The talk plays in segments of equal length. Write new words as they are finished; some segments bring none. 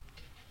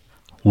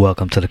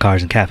Welcome to the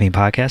Cars and Caffeine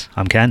Podcast.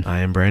 I'm Ken. I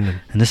am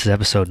Brandon. And this is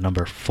episode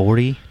number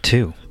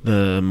 42.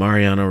 The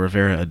Mariano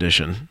Rivera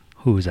edition.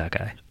 Who is that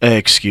guy?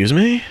 Excuse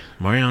me?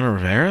 Mariano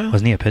Rivera?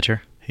 Wasn't he a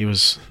pitcher? He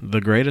was the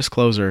greatest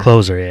closer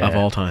yeah, of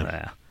all time.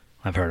 Yeah.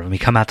 I've heard of him. He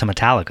come out to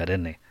Metallica,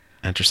 didn't he?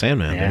 Enter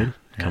Sandman, Yeah, dude.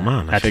 yeah. Come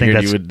on. I I think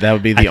figured that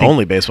would be the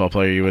only baseball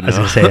player you would know.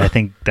 I was going to say, I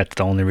think that's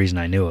the only reason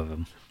I knew of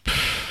him.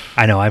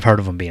 I know, I've heard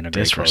of him being a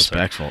great closer.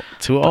 Disrespectful.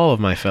 To all of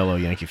my fellow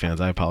Yankee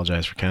fans, I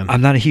apologize for Ken. I'm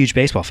not a huge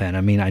baseball fan.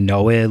 I mean, I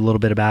know it a little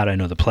bit about it. I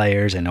know the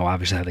players. I know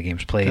obviously how the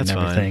game's played That's and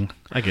everything. fine.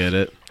 I get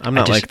it. I'm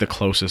not like the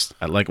closest.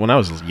 Like when I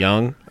was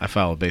young, I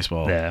followed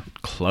baseball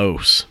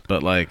close.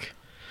 But like,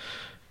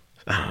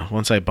 I don't know,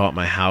 once I bought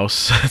my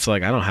house, it's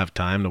like I don't have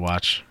time to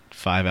watch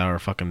 5-hour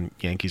fucking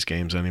Yankees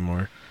games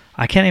anymore.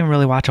 I can't even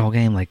really watch a whole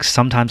game. Like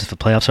sometimes if the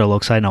playoffs are a little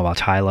exciting, I'll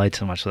watch highlights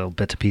and watch little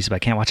bits and pieces. But I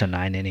can't watch a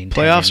 9-inning.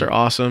 Playoffs are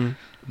awesome,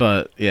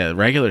 but yeah,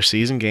 regular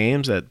season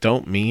games that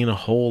don't mean a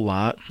whole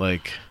lot.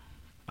 Like,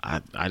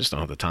 I just don't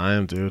have the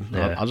time, dude.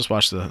 Yeah. I'll just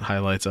watch the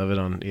highlights of it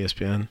on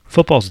ESPN.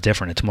 Football's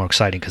different. It's more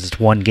exciting because it's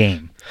one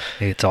game.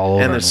 It's all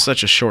over. And it's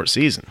such a short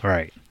season.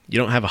 Right. You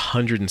don't have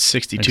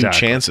 162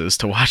 chances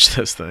to watch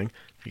this thing.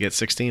 You get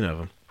 16 of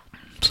them.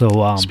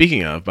 So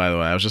speaking of, by the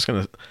way, I was just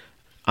gonna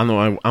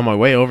on my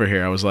way over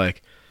here, I was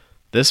like,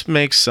 this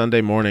makes Sunday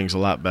mornings a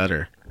lot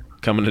better.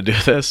 Coming to do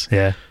this,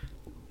 yeah.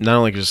 Not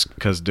only just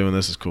because doing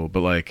this is cool,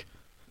 but like,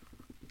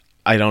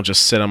 I don't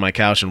just sit on my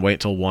couch and wait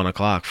till 1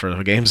 o'clock for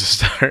the games to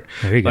start.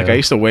 There you like go. I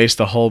used to waste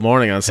the whole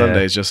morning on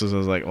Sundays just as I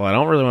was like, well, I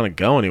don't really want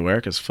to go anywhere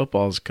because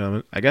football's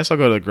coming. I guess I'll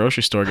go to the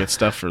grocery store, get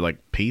stuff for like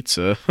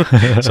pizza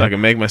so I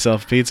can make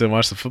myself pizza and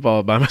watch the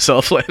football by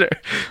myself later.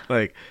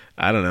 Like,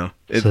 I don't know.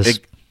 This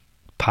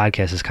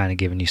podcast is kind of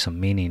giving you some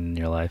meaning in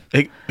your life.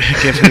 It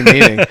gives me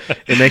meaning.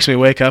 It makes me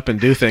wake up and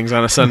do things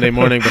on a Sunday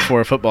morning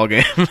before a football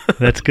game.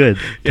 That's good.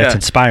 That's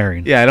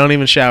inspiring. Yeah, I don't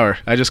even shower.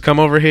 I just come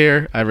over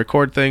here, I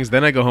record things,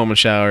 then I go home and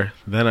shower,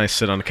 then I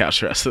sit on the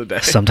couch the rest of the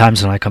day.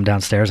 Sometimes when I come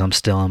downstairs, I'm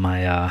still in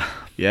my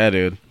yeah,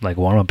 dude. Like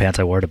warm-up pants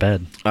I wore to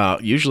bed.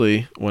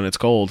 Usually when it's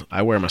cold,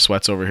 I wear my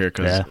sweats over here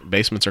because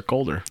basements are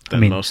colder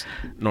than most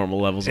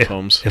normal levels of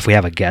homes. If we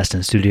have a guest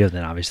in the studio,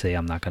 then obviously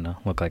I'm not going to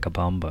look like a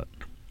bum, but...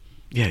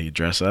 Yeah, you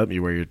dress up,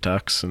 you wear your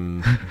tux,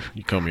 and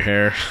you comb your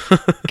hair.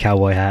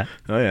 Cowboy hat.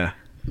 Oh, yeah.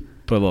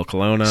 Put a little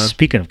cologne on.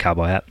 Speaking of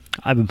cowboy hat,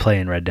 I've been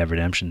playing Red Dead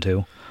Redemption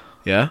 2.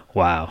 Yeah?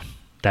 Wow.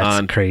 That's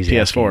on crazy.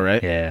 PS4,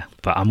 right? Yeah.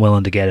 But I'm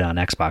willing to get it on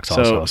Xbox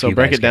also. So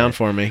break it down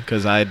for me,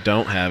 because I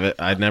don't have it.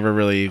 I'd never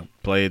really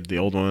played the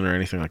old one or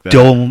anything like that.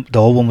 The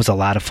old one was a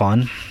lot of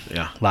fun.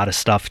 Yeah. A lot of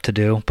stuff to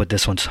do, but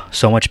this one's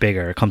so much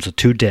bigger. It comes with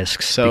 2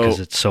 discs because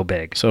it's so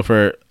big. So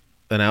for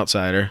an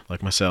outsider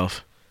like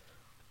myself,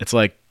 it's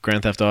like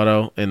Grand Theft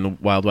Auto in the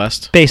Wild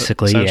West?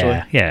 Basically,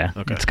 yeah.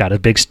 Okay. It's got a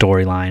big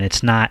storyline.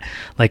 It's not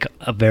like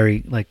a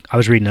very, like, I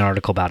was reading an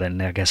article about it,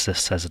 and I guess this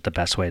says it the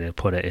best way to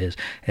put it is,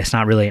 it's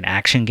not really an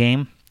action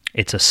game.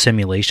 It's a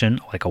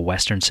simulation, like a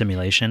Western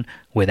simulation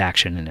with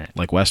action in it.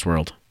 Like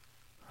Westworld.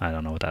 I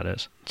don't know what that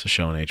is. It's a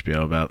show on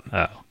HBO about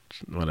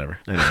whatever.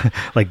 Anyway.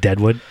 Like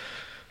Deadwood?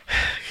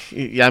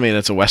 Yeah, I mean,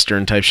 it's a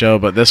Western type show,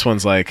 but this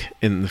one's like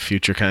in the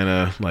future, kind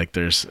of like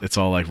it's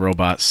all like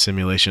robot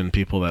simulation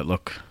people that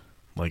look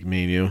like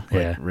me and you.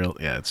 Like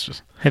it's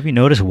just... Have you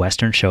noticed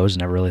Western shows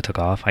never really took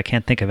off? I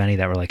can't think of any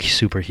that were like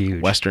super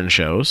huge. Western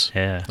shows?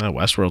 Yeah.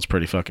 Westworld's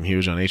pretty fucking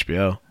huge on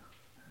HBO.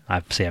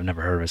 I've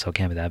never heard of it, so it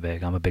can't be that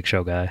big. I'm a big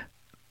show guy.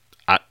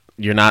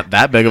 You're not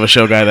that big of a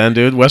show guy then,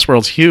 dude.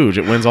 Westworld's huge.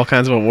 It wins all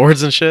kinds of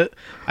awards and shit.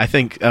 I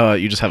think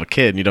you just have a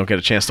kid and you don't get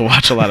a chance to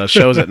watch a lot of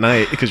shows at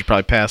night because you're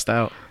probably passed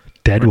out.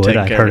 Deadwood,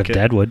 I've heard of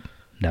Deadwood.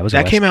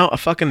 That came out a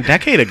fucking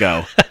decade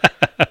ago.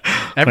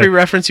 Every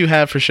reference you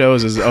have for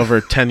shows is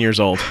over 10 years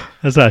old.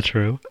 That's not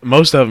true.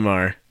 Most of them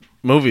are.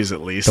 Movies,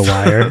 at least. The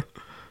Wire.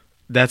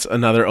 That's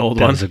another old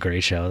one. That was a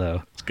great show,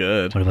 though. It's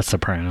good. What about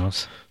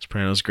Sopranos?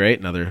 Sopranos, great.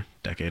 Another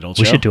decade-old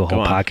show. We should do a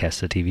whole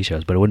podcast of TV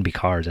shows, but it wouldn't be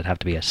Cars. It'd have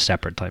to be a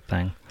separate type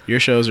thing. Your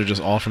shows are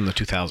just all from the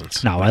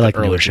 2000s. No, I like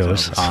newer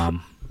shows.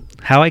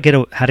 How to Get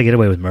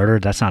Away with Murder,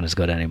 that's not as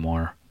good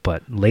anymore.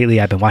 But lately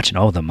I've been watching,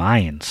 The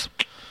Mayans.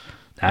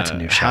 That's a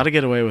new show. How to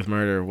Get Away with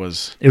Murder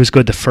was... It was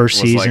good the first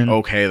season. Like,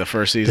 okay, the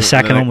first season. The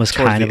second one was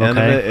kind of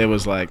okay. It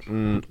was like,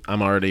 I'm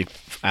already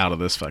out of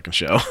this fucking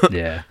show.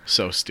 Yeah.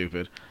 So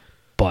stupid.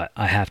 But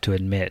I have to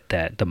admit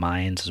that The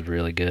Mayans is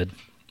really good.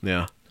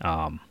 Yeah.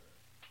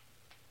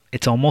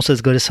 It's almost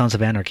as good as Sons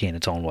of Anarchy in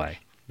its own way.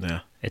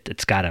 Yeah.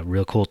 It's got a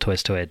real cool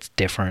twist to it. It's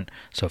different.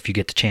 So if you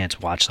get the chance,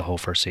 watch the whole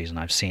first season.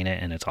 I've seen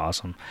it, and it's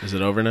awesome. Is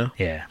it over now?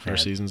 Yeah.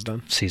 First season's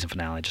done? Season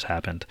finale just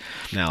happened.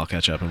 Now I'll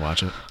catch up and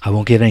watch it. I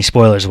won't give any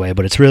spoilers away,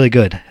 but it's really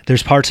good.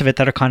 There's parts of it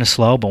that are kind of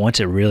slow, but once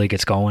it really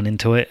gets going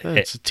into it...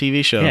 it's a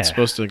TV show. Yeah.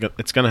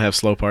 It's going to have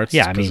slow parts.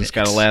 Yeah, I mean... It's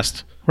got to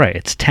last... Right,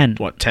 it's 10...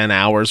 10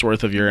 hours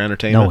worth of your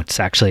entertainment? No, it's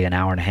actually an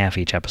hour and a half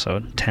each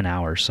episode. 10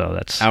 hours, so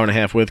that's... Hour and a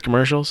half with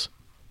commercials?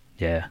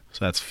 Yeah.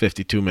 So that's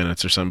 52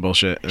 minutes or some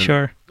bullshit.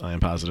 Sure. I am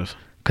positive.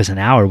 Because an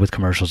hour with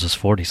commercials is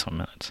 40-some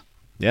minutes.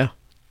 Yeah.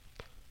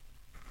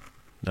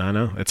 I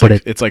know.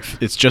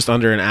 It's just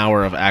under an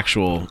hour of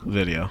actual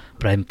video.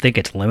 But I think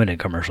it's limited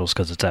commercials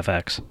because it's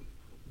FX.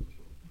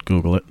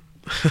 Google it.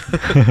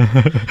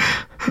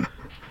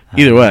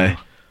 Either way.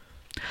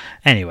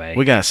 Anyway.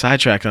 We got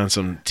sidetracked on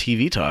some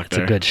TV talk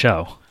there. It's a good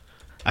show.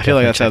 I feel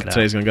like that's how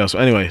today's going to go. So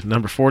anyway,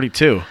 number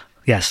 42.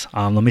 Yes.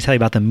 Let me tell you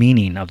about the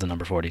meaning of the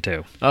number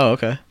 42. Oh,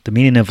 okay. The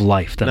meaning of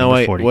life, the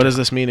number 42. What is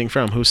this meaning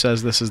from? Who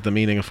says this is the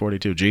meaning of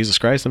 42? Jesus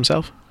Christ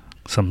himself?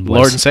 Some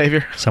Lord and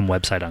Savior? Some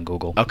website on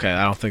Google. Okay,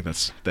 I don't think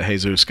that's the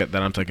Jesus that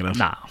I'm thinking of.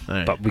 Nah,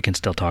 right. But we can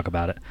still talk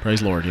about it.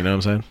 Praise Lord, you know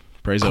what I'm saying?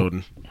 Praise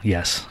Odin.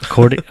 Yes.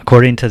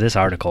 According to this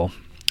article,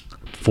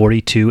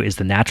 42 is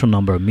the natural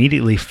number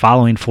immediately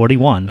following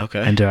 41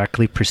 and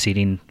directly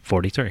preceding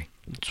 43.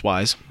 It's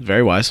wise.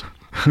 Very wise.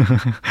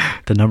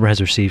 The number has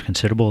received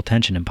considerable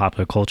attention in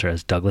popular culture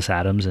as Douglas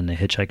Adams in The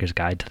Hitchhiker's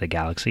Guide to the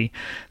Galaxy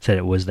said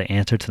it was the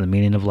answer to the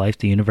meaning of life,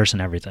 the universe,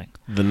 and everything.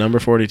 The number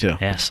 42.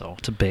 Yeah, so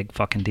it's a big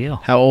fucking deal.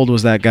 How old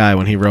was that guy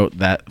when he wrote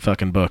that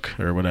fucking book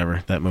or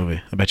whatever, that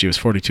movie? I bet he was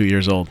 42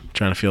 years old,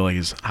 trying to feel like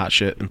he's hot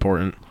shit,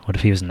 important. What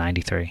if he was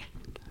 93?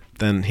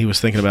 Then he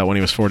was thinking about when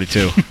he was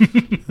 42,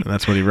 and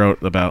that's what he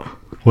wrote about.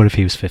 What if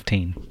he was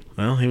 15?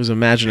 Well, he was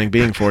imagining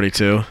being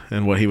 42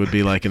 and what he would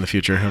be like in the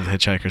future of The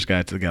Hitchhiker's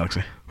Guide to the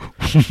Galaxy.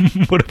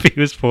 What if he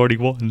was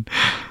 41?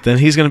 Then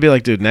he's going to be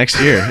like, dude, next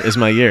year is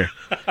my year.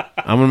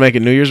 I'm going to make a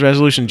New Year's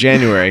resolution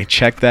January.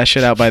 Check that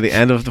shit out by the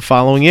end of the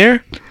following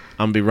year. I'm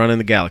going to be running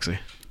the Galaxy.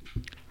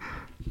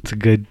 It's a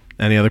good...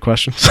 Any other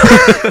questions?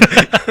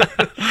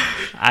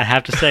 I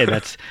have to say,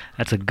 that's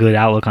a good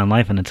outlook on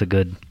life, and it's a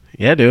good...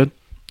 Yeah, dude.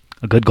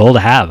 A good goal to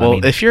have.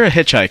 Well, if you're a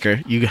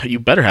hitchhiker, you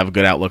better have a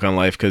good outlook on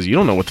life because you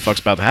don't know what the fuck's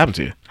about to happen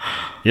to you.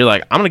 You're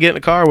like, I'm going to get in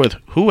a car with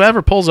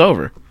whoever pulls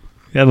over.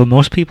 Yeah, but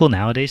most people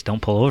nowadays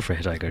don't pull over for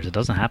hitchhikers. It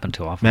doesn't happen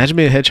too often. Imagine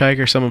being a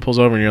hitchhiker, someone pulls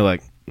over, and you're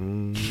like,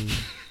 I'm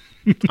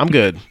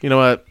good. You know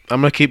what? I'm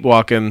going to keep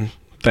walking.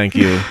 Thank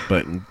you,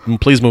 but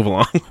please move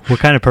along. What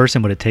kind of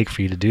person would it take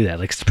for you to do that?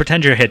 Like,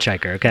 pretend you're a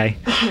hitchhiker, okay?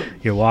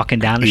 You're walking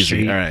down the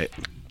street. All right.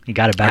 You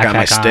got a backpack on. I got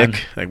my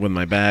stick, like with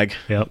my bag,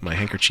 my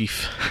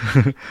handkerchief.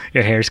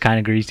 Your hair's kind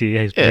of greasy.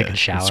 He's taking a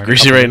shower. It's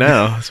greasy right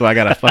now. That's why I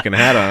got a fucking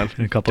hat on.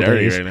 In a couple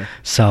days. Right now.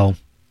 So,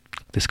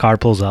 this car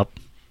pulls up.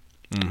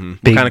 Mm-hmm.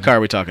 What kind of car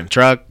are we talking?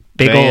 Truck?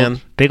 Van?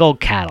 Big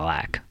old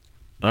Cadillac.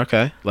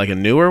 Okay. Like a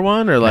newer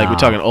one? Or like we're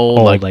talking old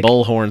like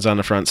bull horns on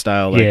the front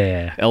style?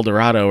 Like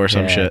Eldorado or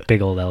some shit?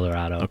 Big old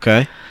Eldorado.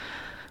 Okay.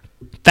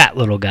 Fat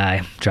little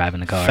guy driving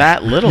the car.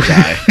 Fat little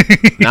guy.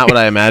 Not what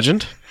I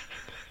imagined.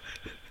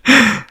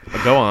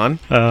 Go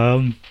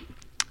on.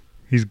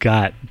 He's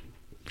got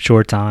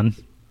shorts on.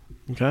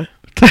 Okay.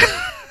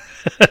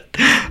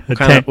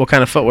 What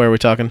kind of footwear are we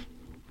talking?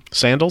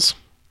 Sandals?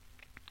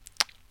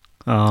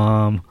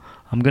 I'm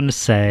gonna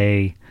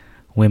say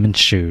women's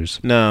shoes.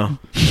 No,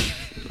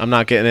 I'm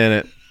not getting in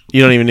it.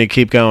 You don't even need to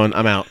keep going.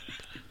 I'm out.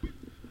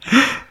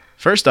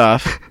 First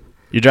off,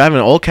 you're driving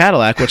an old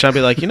Cadillac, which I'd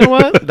be like, you know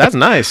what? That's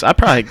nice. I'd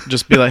probably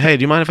just be like, hey,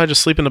 do you mind if I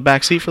just sleep in the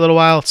back seat for a little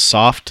while? It's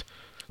soft.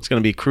 It's going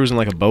to be cruising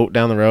like a boat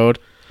down the road.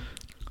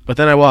 But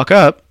then I walk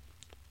up,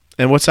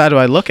 and what side do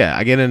I look at?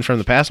 I get in from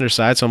the passenger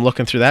side, so I'm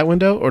looking through that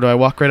window, or do I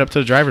walk right up to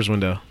the driver's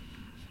window?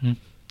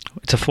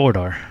 It's a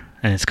four-door,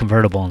 and it's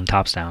convertible and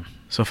top's down.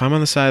 So if I'm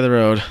on the side of the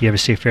road... You ever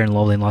see Fair and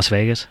Lovely in Las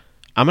Vegas?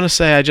 I'm going to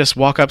say I just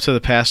walk up to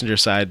the passenger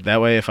side.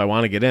 That way, if I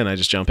want to get in, I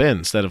just jump in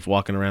instead of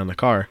walking around the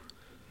car.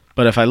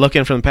 But if I look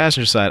in from the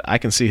passenger side, I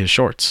can see his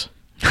shorts.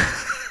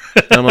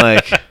 I'm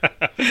like,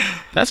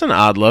 that's an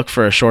odd look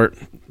for a short...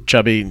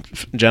 chubby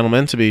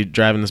gentleman to be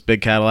driving this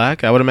big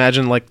Cadillac. I would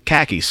imagine like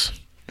khakis,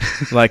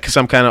 like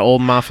some kind of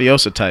old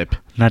mafiosa type.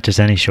 Not just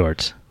any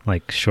shorts,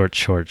 like shorts.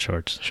 Short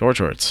shorts.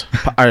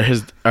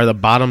 Are the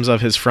bottoms of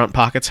his front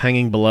pockets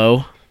hanging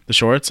below the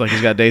shorts, like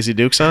he's got Daisy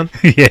Dukes on?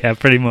 Yeah,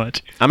 pretty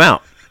much. I'm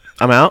out.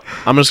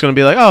 I'm just gonna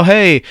be like, oh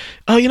hey,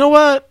 oh you know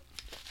what?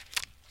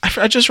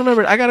 I just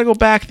remembered I gotta go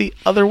back the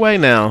other way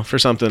now for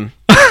something.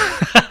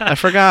 I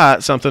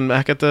forgot something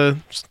back at the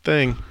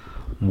thing.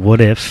 What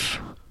if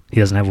he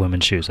doesn't have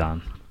women's shoes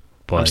on?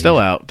 I'm still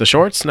out. The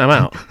shorts, I'm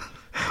out.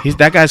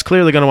 That guy's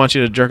clearly going to want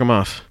you to jerk him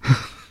off.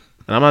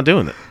 And I'm not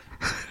doing it.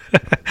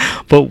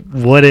 But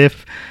what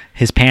if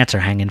his pants are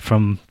hanging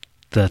from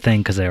the thing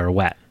because they were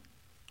wet?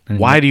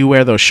 Why do you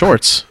wear those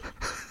shorts?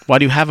 Why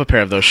do you have a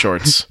pair of those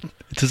shorts?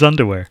 It's his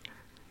underwear.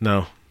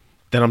 No.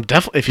 Then I'm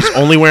definitely... If he's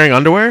only wearing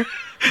underwear,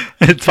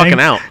 it's fucking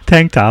out.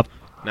 Tank top.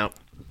 No.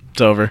 It's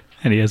over.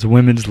 And he has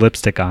women's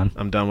lipstick on.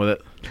 I'm done with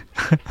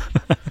it.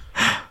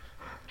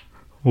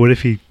 What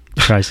if he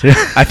tries to...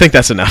 I think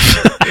that's enough.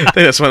 I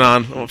think this went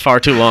on far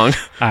too long.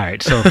 All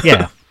right, so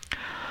yeah,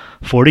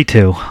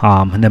 42.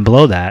 And then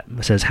below that,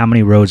 it says, how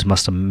many roads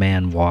must a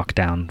man walk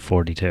down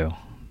 42?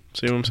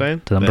 See what I'm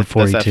saying? The number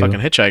 42. That's that fucking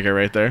hitchhiker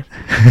right there.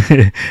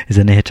 Is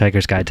in The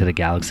Hitchhiker's Guide to the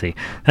Galaxy.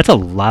 That's a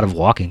lot of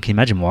walking. Can you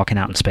imagine walking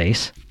out in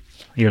space?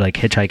 You're like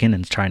hitchhiking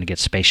and trying to get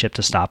spaceship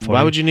to stop for you.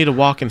 Why would you need to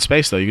walk in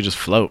space, though? You could just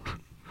float.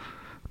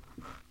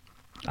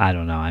 I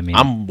don't know. I mean...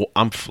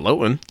 I'm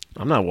floating.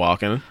 I'm not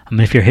walking. I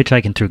mean, if you're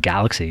hitchhiking through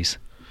galaxies...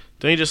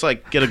 Don't you just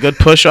like get a good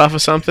push off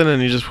of something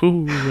and you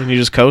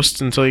just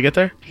coast until you get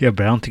there? Yeah,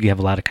 but I don't think you have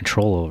a lot of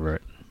control over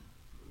it.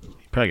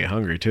 Probably get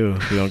hungry too.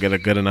 If you don't get a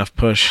good enough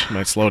push, you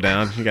might slow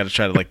down. You got to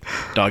try to like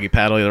doggy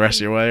paddle the rest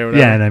of your way or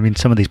whatever. Yeah, and I mean,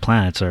 some of these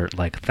planets are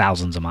like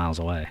thousands of miles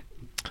away.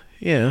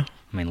 Yeah.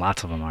 I mean,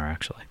 lots of them are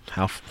actually.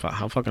 How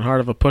fucking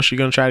hard of a push are you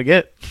going to try to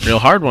get? Real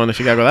hard one if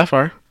you got to go that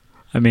far.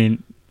 I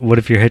mean, what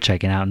if you're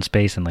hitchhiking out in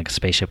space and like a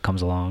spaceship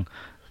comes along?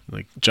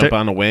 Like jump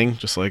on a wing,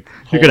 just like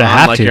you're gonna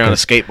have like to, you're on a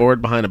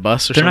skateboard behind a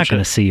bus or something. They're not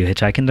going to see you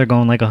hitchhiking. They're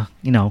going like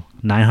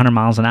 900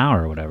 miles an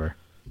hour or whatever.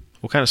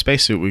 What kind of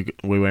spacesuit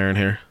we wearing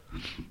here?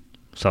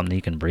 Something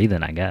you can breathe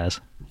in, I guess.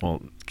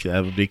 Well,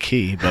 that would be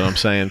key. But I'm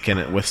saying, can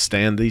it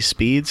withstand these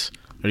speeds?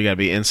 Or you got to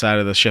be inside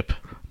of the ship?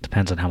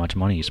 Depends on how much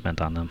money you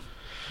spent on them.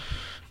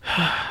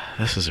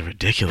 This is a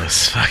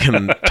ridiculous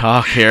fucking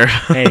talk here.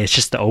 Hey, it's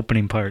just the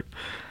opening part.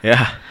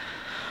 Yeah.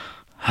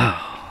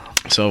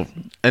 So,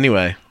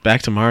 anyway,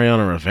 back to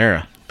Mariano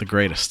Rivera, the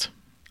greatest.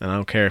 And I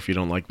don't care if you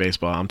don't like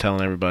baseball. I'm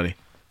telling everybody,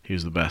 he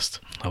was the best.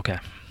 Okay.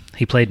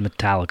 He played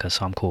Metallica,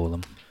 so I'm cool with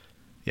him.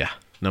 Yeah.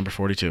 Number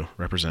 42.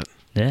 Represent.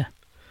 Yeah.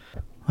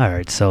 All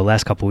right. So,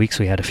 last couple of weeks,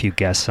 we had a few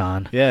guests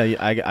on. Yeah,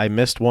 I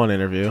missed one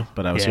interview,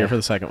 but I was here for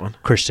the second one.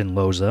 Christian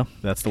Loza.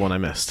 That's the one I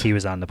missed. He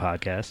was on the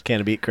podcast.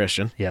 Can't beat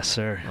Christian. Yes,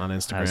 sir. On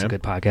Instagram. That's a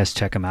good podcast.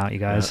 Check him out, you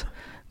guys. Yeah.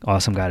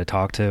 Awesome guy to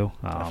talk to.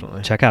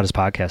 Definitely. Check out his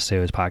podcast,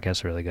 too. His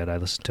podcasts are really good. I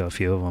listened to a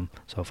few of them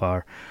so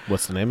far.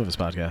 What's the name of his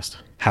podcast?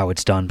 How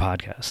It's Done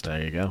Podcast.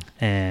 There you go.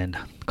 And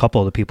a couple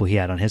of the people he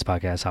had on his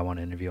podcast I want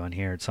to interview on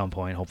here at some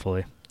point,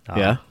 hopefully.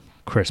 Yeah?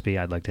 Crispy,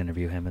 I'd like to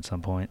interview him at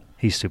some point.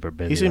 He's super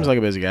busy. He seems like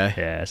a busy guy.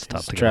 Yeah, it's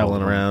tough to get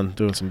traveling around,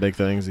 doing some big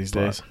things these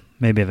days.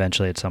 Maybe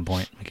eventually at some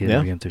point. We can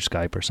interview him through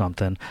Skype or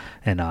something.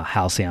 And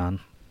Halcyon.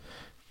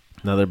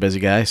 Another busy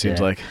guy, seems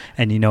like.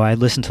 And, I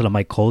listened to the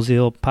Mike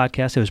Koziel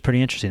podcast. It was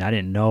pretty interesting. I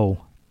didn't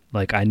know.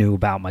 Like, I knew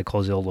about Mike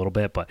Koziel a little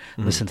bit, but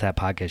listen to that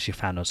podcast, you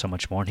found out so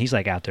much more. And he's,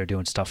 like, out there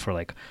doing stuff for,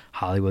 like,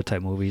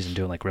 Hollywood-type movies and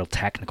doing, like, real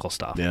technical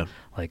stuff. Yeah.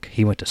 Like,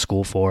 he went to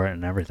school for it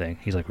and everything.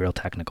 He's, like, real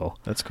technical.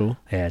 That's cool.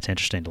 Yeah, it's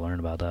interesting to learn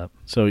about that.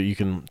 So you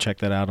can check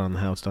that out on the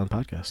How It's Done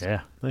podcast.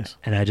 Yeah. Nice.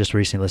 And I just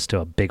recently listened to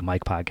a Big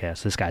Mike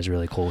podcast. This guy's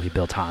really cool. He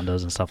built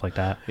Hondas and stuff like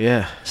that.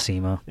 Yeah.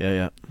 SEMA.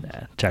 Yeah.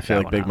 Check that out. I feel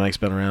like Big Mike's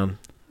been around.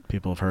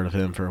 People have heard of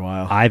him for a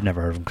while. I've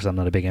never heard of him because I'm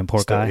not a big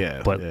import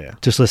guy.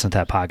 But just listen to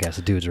that podcast.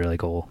 The dude's really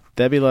cool.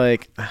 That'd be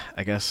like,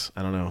 I guess,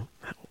 I don't know,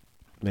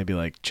 maybe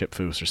like Chip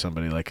Foose or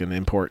somebody, like an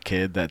import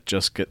kid that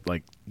just get,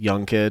 like,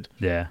 young kid.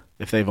 Yeah.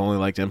 If they've only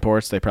liked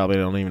imports, they probably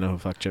don't even know who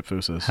the fuck Chip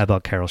Foose is. How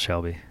about Carroll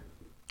Shelby?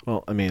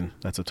 Well, I mean,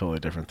 that's a totally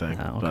different thing.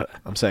 Oh, okay. But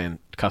I'm saying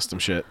custom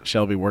shit.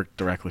 Shelby worked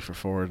directly for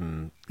Ford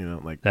and,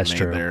 that's made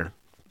true. Their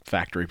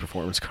factory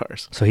performance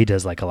cars. So he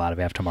does, like, a lot of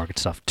aftermarket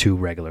stuff to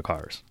regular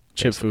cars.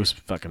 Chip Foose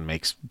fucking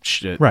makes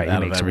shit right,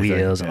 out he makes of everything.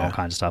 wheels and all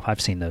kinds of stuff.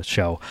 I've seen the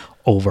show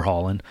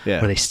Overhauling,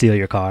 where they steal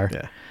your car.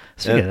 Yeah.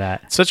 Speaking of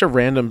that. It's such a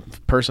random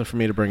person for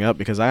me to bring up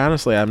because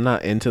I'm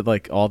not into,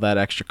 like, all that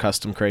extra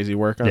custom crazy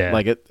work. Yeah.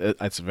 Like,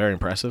 it's very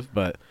impressive,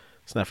 but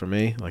it's not for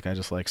me. Like, I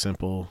just like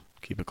simple,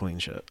 keep it clean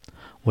shit.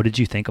 What did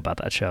you think about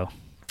that show?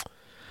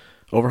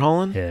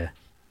 Overhauling? Yeah.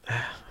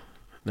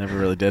 Never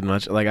really did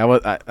much. Like,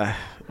 it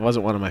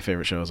wasn't one of my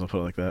favorite shows. I'll put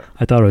it like that.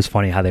 I thought it was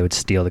funny how they would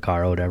steal the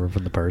car or whatever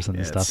from the person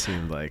and stuff. It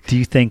seemed like. Do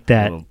you think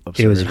that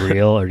it was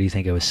real, or do you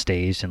think it was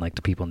staged and like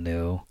the people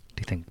knew? Do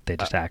you think they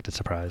just acted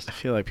surprised? I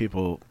feel like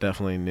people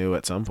definitely knew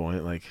at some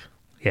point. Like,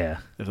 yeah,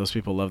 if those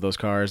people love those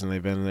cars and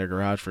they've been in their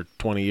garage for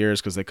 20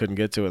 years because they couldn't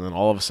get to it, and then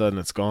all of a sudden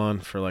it's gone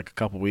for like a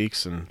couple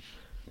weeks and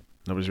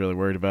nobody's really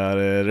worried about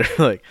it,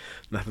 or like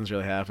nothing's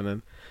really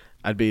happening,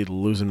 I'd be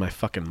losing my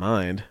fucking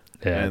mind.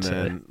 Yeah, and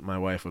then my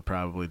wife would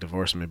probably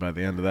divorce me by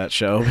the end of that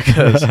show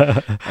because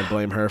I'd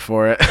blame her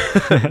for it.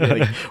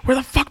 Like, where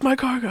the fuck my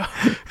car go?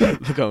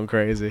 Going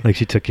crazy. Like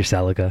she took your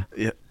Celica.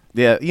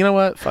 Yeah. You know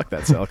what? Fuck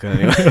that Celica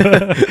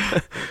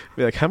anyway.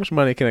 Be like, how much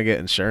money can I get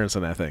insurance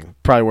on that thing?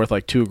 Probably worth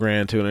like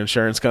 $2,000 to an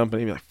insurance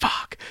company. Be like,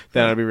 fuck.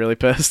 Then I'd be really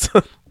pissed.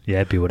 Yeah,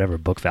 it'd be whatever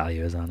book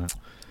value is on it.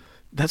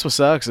 That's what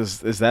sucks.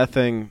 Is that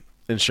thing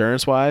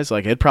insurance wise?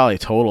 Like, it'd probably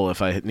total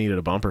if I needed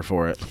a bumper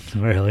for it.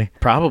 Really?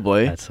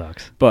 Probably. That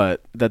sucks.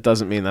 But that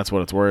doesn't mean that's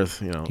what it's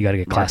worth. You got to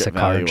get classic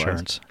car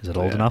insurance. Is it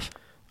old enough?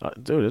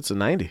 Dude, it's a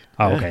 90.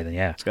 Oh, okay, then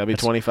yeah. It's got to be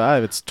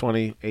 25. It's a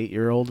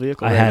 28-year-old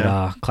vehicle. I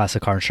had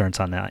classic car insurance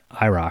on the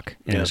IROC,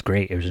 and it was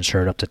great. It was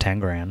insured up to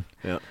 $10,000.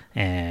 Yeah.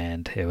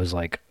 And it was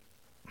like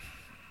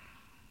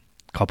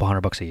a couple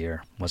 $100 a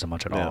year. Wasn't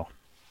much at all.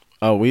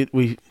 Oh,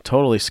 we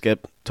totally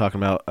skipped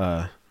talking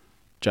about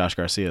Josh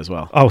Garcia as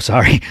well. Oh,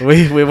 sorry.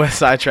 We went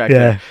sidetracked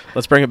there.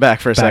 Let's bring it back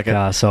for a second.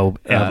 Other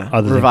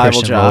than Revival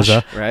Christian Josh,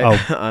 Loza,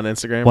 right? On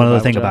Instagram. One other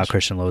thing about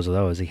Christian Loza,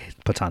 though, is he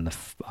puts on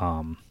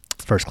the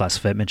First Class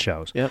Fitment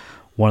shows. Yep.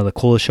 One of the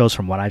coolest shows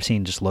from what I've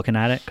seen just looking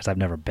at it, because I've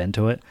never been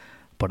to it,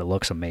 but it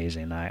looks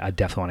amazing. I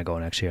definitely want to go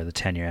next year. The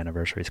 10-year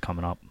anniversary is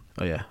coming up.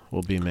 Oh, yeah.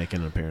 We'll be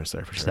making an appearance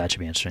there for sure. So that should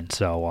be interesting.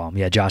 So,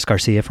 Josh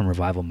Garcia from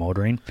Revival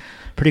Motoring.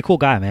 Pretty cool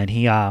guy, man.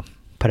 He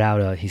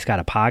he's got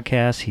a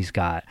podcast. He's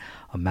got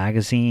a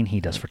magazine. He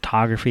does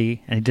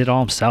photography, and he did it all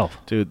himself.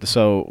 Dude,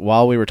 so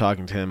while we were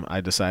talking to him,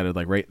 I decided,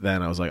 like, right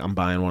then, I was like, I'm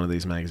buying one of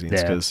these magazines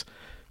because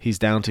he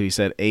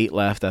said 8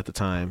 left at the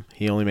time.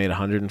 He only made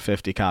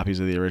 150 copies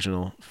of the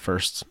original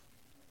first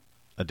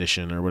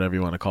edition or whatever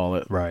you want to call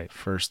it. Right.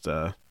 First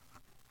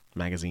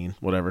magazine,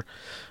 whatever.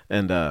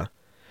 And I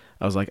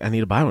was like, I need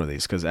to buy one of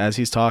these because as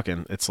he's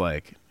talking, it's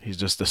like he's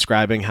just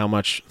describing how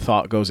much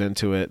thought goes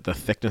into it, the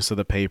thickness of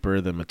the paper,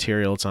 the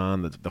material it's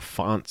on, the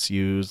fonts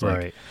used. Like,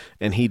 right.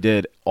 And he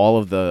did all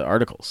of the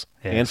articles.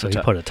 Yeah, and so he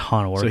put a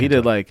ton of work So he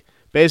did like,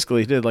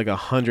 basically he did like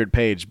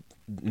 100-page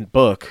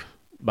book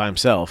by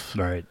himself.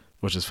 Right.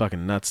 Which is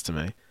fucking nuts to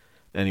me.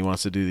 And he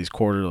wants to do these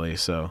quarterly,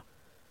 so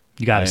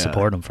you got to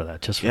support him for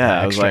that. Just for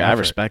I was like, effort. I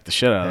respect the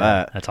shit out of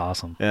that. That's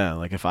awesome. Yeah,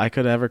 like if I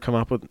could ever come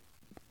up with,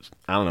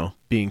 I don't know,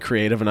 being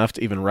creative enough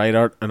to even write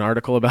an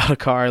article about a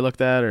car I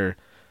looked at or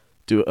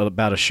do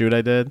about a shoot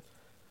I did,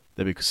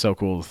 that'd be so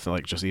cool.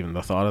 Like just even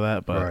the thought of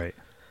that. But right.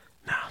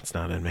 No, it's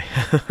not in me.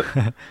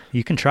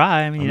 You can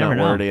try. I mean, you never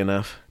know. I'm not wordy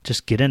enough.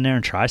 Just get in there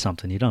and try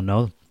something. You don't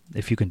know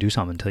if you can do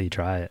something until you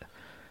try it.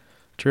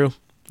 True.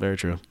 Very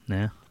true.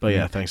 Yeah. But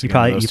yeah, thanks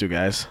again to those two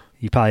guys.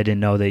 You probably didn't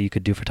know that you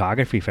could do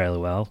photography fairly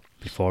well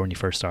before when you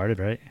first started,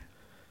 right?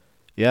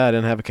 Yeah, I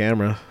didn't have a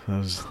camera.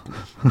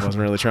 Wasn't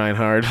really trying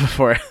hard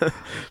before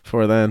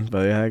then.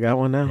 But yeah, I got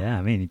one now. Yeah,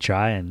 I mean, you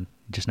try and you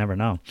just never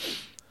know.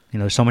 You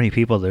know, there's so many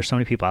people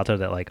out there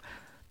that like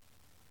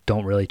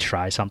don't really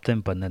try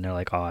something, but then they're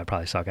like, oh, I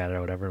probably suck at it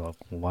or whatever. Like,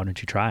 well, why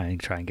don't you try and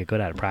get good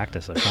at it,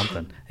 practice or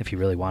something if you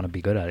really want to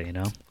be good at it, you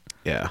know?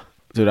 Yeah.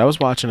 Dude, I was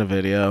watching a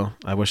video.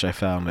 I wish I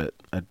found it.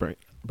 I'd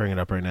bring it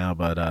up right now,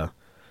 but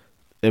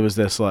it was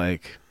this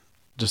like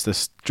just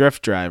this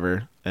drift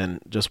driver, and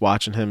just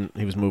watching him,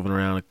 he was moving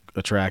around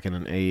a track in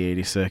an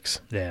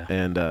AE86. Yeah.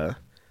 And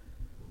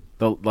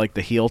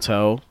the heel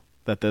toe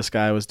that this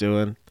guy was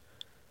doing,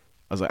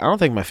 I was like, I don't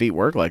think my feet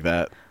work like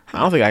that. I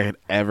don't think I could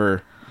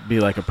ever be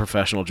like a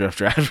professional drift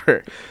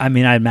driver. I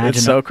mean, I imagine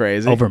it's so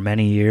crazy over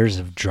many years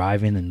of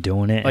driving and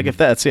doing it. Like if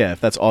that's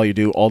all you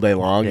do all day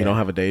long, you don't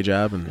have a day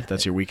job and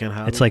that's your weekend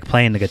hobby. It's like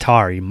playing the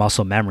guitar. You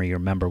muscle memory. You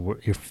remember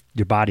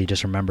your body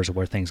just remembers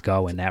where things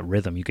go in that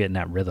rhythm. You get in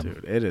that rhythm.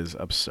 Dude, it is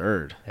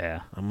absurd.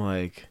 Yeah. I'm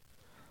like,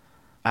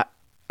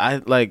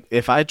 I like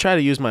if I try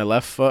to use my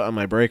left foot on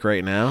my brake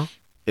right now,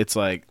 it's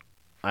like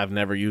I've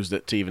never used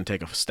it to even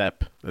take a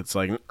step. It's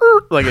like it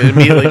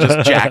immediately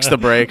just jacks the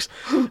brakes.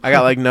 I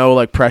got like no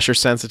like pressure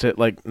sensitive,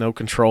 like no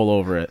control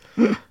over it.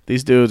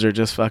 These dudes are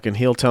just fucking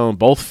heel toeing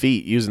both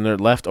feet using their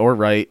left or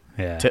right.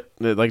 Yeah.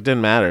 Like didn't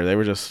matter. They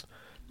were just,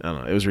 I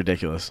don't know. It was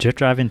ridiculous. Drift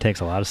driving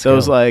takes a lot of skill.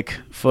 Those like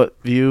foot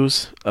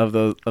views of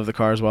the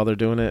cars while they're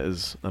doing it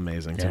is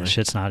amazing to me.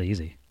 Shit's not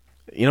easy.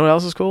 You know what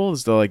else is cool?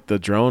 Is the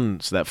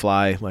drones that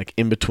fly like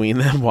in between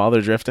them while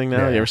they're drifting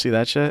now. Yeah. You ever see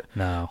that shit?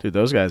 No. Dude,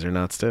 those guys are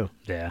nuts too.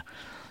 Yeah.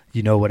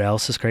 You know what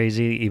else is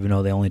crazy? Even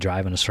though they only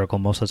drive in a circle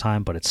most of the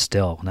time, but it's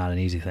still not an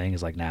easy thing.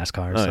 Is like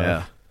NASCAR. Oh, so,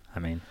 yeah. I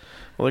mean.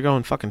 Well, they're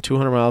going fucking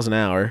 200 miles an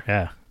hour.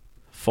 Yeah.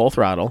 Full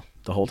throttle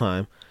the whole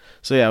time.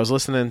 So, yeah, I was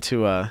listening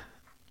to,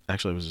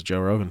 actually, it was a Joe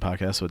Rogan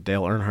podcast with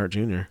Dale Earnhardt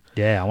Jr.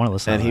 Yeah, I want to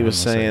listen to that. And he was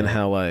saying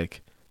how,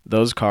 like,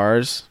 those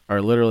cars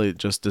are literally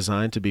just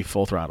designed to be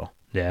full throttle.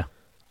 Yeah.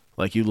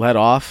 Like, you let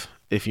off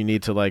if you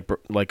need to, like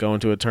go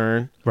into a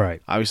turn.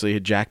 Right. Obviously, you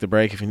jack the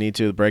brake if you need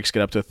to. The brakes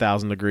get up to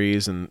 1,000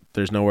 degrees, and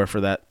there's nowhere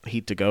for that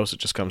heat to go, so it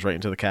just comes right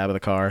into the cab of the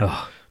car.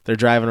 Ugh. They're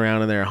driving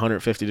around in there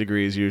 150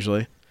 degrees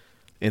usually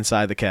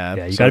inside the cab.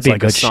 Yeah, you got to be in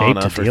good shape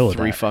to deal with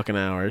that. 3 fucking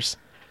hours.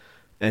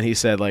 And he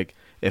said, like,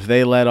 if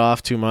they let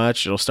off too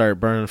much, it'll start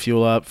burning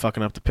fuel up,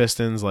 fucking up the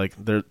pistons. Like,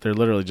 they're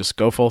literally just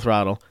go full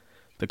throttle.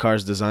 The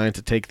car's designed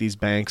to take these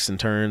banks and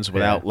turns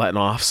without letting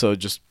off, so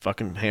just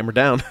fucking hammer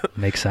down.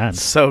 Makes sense.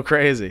 It's so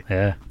crazy.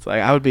 Yeah. It's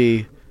like I would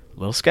be a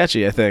little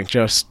sketchy, I think.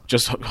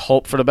 Just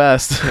hope for the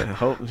best.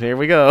 Hope. Here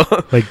we go.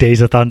 Like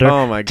Days of Thunder.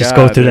 Oh my god! Just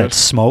go through that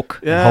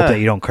smoke and hope that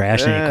you don't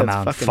crash, and you come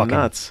out and fucking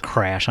nuts.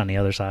 Crash on the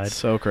other side. It's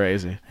so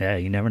crazy. Yeah,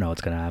 you never know what's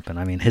gonna happen.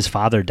 I mean, his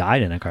father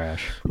died in a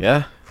crash.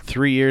 Yeah,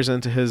 3 years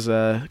into his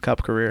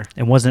Cup career.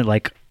 And wasn't it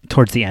like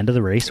towards the end of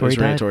the race where he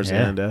died? Right towards the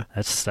end. Yeah.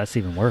 That's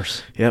even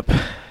worse. Yep.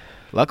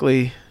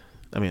 Luckily,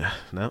 I mean,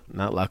 no,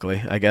 not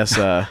luckily. I guess,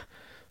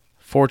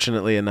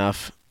 fortunately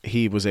enough,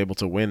 he was able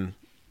to win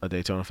a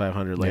Daytona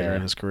 500 later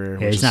in his career.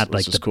 Yeah, he's not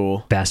like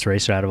the best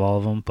racer out of all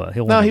of them, but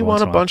he'll win. No, he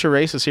won a bunch of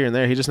races here and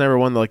there. He just never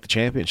won the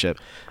championship.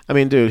 I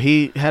mean, dude,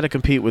 he had to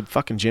compete with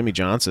fucking Jimmy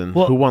Johnson,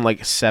 who won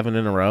like 7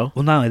 in a row.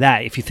 Well, not only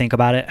that, if you think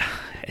about it,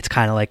 it's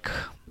kind of like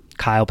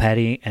Kyle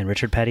Petty and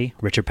Richard Petty.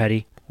 Richard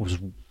Petty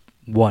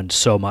won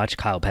so much.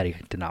 Kyle Petty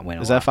did not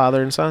win. Is that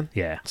father and son?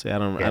 Yeah. See, I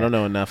don't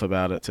know enough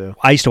about it too.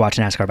 I used to watch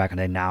NASCAR back in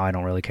the day. Now I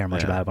don't really care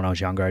much about it. When I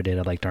was younger, I did.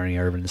 I liked Ernie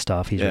Irvan and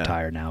stuff. He's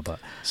retired now, but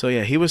so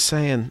yeah, he was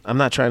saying. I'm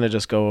not trying to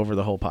just go over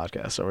the whole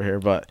podcast over here,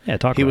 but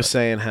he was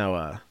saying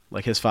how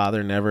like his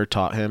father never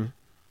taught him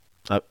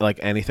like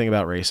anything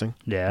about racing.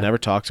 Yeah. Never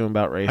talked to him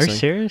about racing. Are you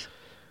serious?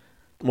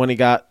 When he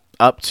got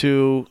up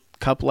to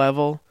Cup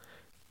level,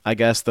 I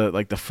guess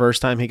the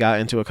first time he got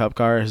into a Cup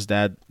car, his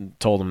dad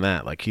told him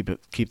that keep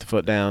the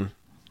foot down.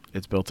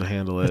 It's built to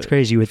handle it. That's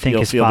crazy. You would think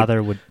his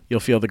father would. You'll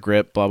feel the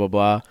grip, blah blah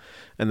blah,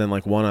 and then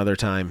one other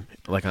time,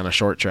 like on a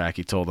short track,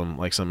 he told him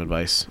some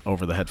advice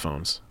over the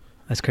headphones.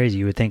 That's crazy.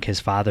 You would think his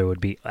father would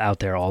be out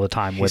there all the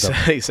time with him.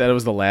 He said it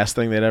was the last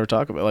thing they'd ever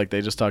talk about. Like, they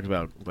just talked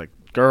about, like,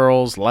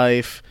 girls,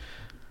 life,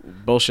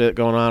 bullshit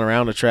going on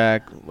around the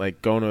track,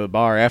 like going to a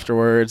bar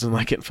afterwards and,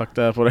 like, getting fucked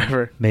up,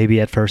 whatever. Maybe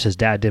at first his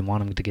dad didn't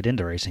want him to get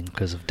into racing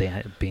because of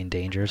being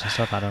dangerous and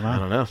stuff. I don't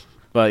know.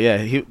 But, yeah,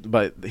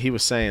 he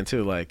was saying,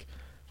 too, like,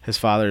 his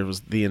father was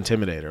the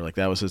Intimidator. Like,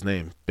 that was his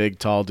name. Big,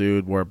 tall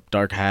dude, wore a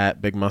dark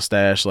hat, big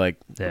mustache, like,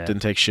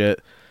 didn't take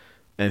shit.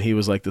 And he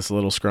was like this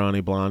little scrawny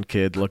blonde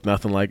kid, looked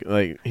nothing like he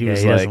was. He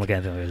like, doesn't look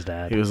anything like his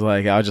dad. He was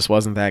like, I just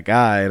wasn't that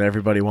guy, and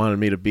everybody wanted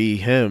me to be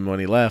him when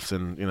he left,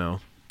 and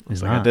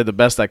I did the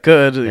best I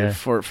could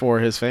for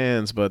his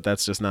fans, but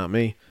that's just not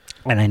me.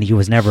 And then he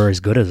was never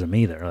as good as him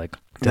either. Like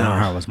Dale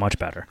Earnhardt was much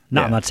better.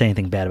 No, I'm not saying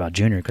anything bad about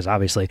Junior, because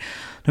obviously,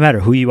 no matter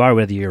who you are,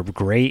 whether you're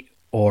great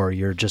or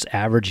you're just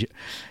average.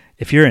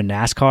 If you're in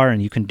NASCAR and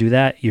you can do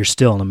that, you're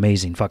still an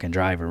amazing fucking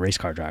driver, race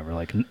car driver.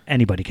 Like,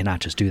 anybody cannot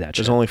just do that.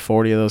 There's only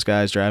 40 of those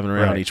guys driving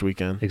around each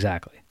weekend.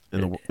 Exactly.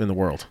 In the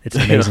world. It's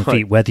an amazing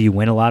feat. Whether you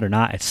win a lot or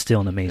not, it's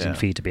still an amazing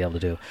feat to be able to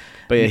do.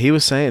 But yeah, he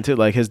was saying too,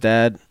 like, his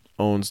dad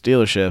owns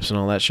dealerships and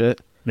all that shit.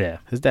 Yeah.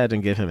 His dad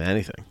didn't give him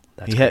anything.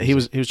 He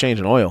was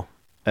changing oil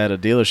at a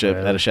dealership,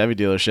 at a Chevy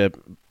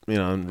dealership,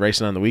 and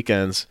racing on the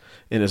weekends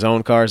in his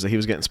own cars that he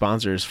was getting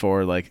sponsors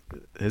for. Like,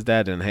 his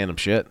dad didn't hand him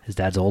shit. His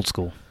dad's old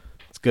school.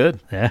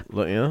 Good. Yeah.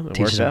 It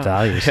teaches them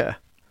values. Yeah.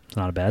 It's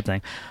not a bad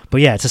thing.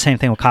 But yeah, it's the same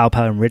thing with Kyle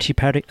Petty and Richie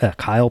Petty.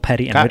 Kyle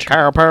Petty and Richard.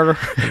 Kyle Petty.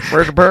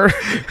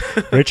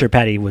 Richard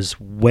Petty was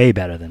way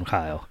better than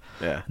Kyle.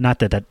 Yeah. Not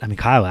that I mean,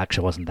 Kyle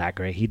actually wasn't that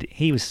great.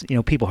 He was,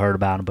 people heard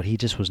about him, but he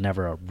just was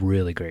never a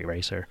really great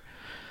racer.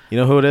 You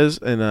know who it is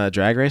in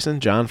drag racing?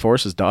 John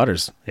Force's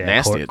daughter's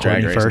nasty at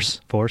drag racing.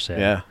 Force,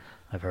 yeah.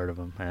 I've heard of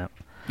him, yeah.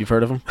 You've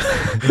heard of him?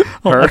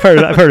 I've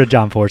heard of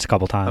John Force a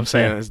couple times. I'm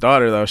saying his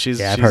daughter, though,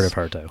 she's I've heard of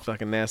her, too.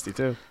 Fucking nasty,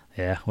 too.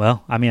 Yeah,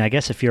 well, I mean, I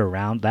guess if you're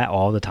around that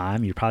all the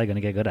time, you're probably going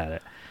to get good at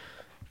it.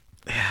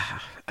 Yeah,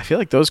 I feel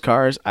like those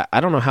cars,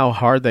 I don't know how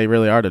hard they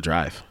really are to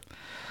drive.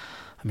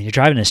 I mean, you're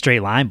driving in a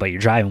straight line, but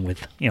you're driving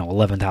with,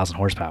 11,000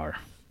 horsepower.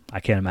 I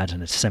can't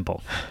imagine it's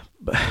simple.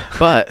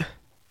 But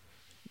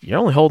you're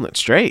only holding it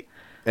straight,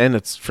 and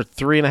it's for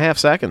 3.5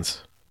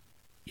 seconds.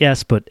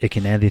 Yes, but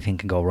anything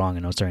can go wrong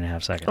in those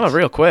 3.5 seconds. Oh,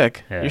 real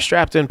quick. Yeah. You're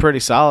strapped in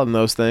pretty solid in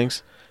those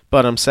things.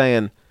 But I'm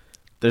saying,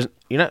 you're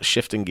not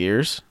shifting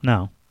gears.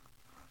 No.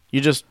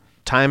 You're just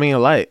timing a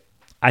light.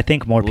 I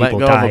think more people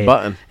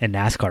die in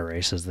NASCAR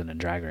races than in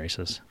drag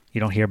races.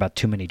 You don't hear about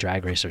too many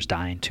drag racers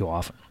dying too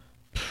often.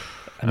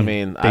 I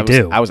mean,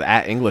 I was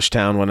at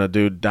Englishtown when a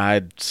dude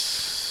died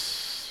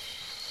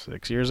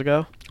 6 years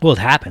ago. Well, it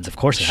happens. Of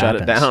course it happens.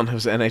 Shut it down. It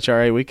was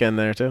NHRA weekend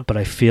there, too. But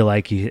I feel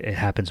like it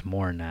happens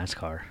more in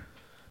NASCAR.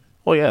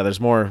 Well, yeah, there's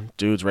more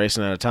dudes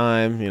racing at a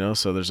time,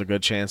 so there's a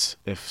good chance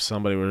if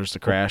somebody was to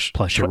crash,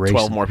 plus you're 12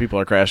 racing, more people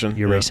are crashing.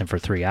 You're racing for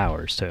 3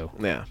 hours, too.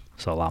 Yeah.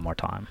 So a lot more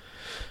time.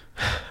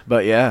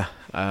 But, yeah,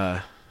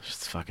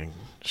 just fucking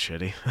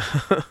shitty.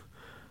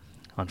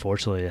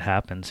 Unfortunately, it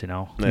happens,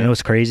 Yeah. You know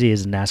what's crazy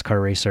is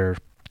NASCAR racer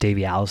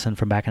Davey Allison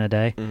from back in the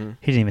day. Mm-hmm.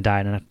 He didn't even die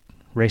in a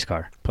race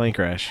car. Plane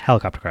crash.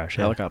 Helicopter crash.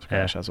 Yeah. Helicopter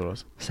crash, that's what it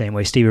was. Same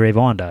way Stevie Ray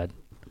Vaughan died.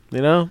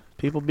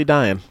 People be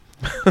dying.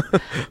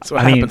 That's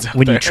what happens out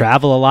when there. you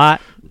travel a lot,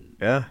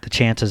 yeah, the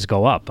chances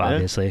go up,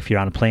 obviously. If you're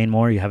on a plane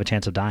more, you have a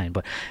chance of dying.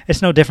 But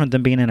it's no different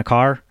than being in a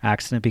car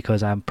accident,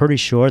 because I'm pretty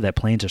sure that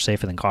planes are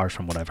safer than cars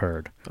from what I've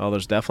heard. Oh,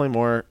 there's definitely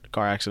more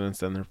car accidents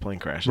than there are plane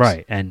crashes.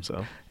 Right. And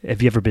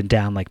have you ever been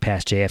down like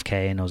past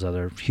JFK and those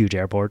other huge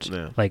airports?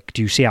 Yeah. Like,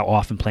 do you see how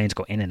often planes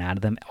go in and out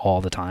of them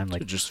all the time?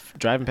 Like, just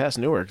driving past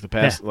Newark,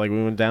 like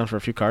we went down for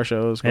a few car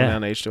shows, going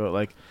down H2O,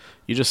 like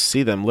you just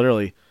see them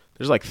literally.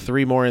 There's like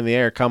 3 more in the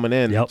air coming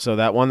in. Yep. So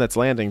that one that's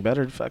landing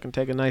better fucking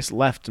take a nice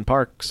left and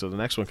park so the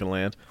next one can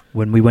land.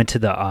 When we went to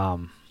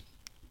the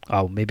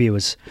maybe it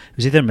was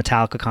either a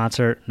Metallica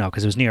concert. No,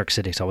 because it was New York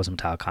City, so it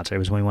wasn't a Metallica concert. It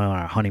was when we went on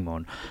our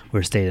honeymoon. We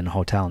were staying in a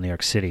hotel in New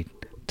York City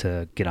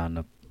to get on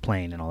the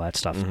plane and all that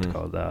stuff to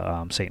go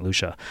to St.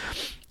 Lucia.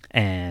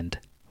 And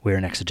we were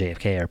next to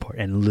JFK Airport,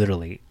 and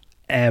literally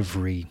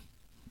every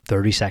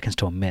 30 seconds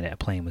to a minute, a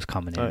plane was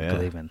coming in,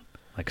 leaving.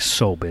 Like,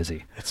 so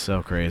busy. It's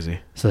so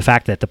crazy. So the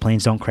fact that the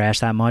planes don't crash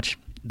that much,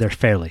 they're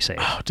fairly safe.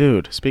 Oh,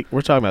 dude.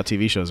 We're talking about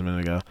TV shows a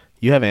minute ago.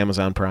 You have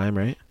Amazon Prime,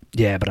 right?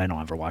 Yeah, but I don't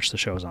ever watch the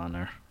shows on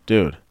there.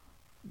 Dude.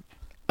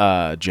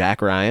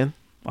 Jack Ryan.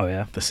 Oh,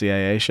 yeah? The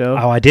CIA show.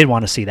 Oh, I did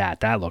want to see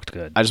that. That looked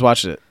good. I just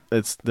watched it.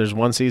 There's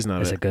one season of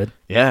it. Is it good?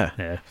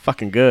 Yeah.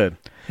 Fucking good.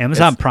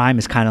 Amazon Prime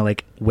is kind of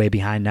like way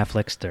behind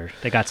Netflix.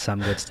 They got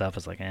some good stuff.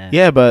 It's like,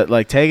 Yeah, but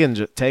like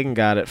Tegan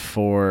got it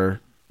for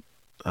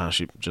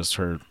she just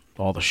heard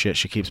all the shit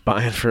she keeps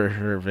buying for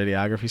her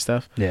videography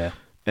stuff. Yeah.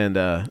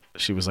 And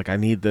she was like, I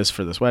need this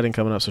for this wedding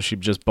coming up. So she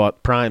just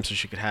bought Prime so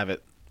she could have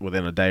it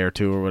within a day or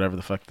two or whatever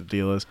the fuck the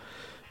deal is.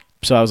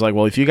 So I was like,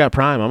 well, if you got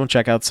Prime, I'm going to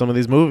check out some of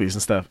these movies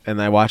and stuff.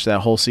 And I watched that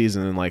whole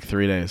season in like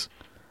 3 days.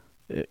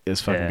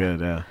 It's fucking good,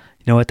 yeah.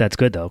 You know what? That's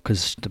good, though,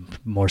 because the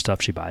more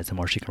stuff she buys, the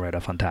more she can write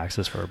off on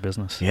taxes for her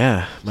business.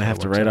 Yeah. Might have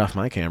to write off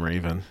my camera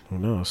even. Who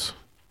knows?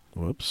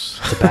 Whoops.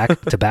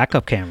 It's a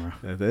backup camera.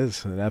 It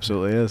is. It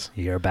absolutely is.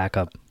 You're a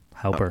backup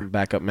helper.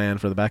 Backup man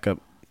for the backup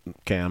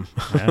cam.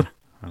 Yeah.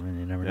 I mean,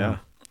 you never know.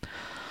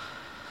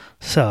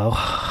 So,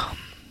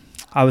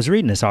 I was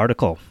reading this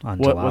article on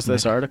What was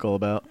this article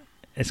about?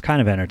 It's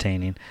kind of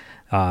entertaining.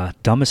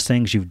 Dumbest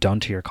things you've done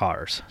to your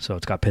cars. So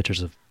it's got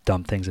pictures of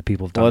dumb things that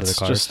people have done to their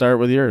cars. Let's just start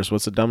with yours.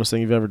 What's the dumbest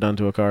thing you've ever done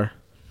to a car?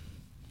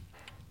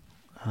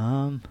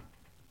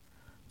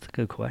 That's a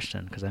good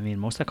question, because I mean,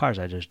 most of the cars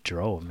I just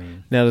drove. I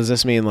mean, now does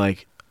this mean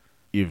like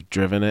you've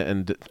driven it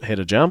and hit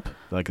a jump?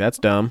 Like that's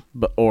dumb,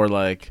 but or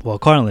like. Well,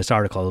 according to this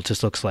article, it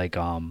just looks like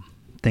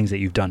things that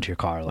you've done to your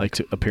car, like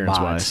to appearance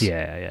wise.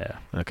 Yeah.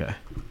 Okay.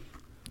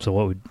 So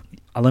what would?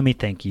 Let me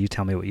think. You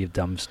tell me what you've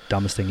dumbest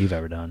thing you've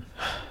ever done.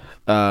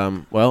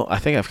 Well, I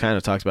think I've kind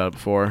of talked about it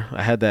before.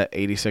 I had that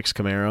 86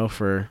 Camaro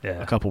for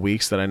a couple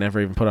weeks that I never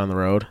even put on the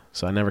road,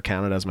 so I never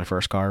counted as my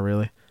first car,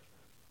 really.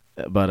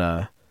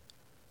 But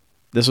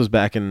this was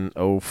back in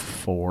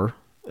 2004,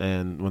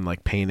 and when,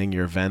 like, painting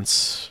your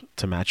vents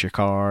to match your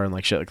car and,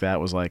 like, shit like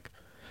that was, like,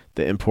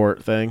 the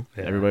import thing.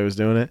 Yeah. Everybody was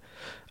doing it.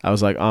 I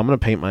was like, I'm going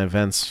to paint my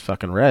vents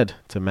fucking red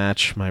to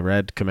match my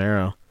red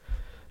Camaro.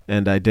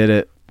 And I did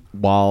it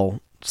while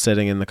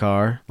sitting in the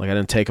car. Like, I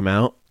didn't take them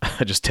out.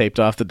 I just taped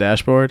off the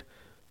dashboard,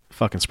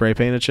 fucking spray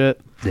painted shit.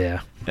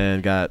 Yeah.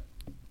 And got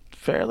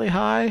fairly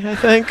high, I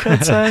think,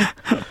 I'd say.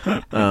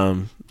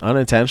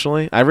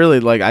 Unintentionally. I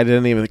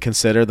didn't even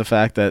consider the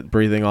fact that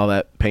breathing all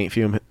that paint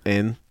fume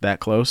in that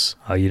close.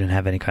 Oh, you didn't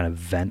have any kind of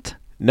vent?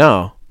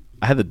 No.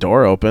 I had the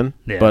door open,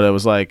 but it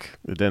was like,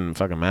 it didn't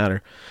fucking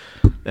matter.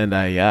 And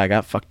I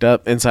got fucked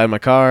up inside my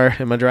car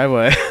in my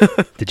driveway.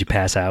 Did you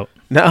pass out?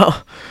 No,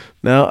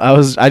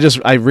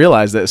 I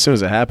realized that as soon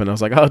as it happened, I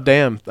was like, oh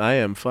damn, I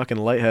am fucking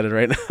lightheaded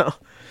right now.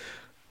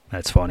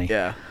 That's funny.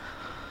 Yeah.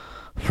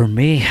 For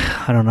me,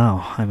 I don't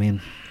know. I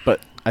mean,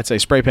 but I'd say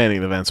spray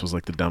painting the vents was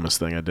like the dumbest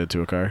thing I did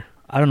to a car.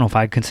 I don't know if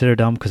I'd consider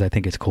dumb because I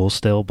think it's cool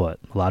still, but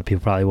a lot of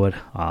people probably would.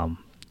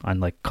 On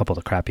like a couple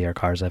of the crappier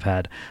cars I've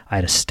had, I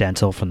had a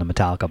stencil from the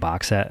Metallica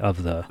box set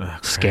of the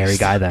scary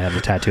guy that I have the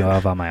tattoo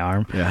of on my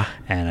arm. Yeah.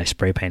 And I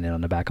spray painted it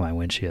on the back of my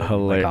windshield.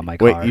 Hilarious. Like on my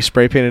car. Wait, you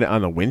spray painted it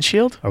on the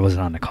windshield? Or was it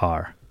on the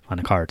car? On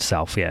the car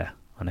itself, yeah.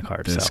 On the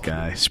car itself. This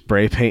guy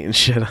spray painting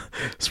shit.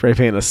 Spray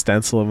painting a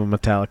stencil of a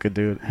Metallica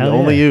dude. Hell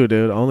Only yeah. you,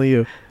 dude. Only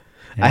you.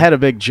 Yeah. I had a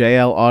big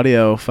JL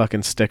Audio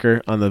fucking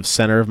sticker on the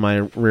center of my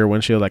rear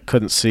windshield I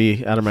couldn't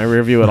see out of my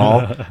rear view at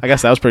all. I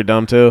guess that was pretty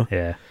dumb too.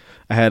 Yeah.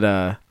 I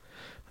had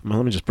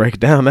let me just break it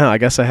down now. I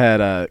guess I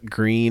had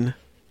green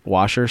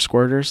washer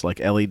squirters, like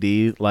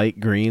LED light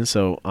green.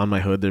 So on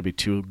my hood there'd be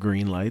 2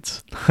 green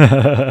lights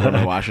where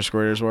my washer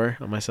squirters were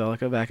on my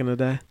Celica back in the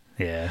day.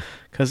 Yeah.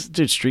 Because,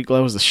 dude, Street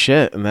Glow was the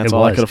shit, and that's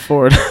all I could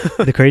afford.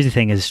 The crazy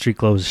thing is Street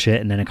Glow was shit,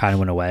 and then it kind of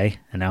went away,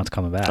 and now it's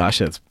coming back. Oh,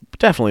 shit, it's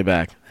definitely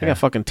back. They got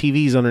fucking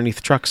TVs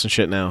underneath trucks and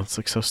shit now. It's,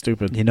 like, so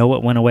stupid. You know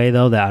what went away,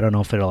 though, that I don't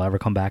know if it'll ever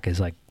come back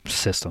is, like,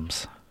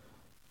 systems.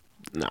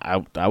 No,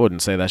 I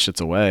wouldn't say that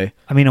shit's away.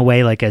 I mean,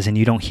 away, like, as in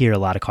you don't hear a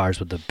lot of cars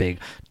with the big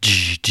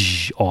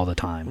all the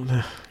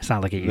time. It's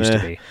not like it used to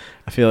be.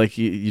 I feel like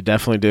you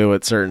definitely do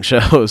at certain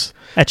shows.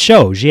 At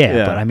shows,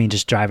 yeah, but I mean,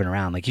 just driving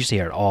around, like, you used to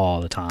hear it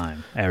all the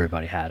time.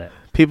 Everybody had it.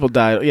 People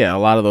died. Yeah, a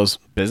lot of those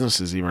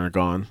businesses even are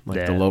gone.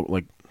 Like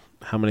like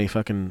how many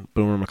fucking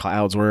Boomer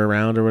McLeods were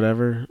around or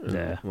whatever.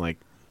 Yeah. Like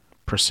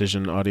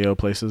precision audio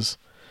places.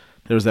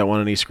 There was that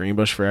one in East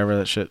Greenbush forever.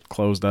 That shit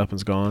closed up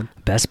and's gone.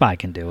 Best Buy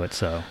can do it,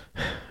 so.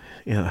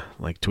 Yeah,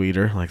 like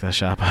Tweeter, like that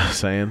shop I was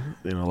saying.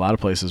 You know, a lot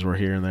of places were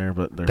here and there,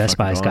 but they're Best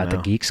Buy's got now.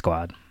 the Geek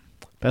Squad.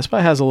 Best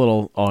Buy has a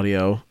little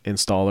audio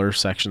installer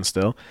section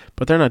still,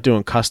 but they're not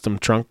doing custom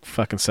trunk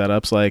fucking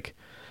setups like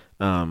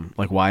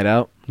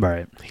Wideout.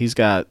 Right. He's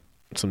got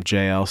some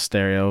JL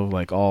stereo,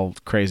 like all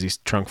crazy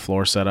trunk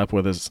floor setup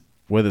with his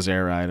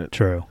air ride.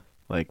 True.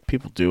 Like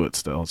people do it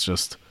still. It's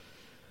just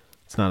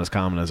it's not as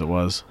common as it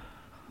was.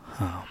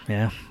 Oh,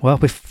 yeah. Well,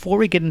 before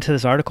we get into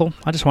this article,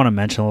 I just want to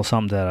mention a little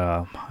something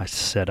that I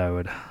said I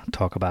would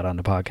talk about on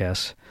the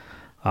podcast.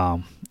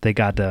 They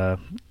got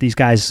these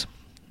guys,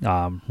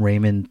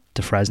 Raymond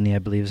DeFresney, I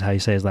believe is how you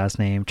say his last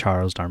name,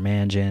 Charles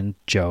Darmangan,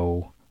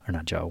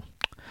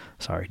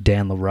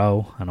 Dan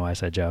LaRoe. I don't know why I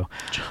said Joe.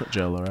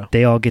 Joe LaRoe.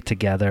 They all get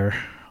together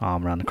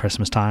around the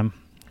Christmas time,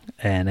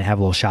 and they have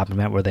a little shopping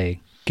event where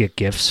they get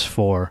gifts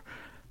for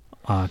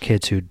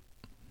kids who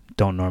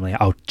don't normally.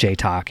 Oh, Jay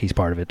Talk, he's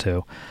part of it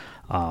too.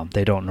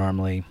 They don't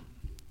normally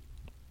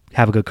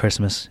have a good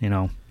Christmas, you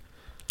know,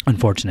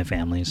 unfortunate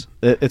families.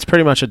 It's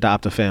pretty much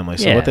adopt a family.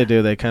 So yeah. What they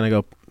do, they kind of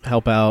go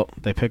help out.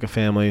 They pick a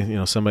family, you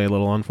know, somebody a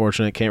little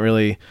unfortunate, can't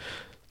really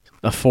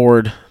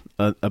afford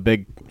a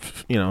big,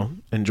 you know,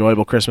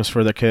 enjoyable Christmas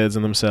for their kids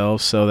and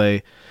themselves. So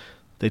they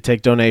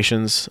take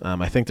donations.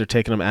 I think they're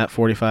taking them at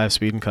 45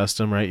 Speed and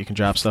Custom, right? You can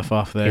drop stuff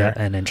off there. Yeah,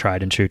 and then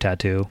Tried and True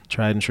Tattoo.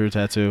 Tried and True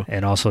Tattoo.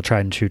 And also Tried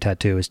and True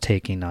Tattoo is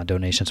taking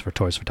donations for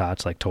Toys for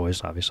Tots, like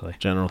toys, obviously.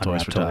 General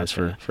Toys for Tots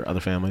for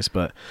other families.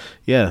 But,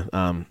 yeah,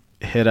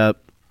 hit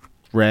up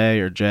Ray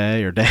or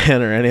Jay or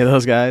Dan or any of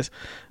those guys.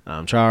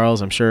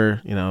 Charles, I'm sure,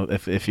 you know,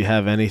 if you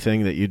have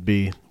anything that you'd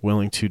be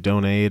willing to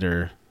donate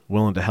or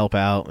willing to help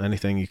out,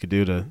 anything you could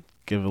do to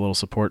give a little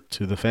support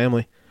to the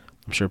family,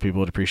 I'm sure people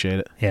would appreciate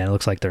it. Yeah, it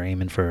looks like they're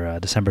aiming for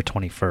December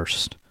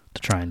 21st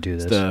to try and do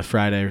this. It's the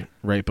Friday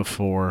right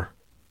before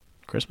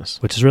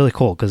Christmas. Which is really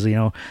cool because,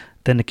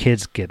 then the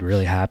kids get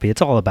really happy.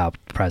 It's all about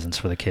presents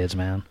for the kids,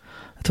 man.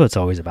 That's what it's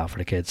always about for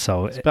the kids.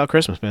 So it's about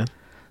Christmas, man.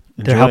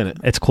 Enjoying it.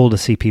 It's cool to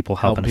see people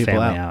helping the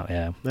family out.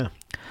 Yeah. Yeah.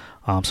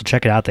 So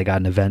check it out. They got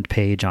an event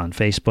page on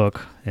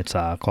Facebook. It's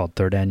called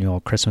Third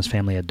Annual Christmas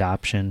Family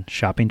Adoption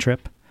Shopping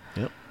Trip.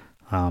 Yep.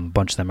 A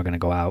bunch of them are going to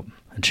go out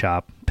and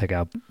shop, pick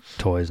out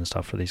toys and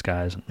stuff for these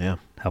guys, and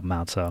help them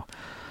out. So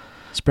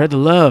spread the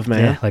love,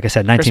 man. Yeah, like I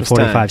said,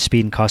 1945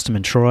 Speed and Custom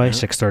in Troy,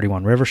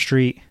 631 River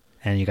Street,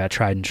 and you got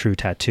Tried and True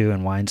Tattoo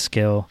and Wine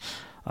Skill.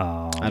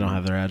 I don't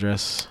have their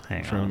address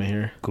in front of me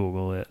here.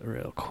 Google it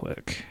real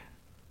quick.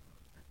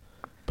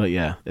 But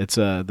yeah, it's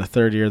the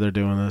third year they're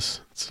doing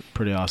this. It's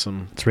pretty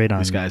awesome. It's right on.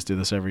 These guys do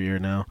this every year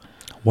now.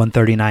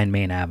 139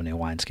 Main Avenue,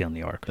 Wine Skill, New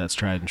York. That's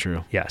Tried and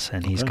True. Yes,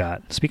 and he's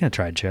got, speaking of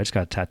Tried and True, I just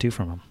got a tattoo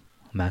from him.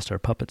 Master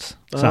of Puppets.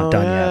 It's not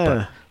done yet,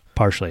 but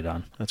partially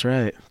done. That's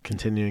right.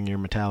 Continuing your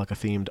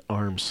Metallica-themed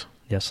arms.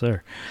 Yes,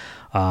 sir.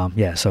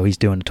 So he's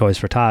doing Toys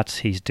for Tots.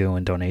 He's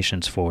doing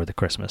donations for the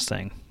Christmas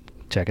thing.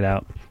 Check it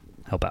out.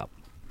 Help out.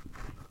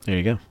 There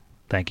you go.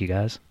 Thank you,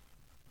 guys.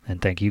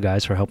 And thank you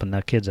guys for helping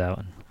the kids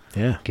out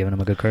and giving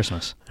them a good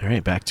Christmas. All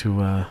right, back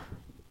to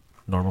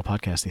normal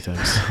podcasty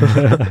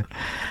things.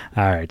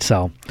 All right,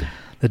 so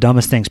the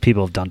dumbest things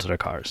people have done to their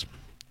cars.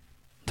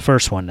 The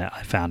first one that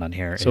I found on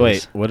here is... So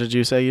wait, what did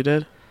you say you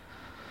did?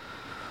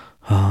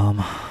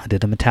 I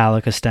did the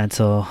Metallica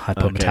stencil. I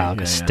put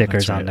Metallica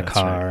stickers on the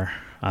car.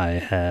 Right. I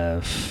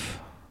have...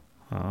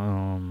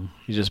 You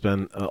just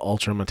been an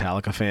ultra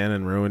Metallica fan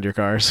and ruined your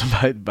cars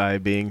by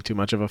being too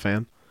much of a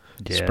fan?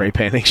 Yeah. Spray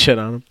painting shit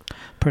on them?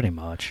 Pretty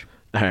much.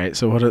 All right,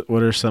 so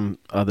what are some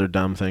other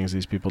dumb things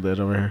these people did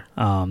over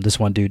here? This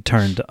one dude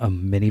turned a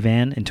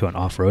minivan into an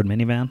off-road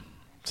minivan.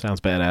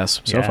 Sounds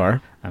badass so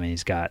far. I mean,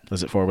 he's got...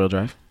 Is it four-wheel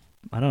drive?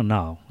 I don't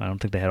know. I don't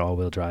think they had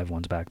all-wheel drive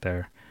ones back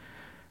there.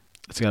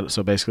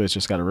 So basically it's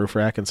just got a roof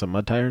rack and some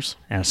mud tires?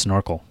 And a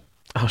snorkel.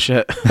 Oh,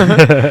 shit.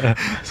 So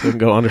we can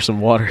go under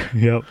some water.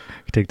 Yep. You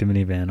take the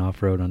minivan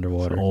off-road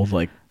underwater. Some old,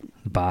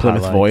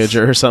 Plymouth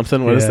Voyager or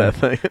something? What is that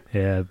thing?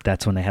 Yeah,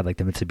 that's when they had, the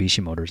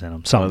Mitsubishi motors in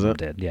them. Some of them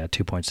did. Yeah,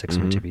 2.6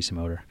 Mitsubishi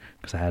motor,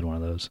 because I had one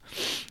of those.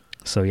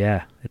 So,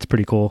 yeah, it's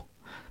pretty cool.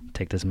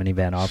 Take this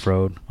minivan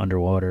off-road,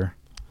 underwater,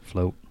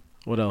 float.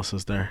 What else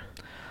is there?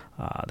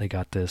 They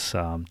got this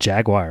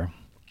Jaguar,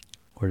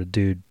 where the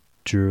dude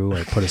drew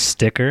or put a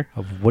sticker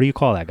of, what do you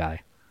call that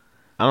guy?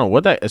 I don't know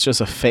what that. It's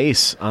just a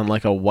face on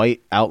a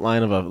white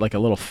outline of a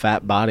little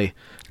fat body,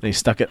 and he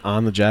stuck it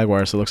on the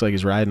Jaguar, so it looks like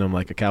he's riding him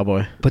like a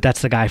cowboy. But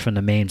that's the guy from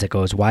the memes that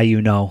goes, "Why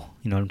you know?"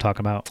 You know what I'm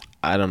talking about?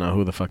 I don't know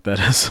who the fuck that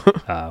is.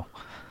 Oh,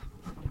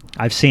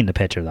 I've seen the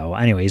picture though.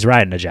 Anyway, he's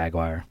riding a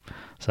Jaguar,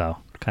 so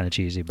kind of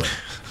cheesy but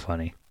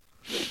funny.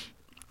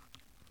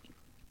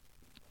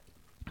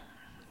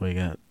 What you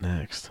got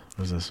next?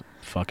 What is this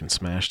fucking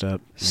smashed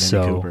up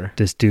Mini Cooper?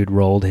 This dude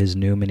rolled his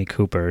new Mini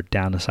Cooper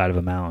down the side of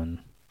a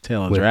mountain.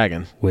 Tail of a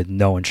dragon. With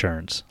no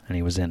insurance, and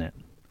he was in it.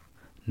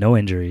 No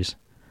injuries.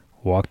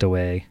 Walked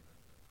away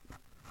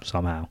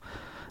somehow.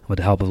 With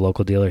the help of a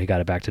local dealer, he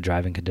got it back to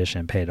driving condition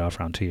and paid it off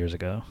around 2 years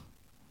ago.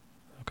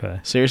 Okay.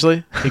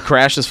 Seriously? He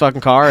crashed his fucking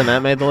car and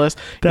that made the list?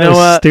 That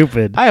was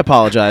stupid. I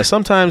apologize.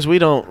 Sometimes we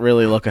don't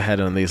really look ahead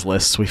on these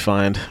lists we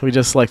find. We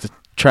just like to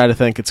try to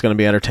think it's going to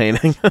be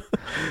entertaining.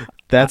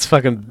 That's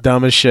fucking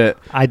dumb as shit.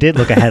 I did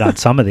look ahead on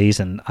some of these,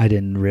 and I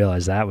didn't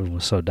realize that one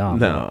was so dumb.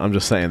 No, I'm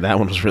just saying that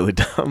one was really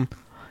dumb.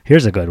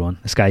 Here's a good one.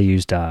 This guy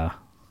used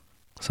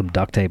some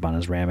duct tape on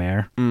his Ram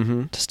Air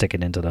to stick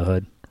it into the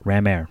hood.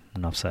 Ram Air,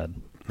 enough said.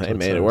 They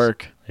made it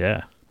work.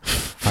 Yeah.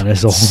 On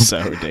his old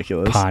so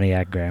ridiculous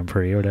Pontiac Grand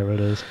Prix or whatever it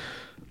is.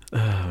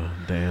 Oh,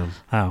 damn.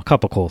 Oh, a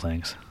couple cool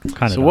things.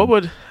 Kind of. So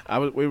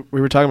dumb.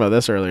 We were talking about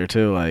this earlier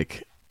too,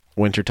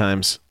 winter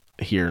time's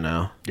here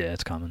now. Yeah,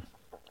 it's coming.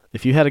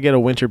 If you had to get a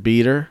winter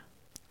beater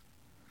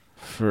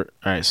all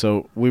right,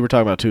 so we were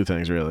talking about two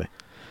things really.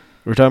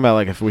 We were talking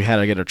about if we had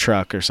to get a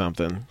truck or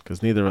something, because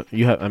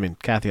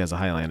Kathy has a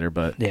Highlander,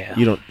 but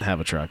you don't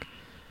have a truck,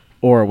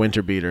 or a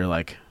winter beater,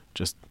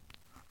 just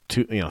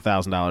 $1,000,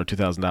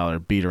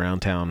 $2,000 beat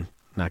around town,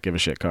 not give a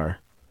shit car.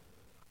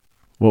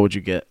 What would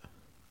you get?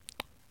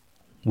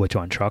 Which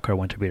one, truck or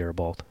winter beater or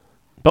both?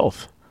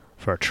 Both.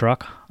 For a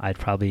truck, I'd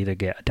probably either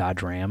get a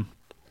Dodge Ram.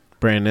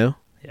 Brand new?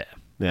 Yeah.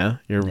 Yeah?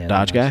 You're a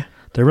Dodge guy?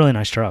 They're really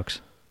nice trucks.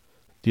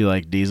 Do you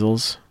like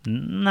diesels?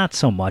 Not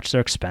so much.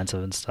 They're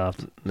expensive and stuff.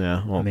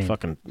 Yeah, well,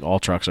 fucking all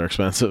trucks are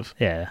expensive.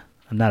 Yeah.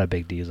 I'm not a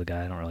big diesel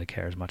guy. I don't really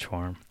care as much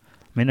for them.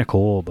 They're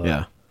cool,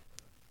 but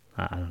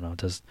I don't know.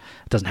 It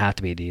doesn't have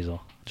to be a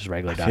diesel. Just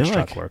regular Dodge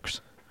truck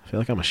works. I feel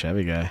like I'm a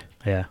Chevy guy.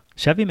 Yeah.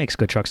 Chevy makes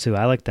good trucks, too.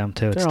 I like them,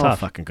 too. They're it's all tough.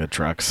 Fucking good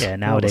trucks. Yeah,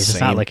 nowadays it's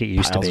not like it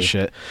used to be.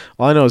 Shit.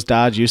 All I know is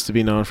Dodge used to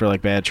be known for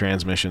bad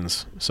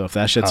transmissions. So if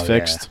that shit's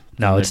fixed,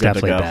 no, it's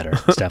definitely better.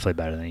 It's definitely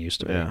better than it used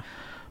to be. Yeah.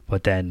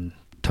 But then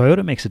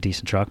Toyota makes a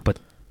decent truck, but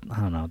I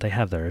don't know. They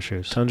have their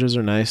issues. Tundras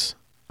are nice.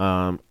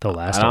 They'll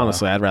last.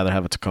 Honestly, I'd rather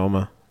have a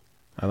Tacoma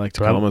I like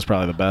Tacoma's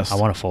probably the best. I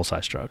want a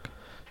full-size truck.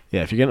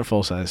 Yeah, if you're getting a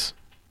full-size,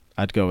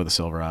 I'd go with a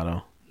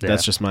Silverado. Yeah.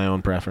 That's just my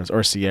own preference.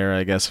 Or Sierra,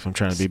 I guess, if I'm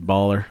trying to be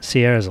baller.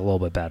 Sierra's a little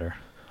bit better.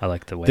 I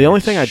like the way. The only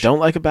thing I don't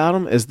like about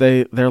them is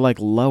they're like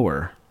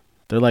lower.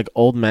 They're like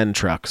old men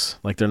trucks.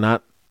 Like they're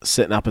not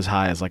sitting up as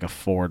high as like a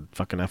Ford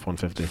fucking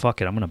F-150.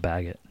 Fuck it, I'm gonna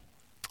bag it.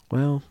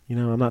 Well,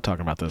 I'm not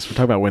talking about this. We're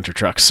talking about winter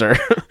trucks, sir.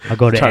 I'll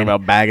go to talking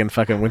about bagging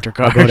fucking winter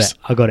cars.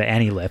 I'll go to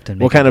any lift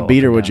and. What kind of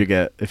beater would you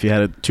get if you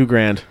had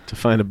 $2,000 to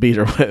find a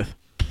beater with?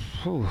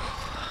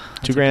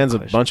 $2,000's a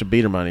bunch of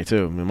beater money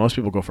too. I mean, most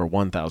people go for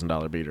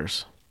 $1,000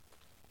 beaters.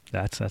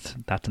 That's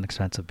an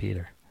expensive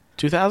beater.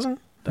 $2,000?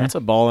 That's a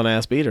ballin'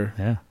 ass beater.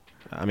 Yeah.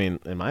 I mean,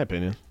 in my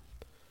opinion.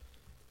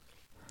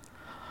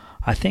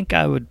 I think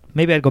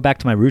I'd go back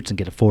to my roots and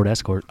get a Ford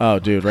Escort. Oh,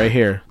 dude, right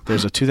here.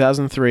 There's a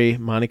 2003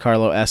 Monte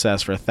Carlo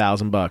SS for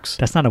 $1,000.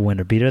 That's not a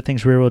winter beater. That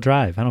thing's rear-wheel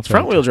drive. I don't.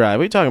 Front wheel drive.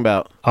 What are you talking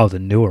about? Oh, the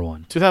newer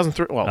one.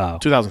 2003. Well,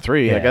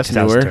 2003. Yeah, I guess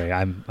 2003.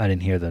 Newer. I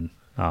didn't hear the.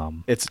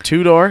 It's a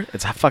 2-door.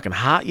 It's a fucking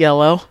hot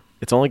yellow.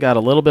 It's only got a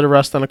little bit of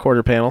rust on the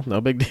quarter panel.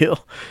 No big deal.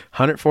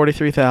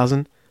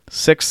 143,000.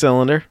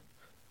 6-cylinder.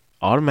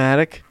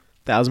 Automatic.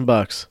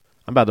 $1,000.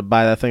 I'm about to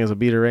buy that thing as a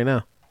beater right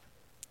now.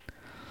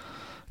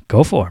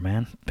 Go for it,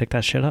 man. Pick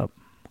that shit up.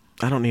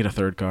 I don't need a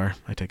third car.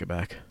 I take it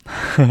back.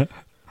 You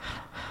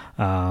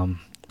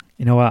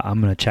know what? I'm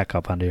going to check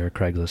up under your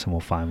Craigslist and we'll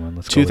find one.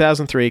 Let's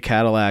 2003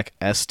 Cadillac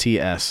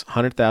STS.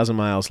 100,000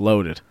 miles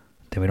loaded.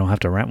 Then we don't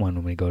have to rent one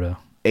when we go to...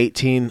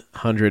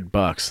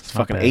 $1,800. It's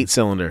fucking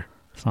 8-cylinder.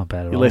 It's not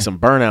bad at all. You lay some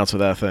burnouts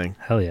with that thing.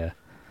 Hell yeah.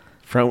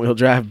 Front wheel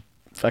drive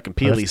fucking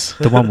peelies.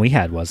 The one we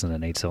had wasn't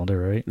an 8-cylinder,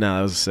 right? No,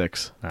 that was a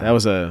 6. That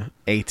was a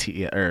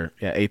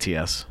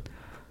ATS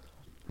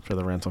for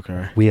the rental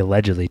car. We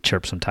allegedly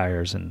chirped some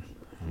tires and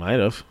might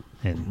have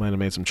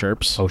made some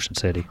chirps. Ocean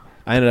City.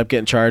 I ended up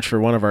getting charged for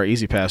one of our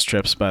Easy Pass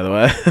trips, by the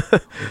way.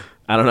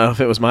 I don't know if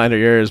it was mine or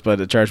yours,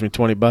 but it charged me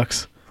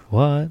 $20.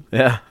 What?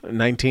 Yeah,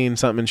 19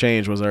 something and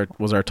change was our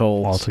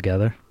toll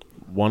altogether.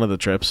 One of the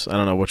trips, I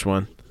don't know which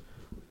one.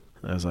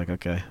 I was like,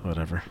 okay,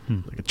 whatever.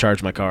 I could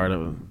charge my card.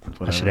 Whatever.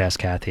 I should ask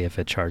Kathy if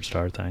it charged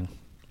our thing.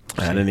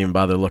 I didn't even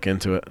bother to look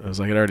into it. I was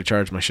like, it already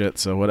charged my shit,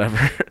 so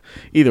whatever.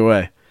 Either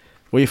way,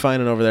 what are you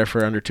finding over there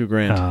for under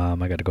 $2,000?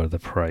 I got to go to the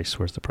price.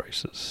 Where's the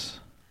prices?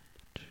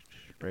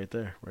 Right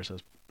there, where it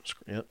says.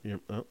 Yep.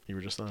 You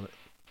were just on it.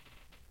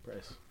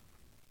 Price.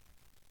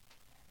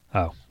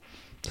 Oh,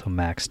 so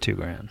max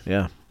 $2,000.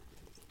 Yeah.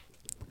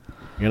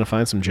 You're gonna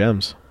find some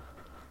gems.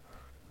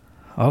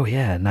 Oh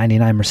yeah,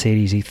 99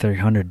 Mercedes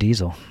E300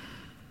 diesel.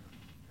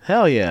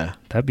 Hell yeah.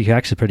 That'd be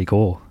actually pretty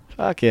cool.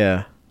 Fuck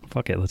yeah.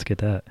 Fuck it, let's get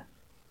that.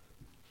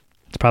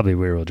 It's probably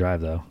rear-wheel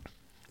drive though.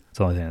 It's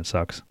the only thing that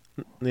sucks.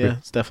 Yeah,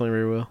 it's definitely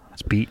rear wheel.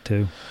 It's beat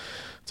too.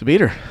 It's a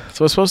beater. That's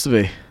what it's supposed to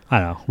be. I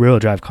know. Rear-wheel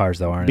drive cars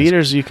though aren't.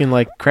 Beaters you can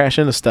like crash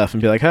into stuff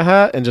and be like,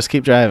 haha, and just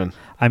keep driving.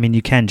 I mean,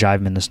 you can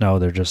drive them in the snow.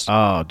 They're just.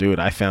 Oh, dude,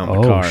 I found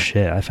the car. Oh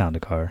shit, I found a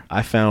car.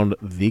 I found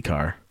the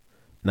car.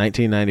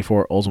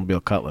 1994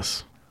 Oldsmobile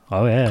Cutlass.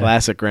 Oh yeah.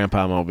 Classic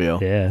grandpa mobile.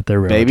 Yeah,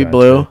 they're baby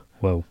blue. Too.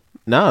 Whoa.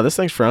 No, this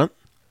thing's front.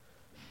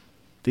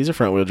 These are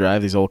front wheel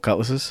drive. These old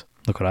Cutlasses.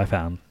 Look what I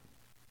found.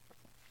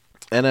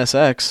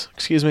 NSX.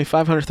 Excuse me,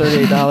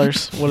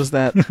 $538. What is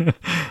that?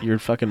 Your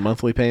fucking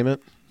monthly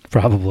payment?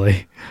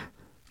 Probably.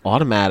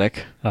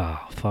 Automatic.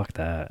 Oh, fuck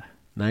that.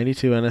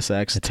 92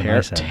 NSX.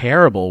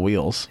 Terrible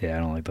wheels. Yeah, I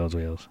don't like those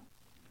wheels.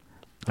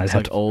 It's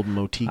like old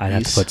Motikis. I'd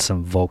have to put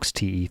some Volks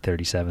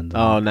TE37s on.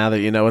 Oh, now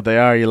that you know what they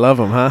are, you love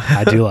them, huh?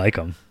 I do like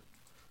them.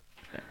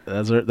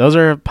 Those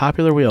are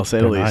popular wheels, say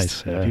the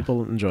least. Nice, yeah.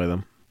 People enjoy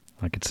them.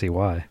 I could see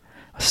why.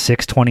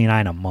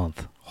 $629 a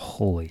month.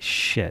 Holy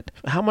shit!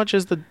 How much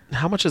is the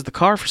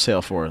car for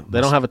sale for? They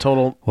don't have a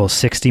total. Well,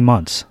 60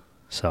 months.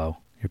 So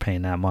you're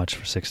paying that much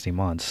for 60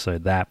 months. So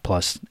that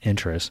plus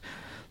interest,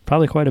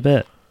 probably quite a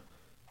bit.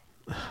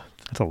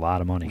 That's a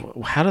lot of money.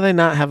 How do they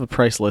not have a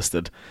price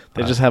listed?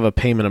 They just have a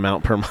payment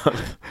amount per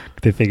month.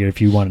 They figure if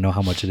you want to know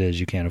how much it is,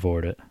 you can't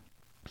afford it.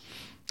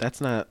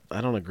 That's not. I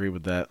don't agree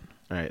with that.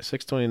 All right,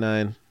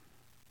 $629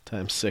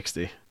 times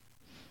 60.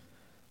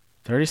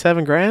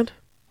 $37,000.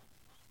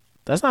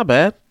 That's not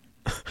bad.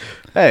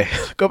 Hey,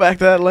 go back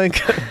to that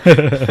link.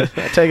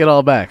 I take it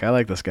all back. I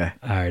like this guy.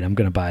 All right, I'm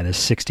going to buy this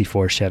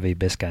 64 Chevy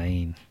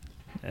Biscayne.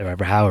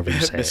 However you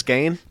say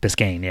Biscayne? it.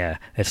 Biscayne, yeah.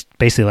 It's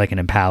basically like an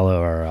Impala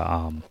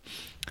or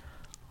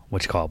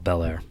what you call it,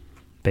 Bel Air.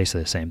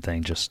 Basically the same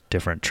thing, just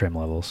different trim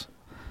levels.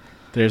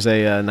 There's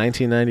a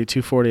 1990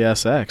 240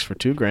 SX for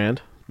 $2,000.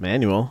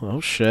 Manual.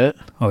 Oh, shit.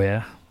 Oh,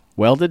 yeah?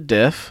 Welded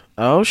diff.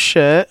 Oh,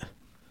 shit.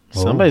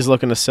 Whoa. Somebody's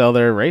looking to sell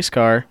their race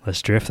car.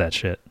 Let's drift that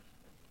shit.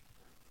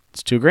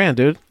 It's $2,000,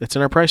 dude. It's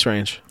in our price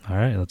range. All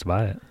right, let's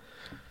buy it.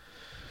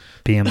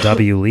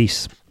 BMW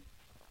lease.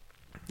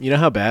 You know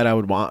how bad I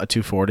would want a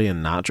 240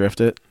 and not drift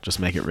it?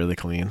 Just make it really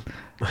clean.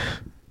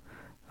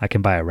 I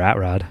can buy a rat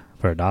rod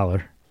for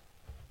 $1.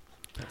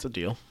 That's a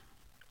deal.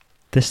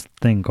 This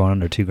thing going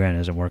under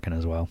 $2,000 isn't working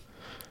as well.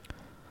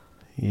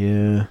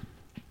 Yeah.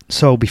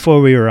 So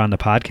before we were on the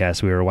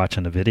podcast, we were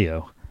watching the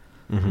video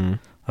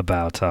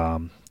about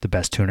the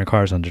best tuner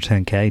cars under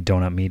 10K,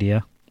 Donut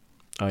Media.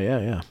 Oh,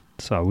 yeah.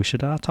 So we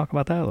should talk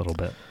about that a little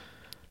bit.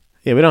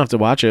 Yeah, we don't have to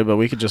watch it, but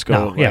we could just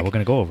go. No, yeah, we're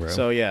going to go over it.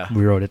 So, yeah.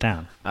 We wrote it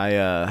down.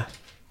 I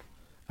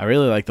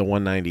really like the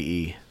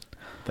 190E,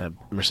 that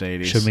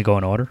Mercedes. Should we go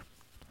in order?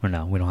 Or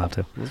no, we don't have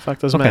to. The fuck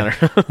doesn't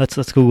matter.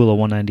 let's Google a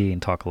 190E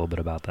and talk a little bit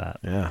about that.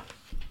 Yeah.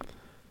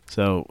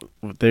 So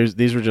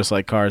these were just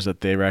like cars that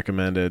they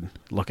recommended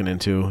looking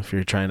into if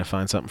you're trying to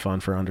find something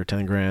fun for under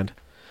 10 grand.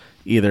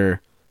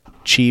 Either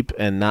cheap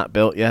and not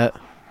built yet,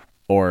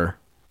 or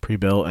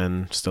pre-built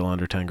and still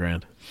under 10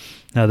 grand.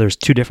 Now, there's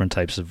two different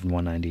types of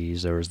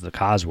 190Es. There was the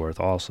Cosworth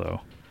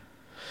also.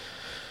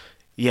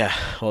 Yeah,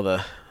 well,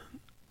 the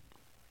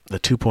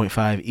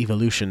 2.5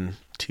 Evolution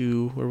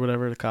 2 or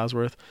whatever, the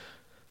Cosworth.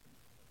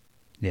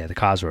 Yeah, the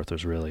Cosworth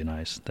was really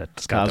nice.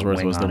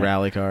 Cosworth was the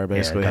rally car.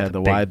 Basically, had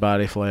the wide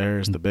body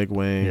flares, the big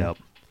wing. Yep.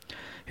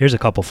 Here's a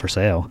couple for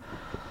sale.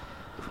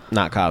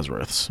 Not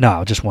Cosworths.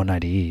 No, just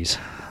 190Es.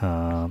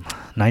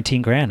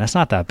 19 grand. That's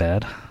not that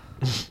bad.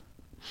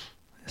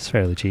 It's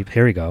fairly cheap.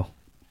 Here we go.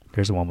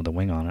 Here's the one with the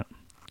wing on it.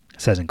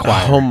 It says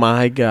Inquirer. Oh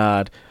my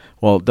God.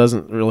 Well, it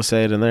doesn't really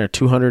say it in there.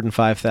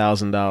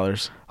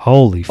 $205,000.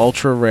 Holy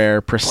ultra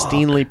rare,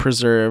 pristinely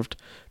preserved,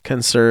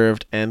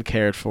 conserved, and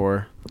cared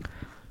for.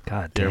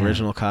 God damn. The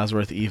original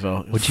Cosworth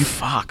Evo. Would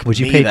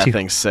you pay that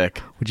thing's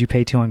sick. Would you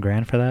pay 200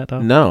 grand for that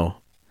though? No.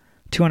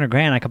 200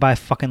 grand, I could buy a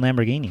fucking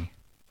Lamborghini.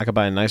 I could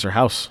buy a nicer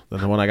house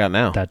than the one I got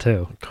now. That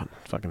too.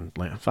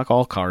 Fuck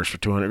all cars for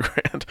 200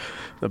 grand.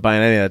 Not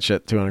buying any of that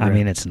shit. 200 grand. I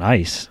mean, it's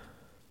nice.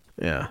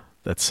 Yeah,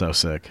 that's so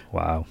sick.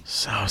 Wow.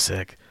 So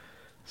sick.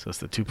 So it's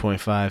the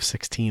 2.5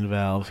 16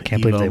 valve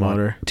Can't Evo believe they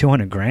motor. want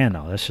 200 grand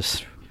though. That's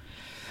just.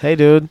 Hey,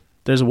 dude.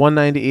 There's a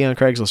 190E on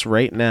Craigslist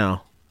right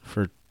now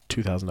for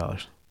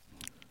 $2,000.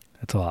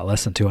 That's a lot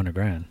less than 200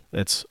 grand.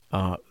 It's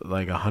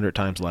like 100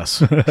 times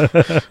less. Look at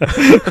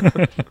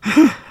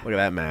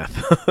that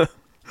math.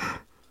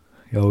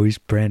 Yo, he's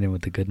Brandon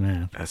with the good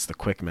math. That's the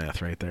quick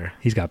math right there.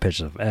 He's got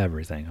pictures of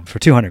everything. For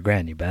 200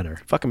 grand, you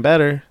better. Fucking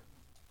better.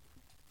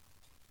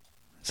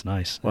 It's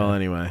nice. Well, yeah.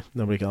 Anyway,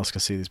 nobody else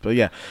can see these. But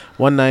yeah,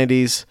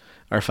 190s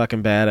are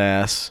fucking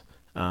badass.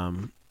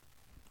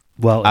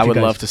 Well, I would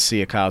love to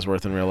see a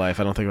Cosworth in real life.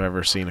 I don't think I've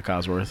ever seen a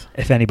Cosworth.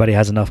 If anybody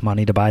has enough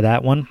money to buy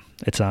that one,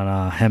 it's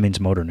on Hemmings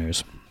Motor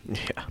News.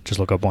 Yeah. Just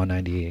look up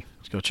 190E.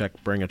 Let's go check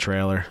Bring a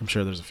Trailer. I'm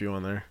sure there's a few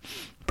on there.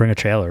 Bring a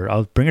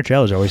Trailer. Bring a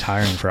Trailer's always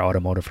hiring for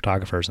automotive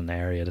photographers in the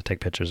area to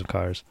take pictures of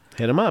cars.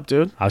 Hit them up,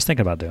 dude. I was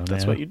thinking about doing that.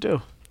 That's what you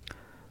do.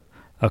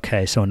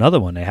 Okay, so another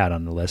one they had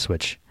on the list,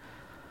 which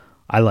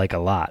I like a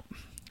lot,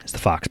 is the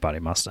Fox Body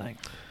Mustang.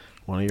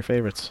 One of your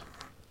favorites.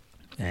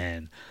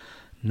 And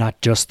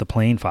not just the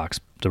plain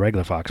the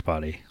regular Fox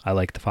Body. I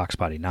like the Fox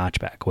Body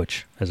notchback,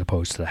 which, as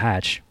opposed to the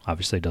hatch,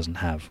 obviously doesn't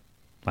have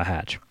a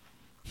hatch.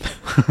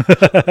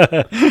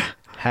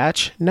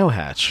 Hatch, no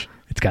hatch.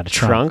 It's got a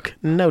trunk.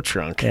 No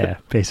trunk. Yeah,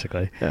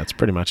 basically. Yeah, that's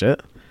pretty much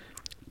it.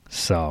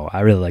 So I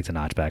really like the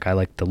notchback. I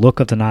like the look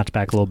of the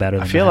notchback a little better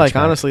than I feel like,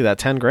 honestly, that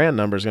 10 grand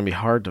number is going to be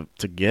hard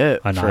to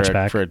get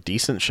for a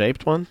decent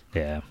shaped one.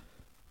 Yeah.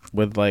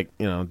 With,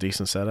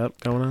 decent setup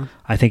going on.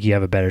 I think you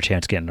have a better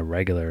chance getting the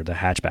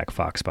hatchback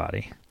Fox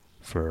Body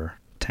for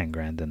 10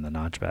 grand than the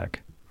notchback.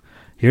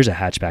 Here's a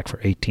hatchback for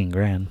 18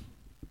 grand.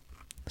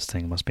 This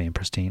thing must be in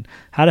pristine.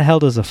 How the hell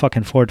does a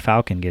fucking Ford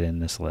Falcon get in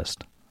this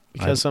list?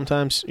 Because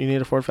sometimes you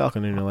need a Ford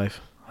Falcon in your life.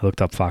 I looked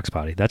up Fox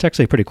Body. That's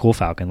actually a pretty cool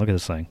Falcon. Look at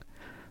this thing.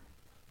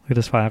 Look at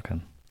this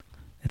Falcon.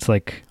 It's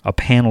like a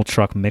panel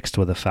truck mixed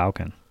with a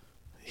Falcon.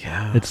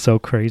 Yeah. It's so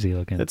crazy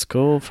looking. It's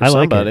cool for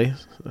somebody.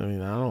 I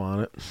mean, I don't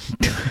want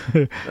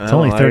it. It's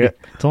only 30.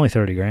 It's only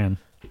 30 grand.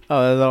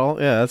 Oh, that's all.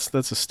 Yeah,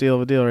 that's a steal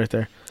of a deal right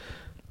there.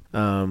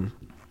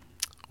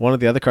 One of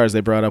the other cars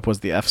they brought up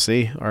was the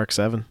FC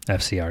RX-7.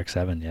 FC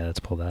RX-7. Yeah, let's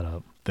pull that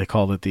up. They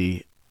called it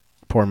the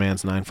poor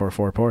man's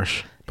 944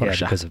 Porsche. Yeah,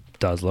 because it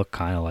does look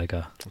kind of like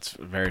a. It's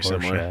very Porsche,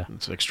 similar. Yeah.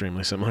 It's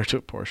extremely similar to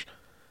a Porsche.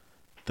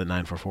 The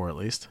 944 at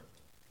least.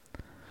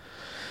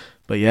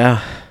 But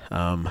yeah,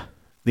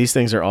 these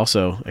things are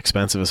also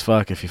expensive as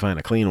fuck if you find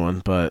a clean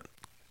one. But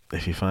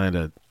if you find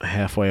a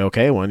halfway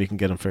okay one, you can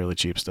get them fairly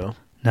cheap still.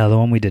 Now, the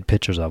one we did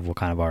pictures of, what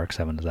kind of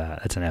RX-7 is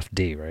that? It's an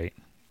FD, right?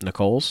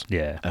 Nicole's?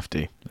 Yeah.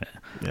 FD. Yeah,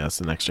 that's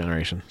the next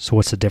generation. So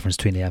what's the difference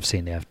between the FC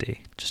and the FD?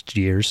 Just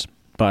years?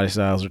 Body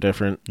styles are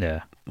different.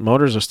 Yeah.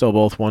 Motors are still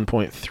both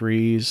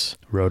 1.3s.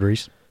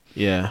 Rotaries?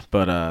 Yeah,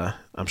 but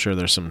I'm sure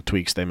there's some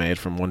tweaks they made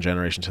from one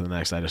generation to the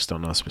next. I just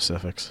don't know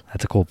specifics.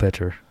 That's a cool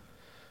picture.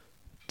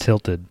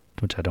 Tilted,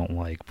 which I don't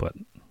like, but...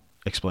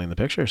 Explain the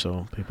picture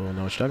so people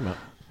know what you're talking about.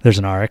 There's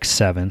an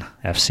RX-7,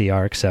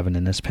 FC RX-7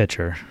 in this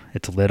picture.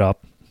 It's lit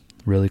up,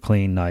 really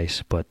clean,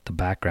 nice, but the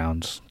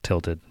background's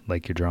tilted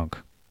like you're drunk.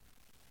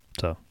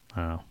 So, I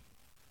don't know.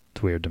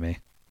 It's weird to me.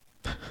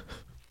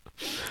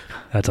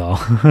 That's all.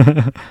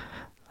 I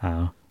don't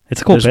know.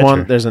 It's a cool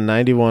picture. There's a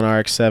 91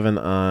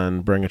 RX-7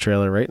 on Bring a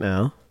Trailer right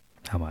now.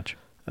 How much?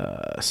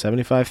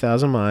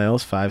 75,000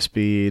 miles,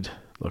 5-speed.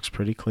 Looks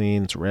pretty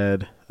clean. It's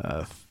red.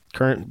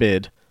 Current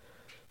bid,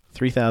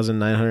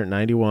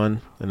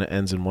 $3,991, and it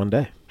ends in one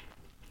day.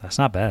 That's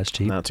not bad. It's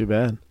cheap. Not too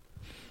bad.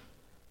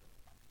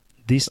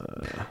 These,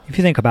 if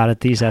you think about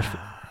it, these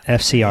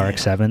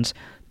FCRX7s,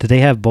 do they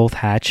have both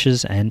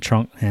hatches and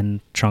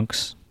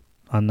trunks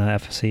on the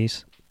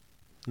FCs?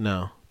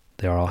 No.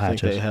 They're all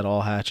hatches? I think they had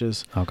all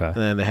hatches. Okay. And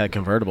then they had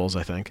convertibles,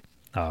 I think.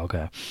 Oh,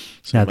 okay.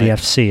 So now, the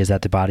FC, is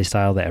that the body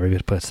style that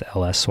everybody puts the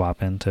LS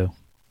swap into?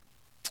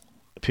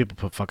 People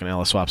put fucking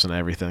LS swaps in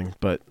everything,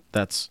 but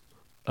that's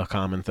a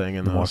common thing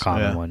in the those. More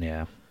common one,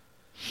 yeah.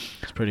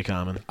 It's pretty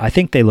common. I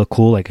think they look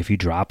cool. Like if you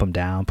drop them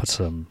down, put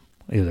some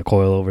either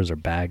coilovers or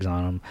bags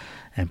on them,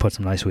 and put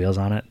some nice wheels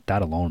on it,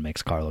 that alone makes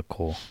a car look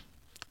cool.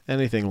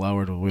 Anything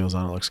lowered with wheels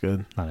on it looks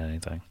good. Not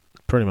anything.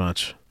 Pretty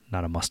much.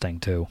 Not a Mustang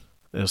 2.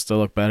 It'll still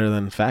look better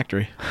than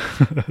factory.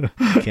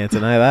 Can't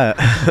deny that.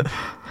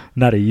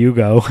 Not a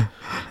Yugo.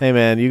 Hey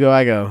man, you go,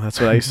 I go. That's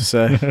what I used to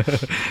say.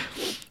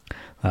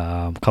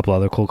 A couple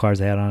other cool cars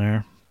they had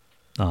on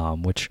there,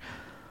 which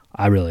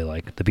I really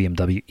like. The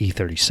BMW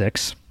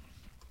E36.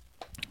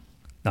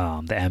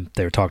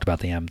 They talked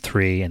about the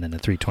M3 and then the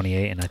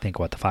 328 and I think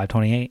the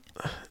 528.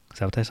 Is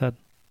that what they said?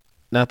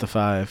 Not the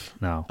 5.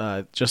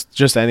 No.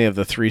 Just any of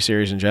the 3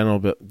 series in general,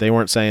 but they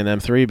weren't saying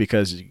M3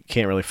 because you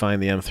can't really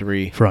find the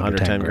M3 for under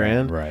 10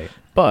 grand. Right.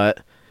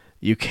 But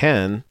you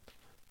can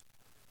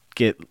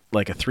get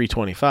like a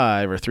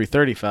 325 or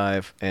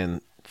 335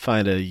 and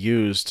find a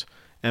used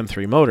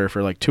M3 motor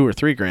for like 2 or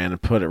 3 grand and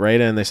put it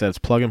right in. They said it's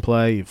plug and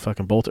play. You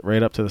fucking bolt it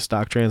right up to the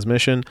stock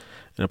transmission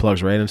and it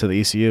plugs right into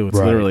the ECU. It's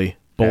literally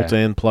bolt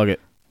in, plug it.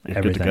 You're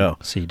everything. Good to go.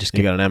 So you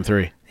got an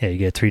M3. Yeah, you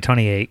get a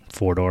 328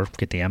 4-door,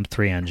 get the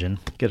M3 engine.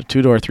 Get a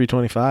 2-door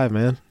 325,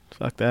 man.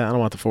 Fuck that. I don't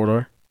want the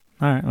 4-door.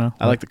 All right, well.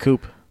 I like the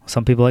coupe.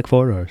 Some people like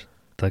 4-doors.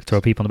 They like to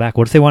throw people in the back.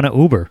 What if they want to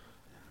Uber?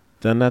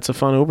 Then that's a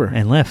fun Uber.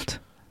 And Lyft.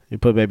 You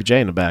put Baby J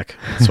in the back.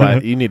 That's why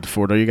you need the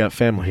 4-door. You got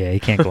family. Yeah, he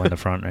can't go in the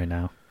front right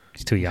now.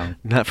 He's too young.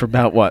 Not for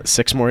about,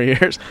 6 more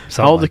years?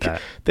 Something How old like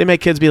that. They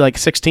make kids be like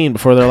 16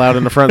 before they're allowed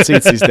in the front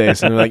seats these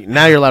days. And they're like,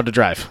 now you're allowed to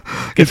drive.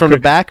 Get from the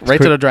back right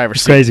to the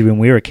driver's seat. It's crazy. When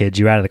we were kids,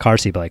 you were out of the car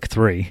seat by like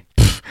 3.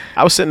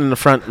 I was sitting in the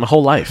front my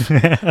whole life.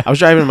 I was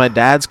driving my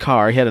dad's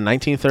car. He had a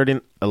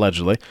 1930,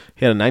 allegedly,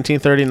 he had a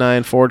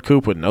 1939 Ford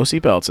Coupe with no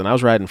seatbelts, and I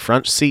was riding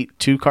front seat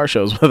 2 car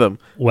shows with him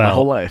my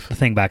whole life. The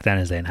thing back then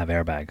is they didn't have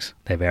airbags.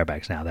 They have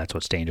airbags now. That's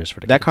what's dangerous for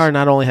the That kids. car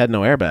not only had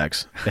no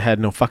airbags, it had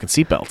no fucking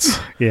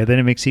seatbelts. Yeah, they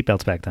didn't make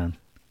seatbelts back then.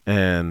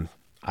 And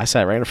I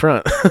sat right in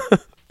front.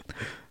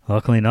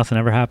 Luckily, nothing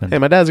ever happened. Hey,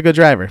 my dad's a good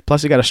driver.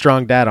 Plus, he got a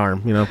strong dad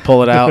arm.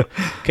 Pull it out.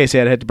 In case he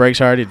had to hit the brakes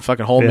hard, he'd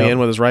fucking hold me in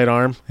with his right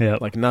arm.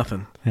 Like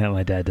nothing. Yeah,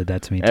 my dad did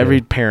that to me too.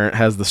 Every parent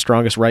has the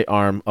strongest right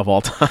arm of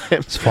all time.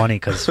 It's funny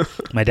because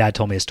my dad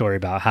told me a story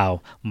about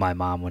how my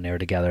mom, when they were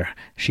together,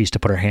 she used to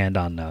put her hand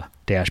on the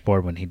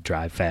dashboard when he'd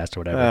drive fast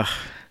or whatever.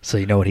 So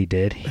you know what he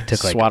did? He took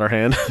swat her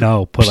hand.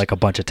 No, put like a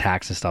bunch of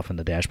tacks and stuff in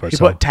the dashboard. He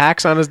put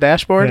tacks on his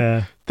dashboard?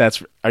 Yeah.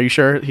 Are you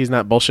sure he's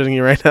not bullshitting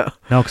you right now?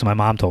 No, because my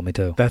mom told me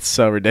to. That's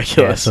so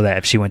ridiculous. Yeah, so that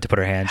if she went to put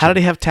her hand... How did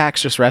he have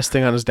tacks just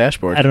resting on his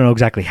dashboard? I don't know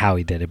exactly how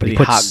he did it, but he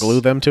hot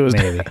glue them to his...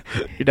 Maybe.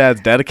 Your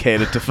dad's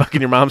dedicated to fucking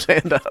your mom's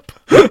hand up.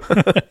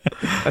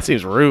 That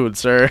seems rude,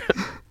 sir.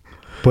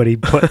 But he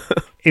put...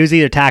 It was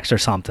either tacks or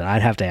something.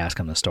 I'd have to ask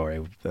him the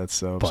story. That's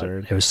so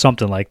absurd. It was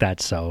something like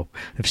that, so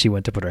if she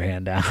went to put her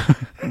hand down...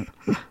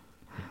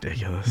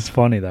 Ridiculous. It's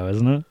funny, though,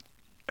 isn't it?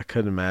 I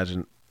couldn't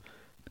imagine...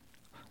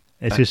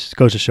 It just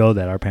goes to show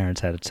that our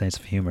parents had a sense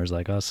of humor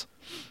like us.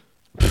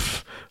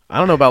 I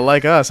don't know about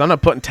like us. I'm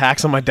not putting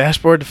tacks on my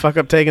dashboard to fuck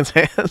up Tegan's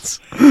hands.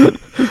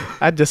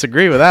 I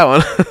disagree with that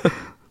one.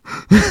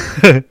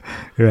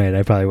 Right,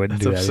 I probably wouldn't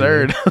do that. That's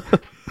absurd.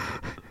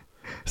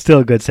 Still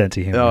a good sense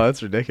of humor. No,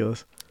 that's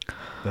ridiculous.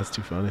 That's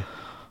too funny.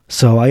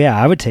 So, yeah,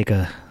 I would take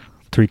a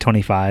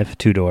 325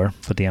 2-door,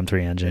 put the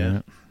M3 engine in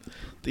it.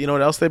 You know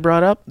what else they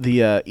brought up?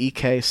 The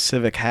EK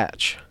Civic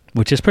hatch.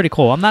 Which is pretty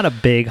cool. I'm not a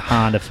big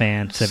Honda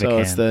fan, Civic fan. So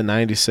it's the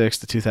 96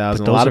 to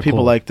 2000. A lot of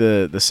people like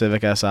the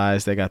Civic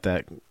SIs. They got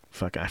that,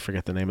 I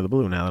forget the name of the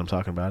blue now that I'm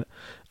talking about it.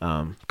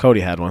 Cody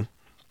had one,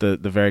 the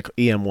very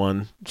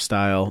EM1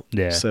 style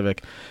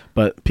Civic.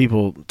 But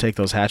people take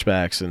those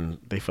hatchbacks and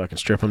they fucking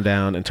strip them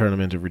down and turn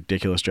them into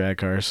ridiculous drag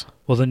cars.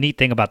 Well, the neat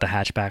thing about the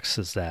hatchbacks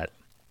is that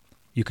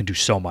you can do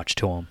so much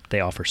to them.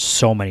 They offer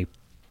so many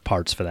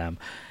parts for them.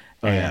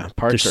 Oh, yeah.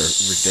 Parts are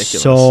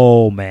ridiculous.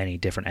 So many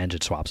different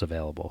engine swaps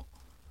available.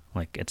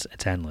 Like it's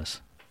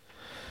endless.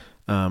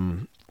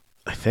 I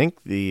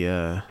think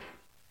Pandem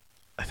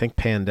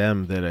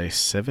did a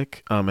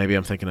Civic. Oh, maybe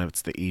I'm thinking of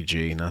it's the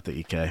EG, not the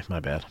EK. My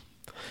bad.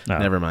 No.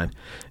 Never mind.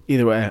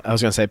 Either way, I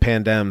was gonna say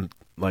Pandem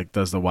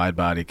does the wide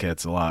body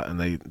kits a lot, and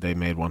they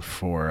made one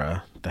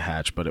for the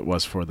hatch, but it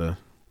was for the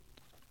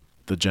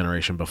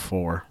generation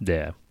before.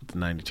 Yeah, the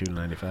 92 to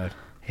 95.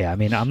 Yeah, I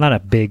mean, I'm not a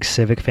big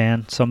Civic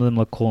fan. Some of them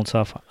look cool and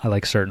stuff. I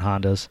like certain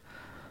Hondas.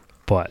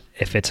 But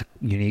if it's a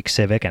unique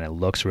Civic and it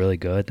looks really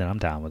good, then I'm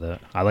down with it.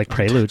 I like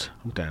Preludes.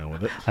 I'm down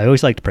with it. I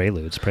always liked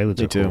Preludes. Preludes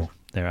Me are too. cool.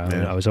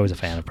 I was always a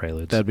fan of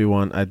Preludes. That'd be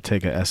one. I'd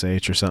take a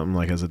SH or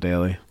something as a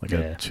daily,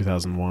 a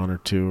 2001 or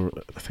 2.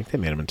 I think they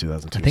made them in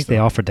 2002. I think they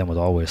offered them with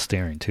all-wheel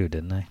steering too,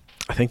 didn't they?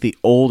 I think the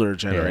older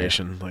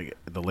generation, like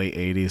the late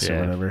 80s or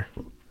whatever.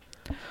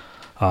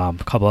 A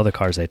couple other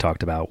cars they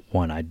talked about.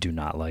 One I do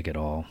not like at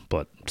all,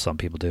 but some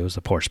people do, is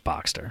the Porsche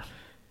Boxster.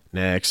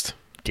 Next.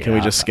 Yeah, can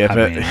we just skip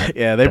it? Mean,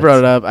 yeah, they brought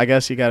it up. I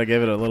guess you got to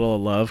give it a little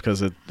love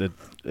because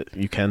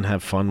you can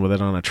have fun with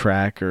it on a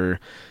track, or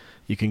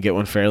you can get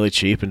one fairly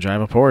cheap and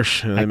drive a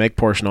Porsche. And they make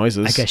Porsche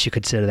noises. I guess you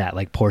consider that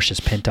like Porsche's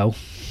Pinto.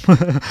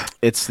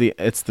 It's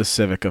the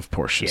Civic of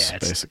Porsches,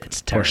 basically.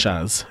 It's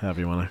Porsches, however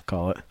you want to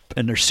call it.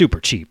 And they're super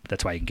cheap.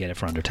 That's why you can get it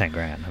for under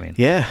 $10,000. I mean,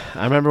 yeah,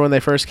 I remember when they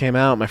first came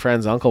out. My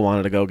friend's uncle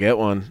wanted to go get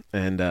one,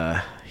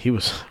 and he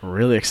was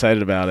really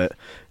excited about it.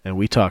 And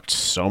we talked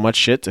so much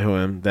shit to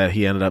him that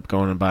he ended up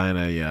going and buying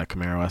a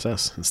Camaro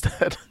SS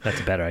instead. That's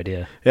a better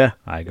idea. Yeah,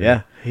 I agree.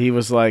 Yeah, he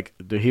was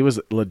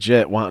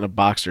legit wanting a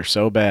Boxster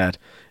so bad,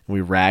 and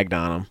we ragged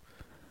on him.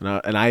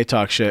 And I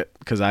talk shit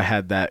because I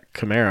had that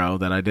Camaro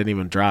that I didn't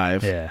even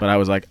drive. Yeah. But I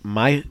was like,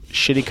 my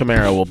shitty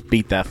Camaro will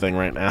beat that thing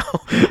right now.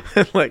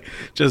 And like,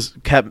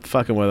 just kept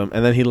fucking with him.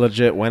 And then he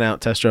legit went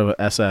out, test drove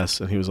a SS,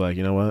 and he was like,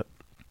 you know what?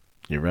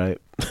 You're right.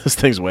 This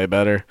thing's way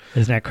better.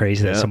 Isn't that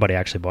crazy that somebody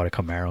actually bought a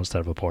Camaro instead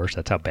of a Porsche?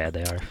 That's how bad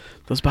they are.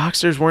 Those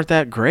Boxsters weren't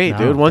that great,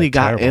 dude. One you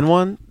got in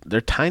one, they're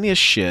tiny as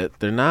shit.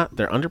 They're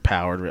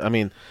underpowered. I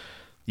mean,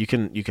 you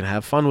can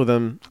have fun with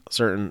them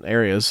certain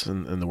areas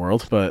in the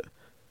world, but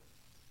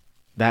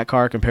that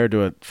car compared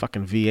to a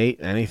fucking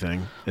V8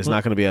 anything is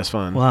not going to be as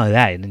fun. Well,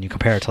 that, and then you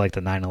compare it to like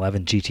the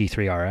 911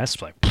 GT3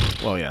 RS, like,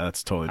 well, yeah,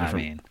 that's totally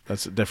different. I mean,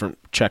 that's a different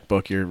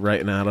checkbook you're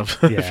writing out of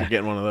if you're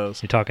getting one of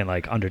those. You're talking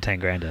like under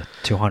 $10,000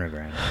 to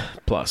 $200,000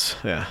 plus.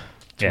 Yeah,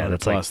 yeah,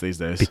 that's plus like these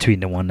days between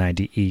the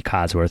 190E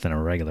Cosworth and a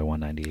regular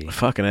 190E.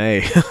 Fucking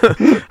A.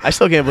 I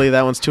still can't believe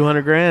that one's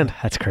 $200,000.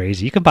 That's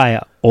crazy. You can buy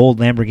an old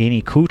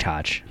Lamborghini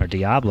Countach or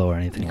Diablo or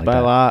anything like that. Buy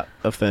a lot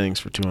of things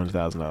for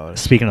 $200,000.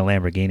 Speaking of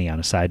Lamborghini, on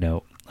a side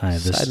note, I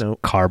have this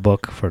car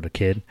book for the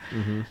kid,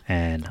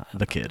 and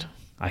the kid.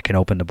 I can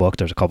open the book.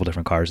 There's a couple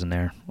different cars in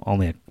there.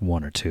 Only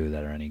one or two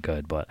that are any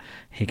good, but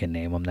he can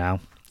name them now.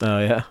 Oh,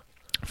 yeah.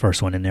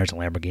 First one in there is a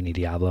Lamborghini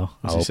Diablo.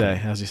 How's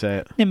he say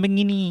it?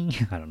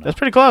 Lamborghini. I don't know. That's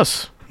pretty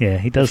close. Yeah,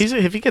 he does.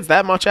 If he gets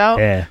that much out,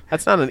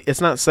 that's not.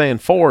 It's not saying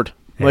Ford.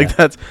 Yeah. Like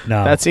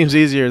that seems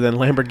easier than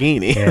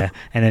Lamborghini. Yeah,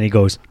 and then he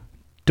goes,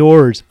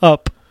 doors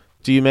up.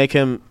 Do you make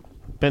him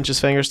pinch his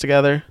fingers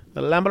together? The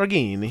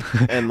Lamborghini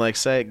and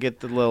like get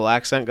the little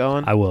accent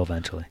going. I will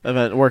eventually.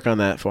 Work on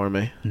that for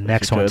me.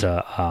 Next one's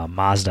a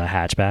Mazda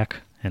hatchback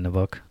in the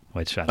book.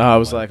 Which I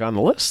was like on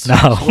the list.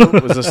 No,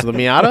 was this the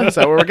Miata? Is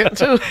that what we're getting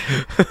to?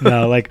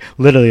 No, like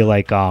literally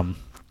like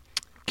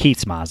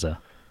Keith's Mazda,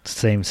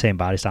 same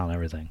body style and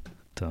everything.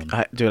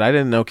 Dude, I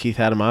didn't know Keith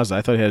had a Mazda.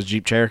 I thought he had a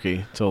Jeep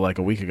Cherokee until like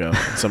a week ago.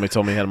 Somebody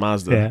told me he had a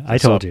Mazda. Yeah, I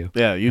told you.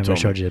 Yeah, you told me. I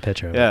showed you the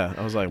picture of it.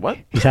 I was like, what?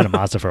 He's had a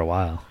Mazda for a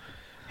while.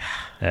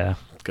 Yeah.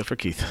 Good for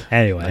Keith.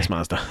 Anyway. Nice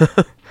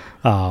Mazda.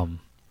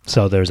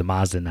 So there's a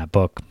Mazda in that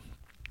book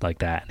like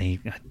that, and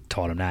I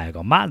taught him that. I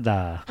go,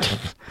 Mazda.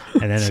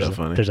 And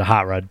then there's a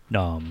hot rod,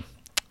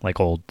 like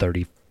old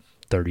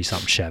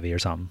 30-something Chevy or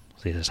something.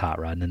 So he says hot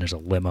rod, and then there's a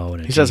limo.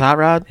 And he says hot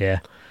rod?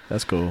 Yeah.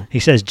 That's cool. He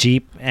says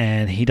Jeep,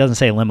 and he doesn't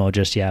say limo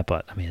just yet,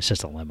 but, I mean, it's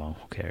just a limo.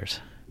 Who cares?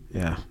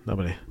 Yeah,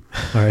 nobody.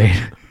 All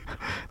right.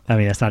 I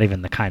mean, that's not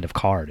even the kind of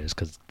car it is,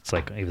 because it's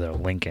like either a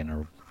Lincoln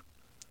or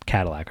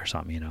Cadillac or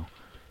something, you know.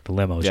 The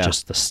limo is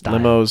just the style.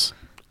 Limos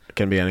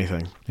can be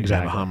anything. You exactly. can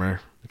have a Hummer.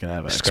 You can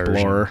have an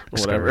Explorer or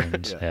whatever.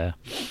 Yeah.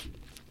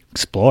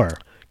 Explorer.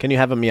 Can you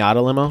have a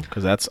Miata limo?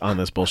 Because that's on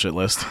this bullshit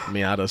list.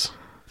 Miatas.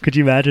 Could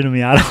you imagine a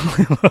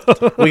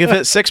Miata limo? We can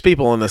fit 6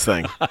 people in this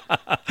thing.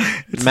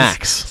 It's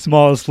max. The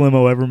smallest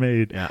limo ever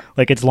made. Yeah.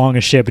 Like it's long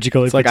as shit, but you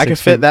go. It's like I could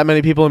fit that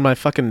many people in my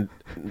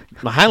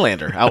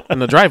Highlander out in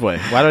the driveway.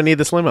 Why do I need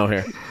this limo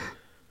here?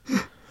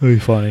 It'd be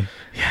funny.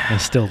 Yeah.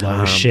 It's still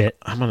low as shit.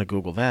 I'm gonna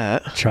Google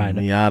that. Trying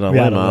to Miata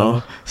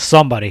limo.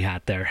 Somebody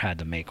had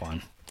to make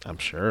one. I'm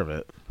sure of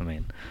it. I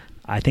mean,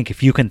 I think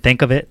if you can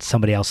think of it,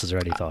 somebody else has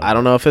already thought of it. I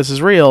don't know if this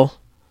is real,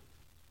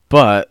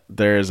 but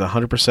there's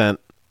 100%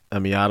 a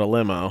Miata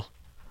limo.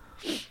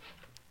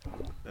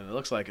 And it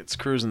looks like it's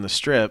cruising the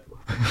strip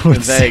in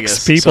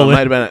Vegas. So it might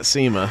have been at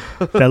SEMA.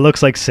 That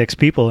looks like 6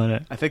 people in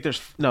it. I think there's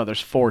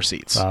 4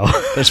 seats.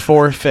 Oh. There's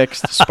 4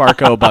 fixed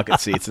Sparco bucket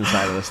seats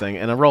inside of this thing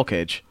and a roll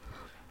cage.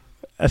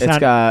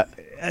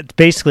 It's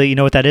basically, you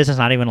know what that is? It's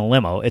not even a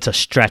limo. It's a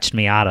stretched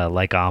Miata,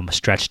 like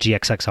stretched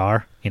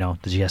GXXR. You know,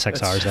 the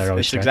GSXRs that are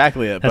always stretched.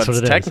 Exactly it. That's but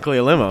it's technically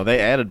a limo. They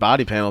added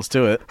body panels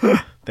to it.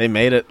 They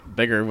made it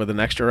bigger with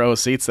an extra row of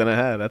seats than it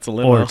had. That's a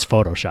limo. Or it's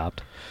photoshopped.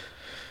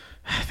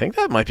 I think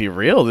that might be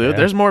real, dude. Yeah.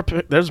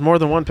 There's more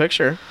than one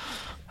picture.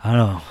 I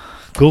don't know.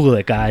 Google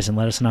it, guys, and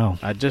let us know.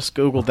 I just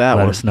Googled that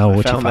one. Let us know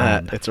what you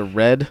found. It's a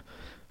red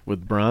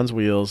with bronze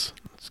wheels.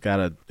 It's got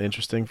an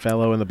interesting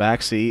fellow in the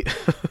back seat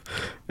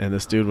and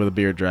this dude with a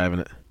beard driving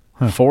it.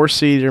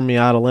 4-seater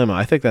Miata limo.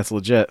 I think that's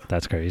legit.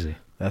 That's crazy.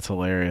 That's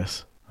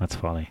hilarious. That's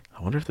funny.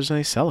 I wonder if there's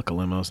any Celica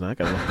limos. Now I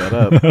gotta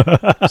look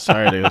that up.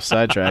 Sorry to get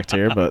sidetracked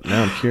here, but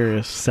now I'm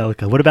curious.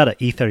 Celica. What about an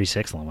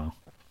E36 limo?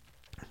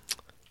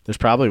 There's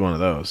probably one of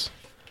those.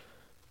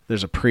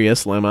 There's a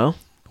Prius limo.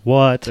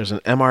 What? There's an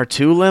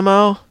MR2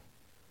 limo.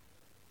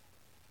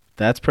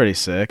 That's pretty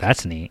sick.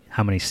 That's neat.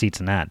 How many seats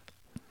in that?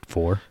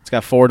 4? It's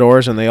got 4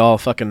 doors, and they all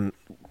fucking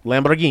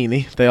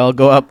Lamborghini. They all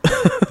go up.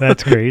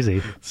 That's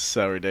crazy.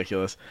 So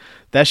ridiculous.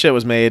 That shit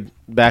was made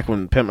back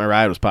when Pimp My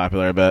Ride was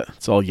popular, I bet.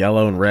 It's all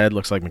yellow and red.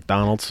 Looks like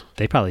McDonald's.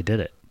 They probably did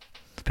it.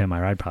 Pimp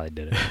My Ride probably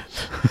did it.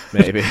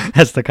 Maybe.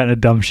 That's the kind of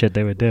dumb shit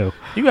they would do.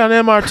 You got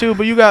an MR2,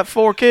 but you got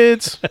 4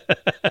 kids?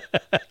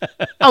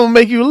 I'm going to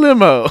make you a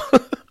limo.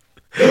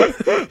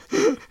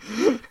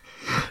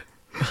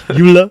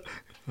 You love...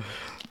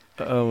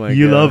 Oh my God.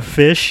 You love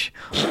fish?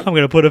 I'm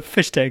going to put a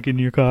fish tank in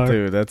your car.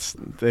 Dude,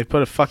 they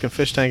put a fucking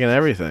fish tank in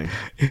everything.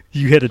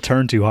 You hit a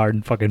turn too hard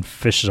and fucking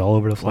fish is all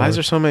over the floor. Why is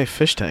there so many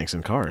fish tanks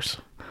in cars?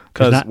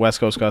 Because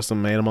West Coast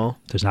Custom made them all?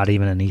 There's not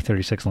even an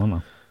E36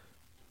 limo.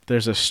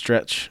 There's a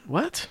stretch.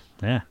 What?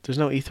 Yeah. There's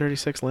no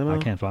E36 limo? I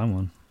can't find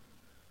one.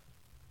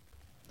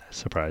 That's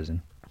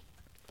surprising.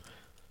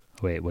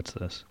 Wait, what's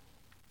this?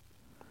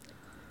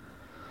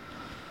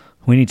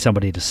 We need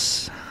somebody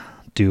to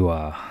do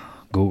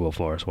Google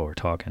for us while we're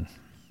talking.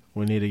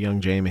 We need a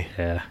young Jamie.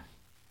 Yeah.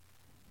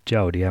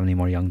 Joe, do you have any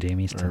more young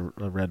Jamies? Or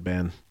a red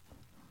band.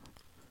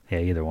 Yeah,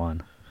 either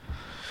one.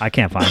 I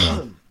can't find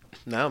one.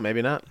 No,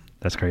 maybe not.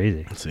 That's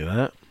crazy. Let's see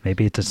that.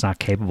 Maybe it's just not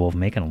capable of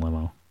making a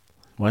limo.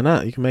 Why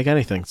not? You can make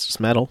anything. It's just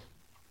metal.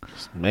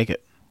 Just make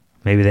it.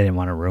 Maybe they didn't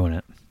want to ruin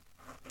it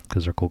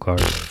because they're cool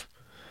cars.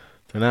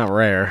 They're not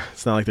rare.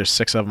 It's not like there's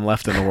 6 of them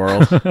left in the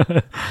world.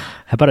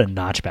 How about a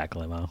notchback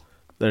limo?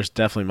 There's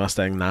definitely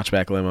Mustang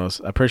notchback limos.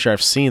 I'm pretty sure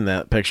I've seen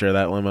that picture of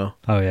that limo.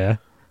 Oh, yeah?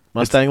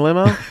 Mustang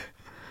limo?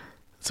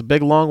 It's a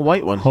big, long,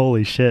 white one.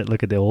 Holy shit.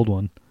 Look at the old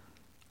one.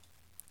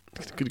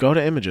 Could go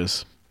to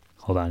images.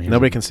 Hold on.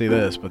 Nobody can see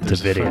this, but there's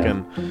a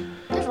video.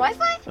 There's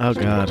Wi-Fi? Oh,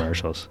 God.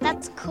 Commercials.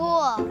 That's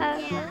cool.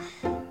 Yeah.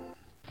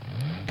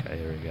 Okay,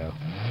 here we go.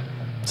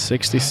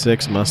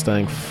 66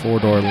 Mustang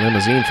 4-door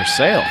limousine for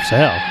sale.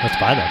 Sale. Let's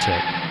buy that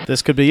shit.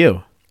 This could be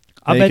you.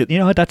 I bet, you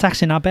know what? That's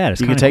actually not bad.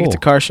 It's you kind could of take cool. it to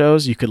car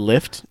shows. You could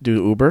Lyft,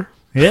 do Uber.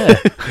 Yeah.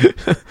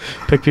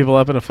 Pick people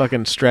up in a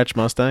fucking stretch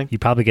Mustang. You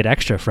probably get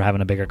extra for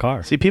having a bigger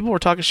car. See, people were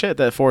talking shit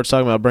that Ford's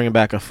talking about bringing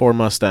back a Ford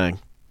Mustang.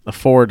 A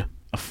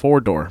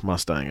 4-door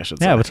Mustang, I should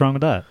say. Yeah, what's wrong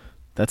with that?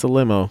 That's a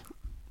limo.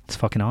 It's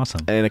fucking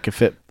awesome. And it could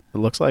fit, it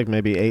looks like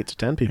maybe 8 to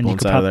 10 people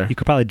And inside of there. You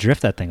could probably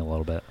drift that thing a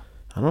little bit.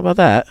 I don't know about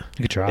that.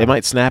 You could try. It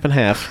might snap in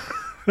half.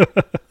 I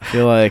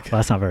feel like Well,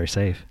 that's not very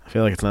safe.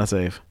 it's not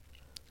safe.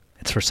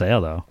 It's for sale,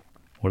 though.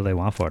 What do they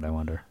want for it, I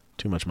wonder?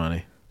 Too much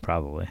money.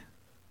 Probably.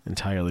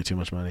 Entirely too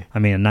much money. I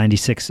mean, a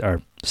 96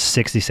 or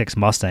 66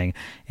 Mustang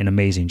in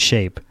amazing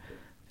shape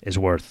is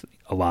worth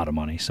a lot of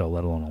money, so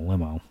let alone a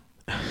limo.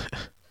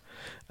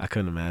 I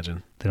couldn't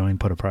imagine. They don't even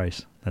put a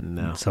price.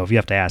 No. So if you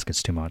have to ask,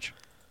 it's too much.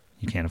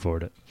 You can't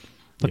afford it.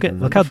 You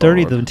Look how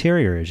dirty the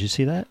interior is. You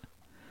see that?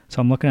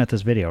 So I'm looking at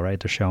this video, right?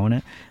 They're showing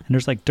it, and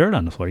there's like dirt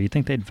on the floor. You'd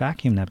think they'd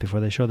vacuum that before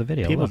they show the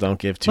video. People don't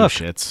give two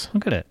shits.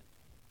 Look at it.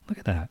 Look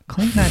at that.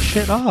 Clean that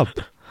shit up.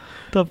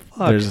 The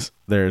fuck?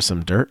 There's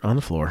some dirt on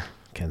the floor.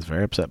 Ken's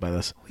very upset by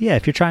this. Yeah,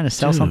 if you're trying to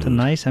sell something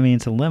nice, I mean,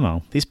 it's a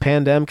limo. These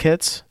Pandem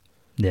kits,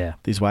 Yeah.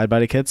 these wide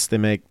body kits, they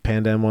make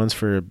Pandem ones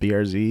for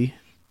BRZ,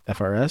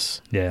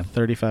 FRS. Yeah.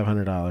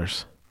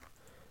 $3,500.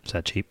 Is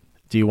that cheap?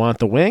 Do you want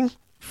the wing?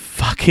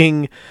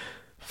 Fucking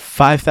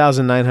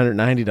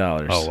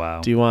 $5,990. Oh,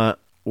 wow. Do you want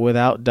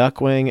without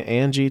duck wing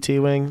and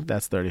GT wing?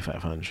 That's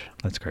 $3,500.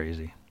 That's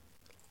crazy.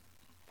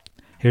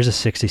 Here's a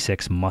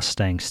 66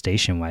 Mustang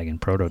station wagon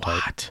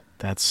prototype. What?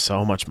 That's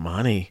so much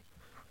money.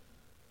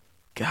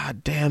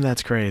 God damn,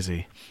 that's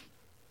crazy.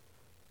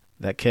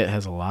 That kit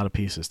has a lot of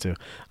pieces, too.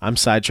 I'm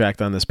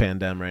sidetracked on this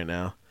Pandem right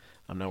now.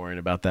 I'm not worrying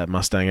about that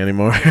Mustang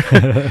anymore.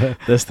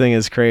 This thing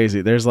is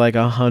crazy. There's like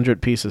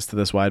 100 pieces to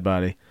this wide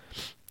body.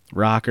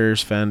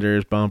 Rockers,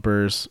 fenders,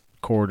 bumpers,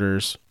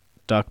 quarters,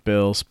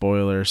 duckbill,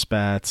 spoiler,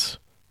 spats,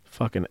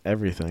 fucking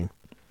everything.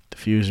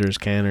 Diffusers,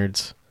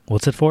 canards.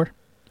 What's it for?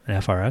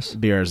 An FRS?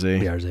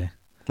 BRZ. BRZ.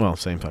 Well,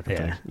 same fucking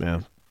thing.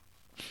 Yeah.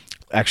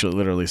 Actually, it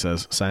literally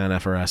says Scion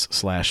FRS /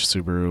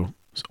 Subaru.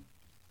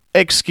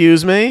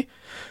 Excuse me?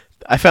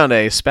 I found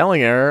a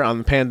spelling error on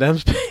the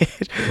Pandem's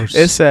page.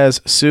 It says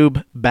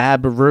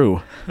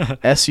Subaru.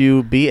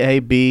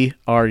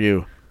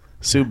 Subabru.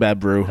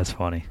 Subaru. That's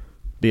funny.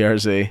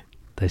 BRZ.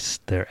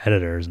 Their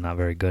editor is not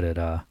very good at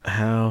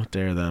How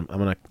dare them?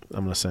 I'm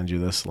gonna send you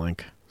this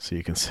link so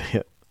you can see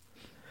it.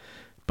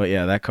 But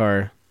yeah, that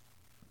car,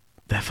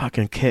 that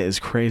fucking kit is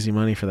crazy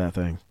money for that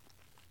thing.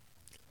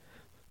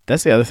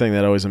 That's the other thing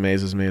that always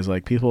amazes me is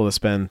like people that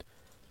spend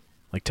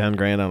like 10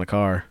 grand on a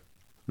car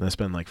and they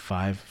spend like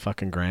 $5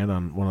 fucking grand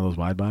on one of those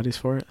wide bodies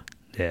for it.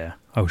 Yeah.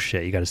 Oh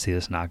shit, you got to see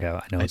this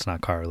knockout. I know it's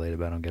not car related,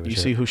 but I don't give a shit.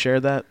 You see who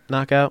shared that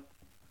knockout?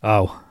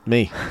 Oh.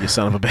 Me, you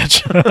son of a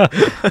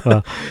bitch.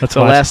 Well,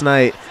 so last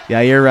night,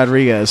 Yair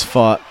Rodriguez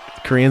fought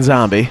Korean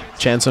Zombie,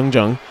 Chan Sung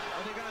Jung,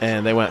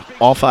 and they went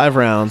all 5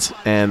 rounds,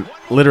 and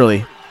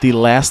literally the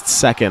last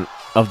second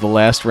of the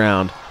last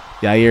round,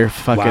 Yair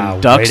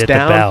fucking ducks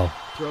down,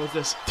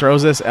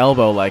 throws this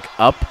elbow like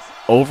up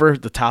over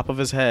the top of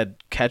his head,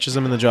 catches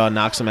him in the jaw,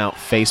 knocks him out,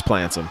 face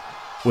plants him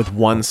with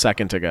 1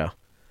 second to go.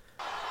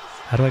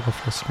 How do I go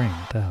full screen?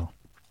 What the hell?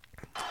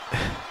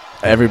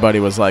 everybody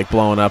was like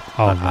blowing up.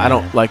 Oh, I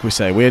don't, like we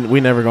say,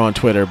 we never go on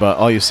Twitter, but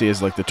all you see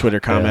is like the Twitter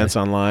comments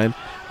online,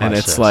 and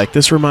it's like,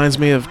 this reminds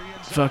me of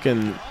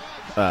fucking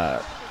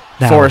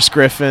Forrest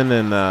Griffin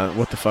and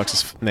what the fuck's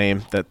his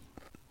name?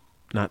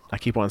 I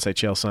keep wanting to say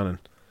Chael Sonnen.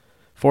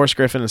 Forrest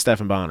Griffin and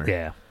Stephen Bonner.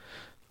 Yeah.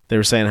 They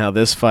were saying how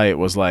this fight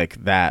was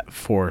like that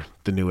for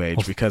the new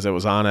age because it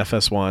was on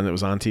FS1, it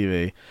was on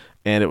TV,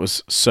 and it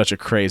was such a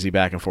crazy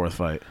back and forth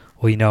fight.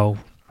 Well,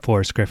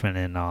 Forrest Griffin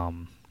and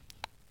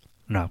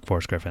not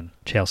Forrest Griffin,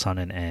 Chael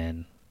Sonnen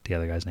and the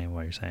other guy's name.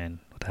 What you're saying?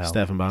 What the hell?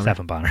 Stephen Bonner.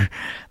 Stephen Bonner.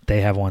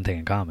 They have one thing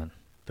in common.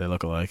 They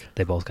look alike.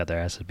 They both got their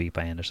asses beat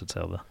by Anderson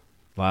Silva.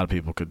 A lot of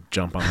people could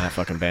jump on that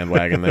fucking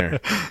bandwagon there.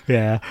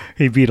 Yeah,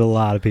 he beat a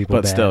lot of people.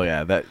 But still,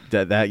 yeah, that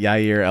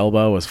Yair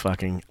elbow was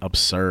fucking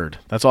absurd.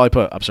 That's all I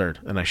put, absurd,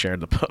 and I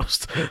shared the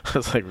post. I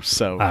was like,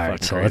 so fucking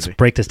crazy. So let's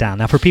break this down.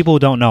 Now, for people who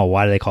don't know,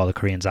 why do they call the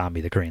Korean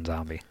Zombie the Korean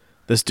Zombie?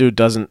 This dude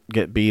doesn't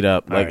get beat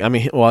up. I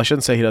mean, well, I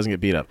shouldn't say he doesn't get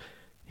beat up.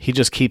 He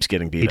just keeps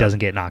getting beat up. He doesn't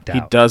get knocked out.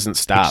 He doesn't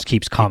stop. He just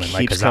keeps coming.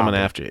 He keeps coming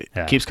after you.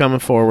 Yeah. Keeps coming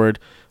forward.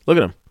 Look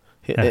at him.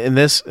 And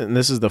this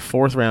is the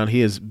fourth round.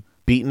 He is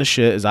beaten to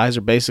shit. His eyes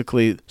are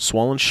basically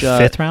swollen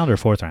shut. Fifth round or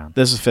fourth round?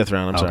 This is fifth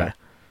round. I'm sorry.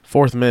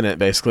 Fourth minute,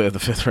 basically, of the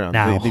fifth round.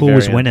 Now, who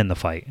was winning the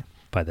fight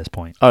by this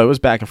point? Oh, it was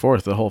back and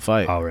forth the whole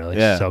fight. Oh, really?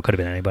 Yeah. So it could have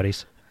been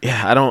anybody's?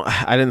 Yeah,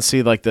 I didn't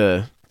see like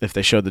if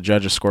they showed the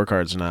judges'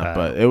 scorecards or not,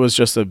 but it was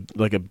just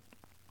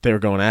they were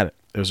going at it.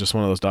 It was just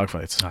one of those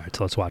dogfights. All right,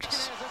 so let's watch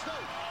this.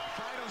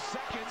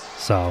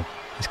 So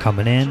he's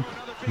coming in,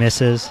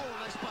 misses,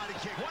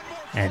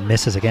 and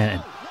misses again.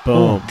 And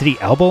boom. Did he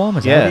elbow him?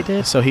 Is that what he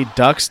did? So he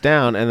ducks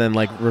down and then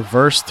like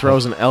reverse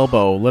throws an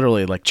elbow,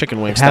 literally like chicken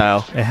wing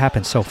style. It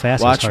happened so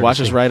fast. Watch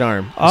his right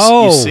arm.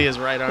 Oh. You see his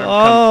right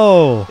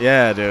arm.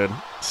 Yeah, dude.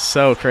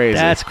 So crazy.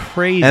 That's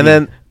crazy. And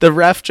then the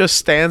ref just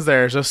stands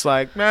there, just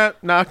like,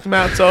 knocked him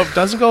out. So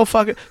doesn't go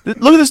fucking. Look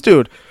at this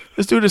dude.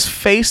 This dude is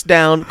face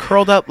down,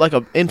 curled up like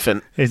an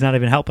infant. He's not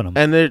even helping him.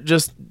 And they're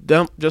just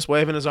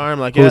waving his arm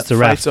like, Who's the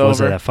ref? Over. Was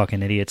it that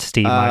fucking idiot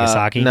Steve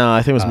Nagasaki? No,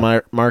 I think it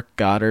was Mark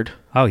Goddard.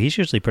 Oh, he's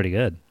usually pretty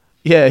good.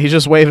 Yeah, he's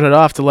just waving it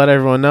off to let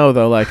everyone know,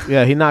 though. Like,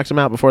 yeah, he knocked him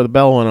out before the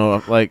bell went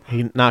off. Like,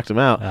 he knocked him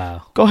out.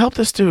 Oh. Go help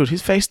this dude.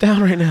 He's face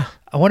down right now.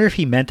 I wonder if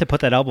he meant to put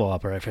that elbow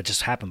up or if it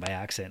just happened by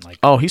accident. Like,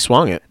 he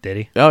swung it. Did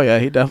he? Oh, yeah,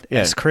 he definitely.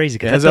 Yeah. It's crazy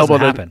because that doesn't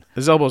happen.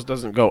 His elbows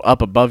doesn't go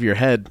up above your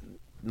head.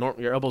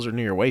 Your elbows are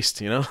near your waist,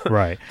 you know?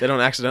 Right. They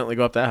don't accidentally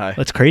go up that high.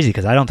 That's crazy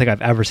because I don't think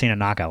I've ever seen a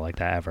knockout like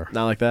that ever.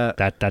 Not like that.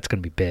 That's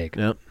going to be big.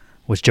 Yep.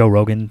 Was Joe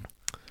Rogan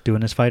doing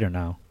this fight or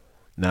no?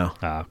 No.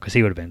 Because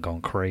he would have been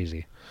going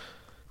crazy.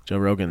 Joe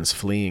Rogan's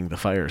fleeing the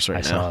fires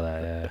right now. I saw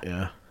that,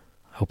 yeah.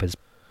 I hope his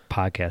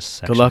podcast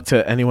section. Good luck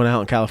to anyone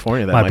out in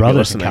California that My might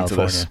brother's be in listening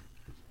California. to this.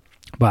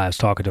 But I was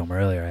talking to him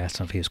earlier. I asked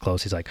him if he was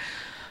close. He's like,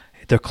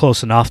 they're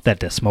close enough that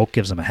the smoke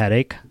gives him a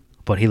headache,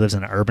 but he lives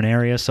in an urban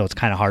area, so it's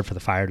kind of hard for the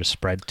fire to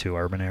spread to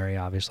urban area,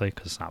 obviously,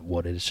 because it's not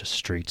wooded. It's just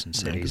streets and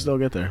cities. Yeah, you can still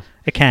get there.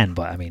 It can,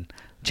 but, I mean,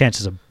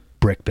 chances of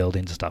brick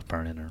buildings and stuff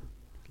burning are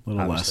a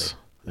little less.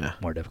 Yeah.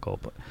 More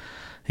difficult. But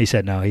he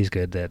said, no, he's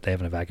good, that they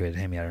haven't evacuated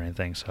him yet or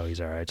anything, so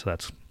he's all right. So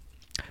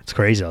it's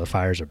crazy, though. The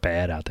fires are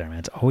bad out there, man.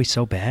 It's always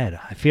so bad.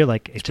 I feel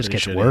like it just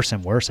gets worse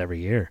and worse every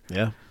year.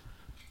 Yeah.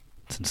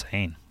 It's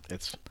insane.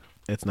 It's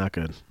not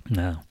good.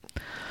 No.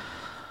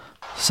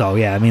 So,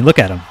 yeah, I mean, look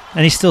at him.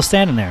 And he's still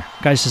standing there.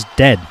 Guy's just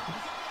dead.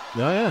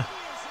 Oh, yeah.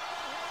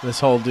 This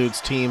whole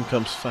dude's team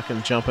comes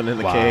fucking jumping in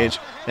the cage,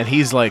 and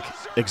he's, like,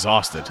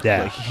 exhausted.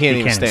 Yeah. Like, he can't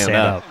even stand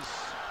up.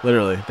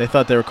 Literally. They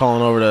thought they were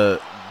calling over to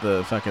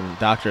the fucking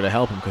doctor to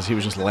help him because he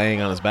was just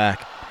laying on his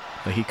back.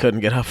 Like, he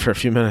couldn't get up for a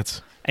few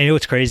minutes. And you know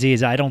what's crazy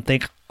is I don't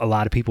think a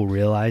lot of people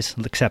realize,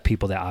 except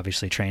people that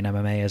obviously train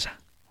MMA, is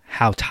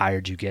how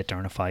tired you get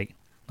during a fight.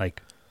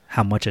 Like,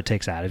 how much it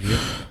takes out of you.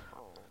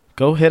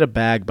 Go hit a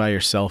bag by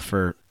yourself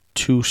for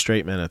 2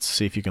 straight minutes.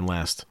 See if you can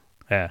last.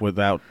 Yeah.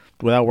 Without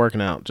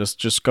working out.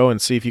 Just go and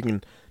see if you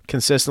can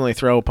consistently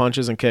throw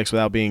punches and kicks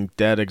without being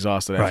dead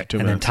exhausted after 2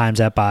 minutes. And then times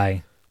that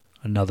by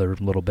another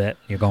little bit.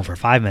 You're going for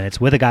 5 minutes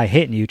with a guy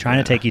hitting you,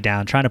 trying to take you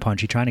down, trying to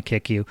punch you, trying to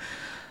kick you,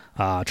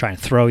 trying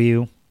to throw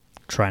you,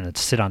 trying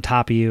to sit on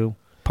top of you,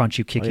 punch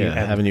you, kick you.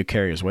 Having you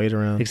carry his weight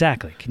around.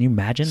 Exactly. Can you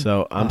imagine?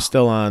 So I'm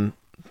still on,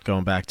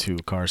 going back to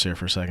cars here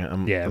for a second.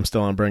 I'm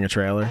still on Bring a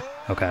Trailer.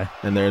 Okay.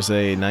 And there's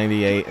a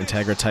 98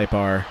 Integra Type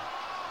R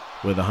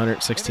with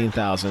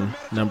 116,000,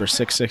 number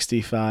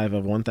 665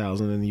 of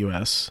 1,000 in the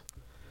U.S.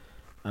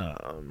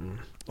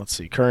 Let's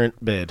see.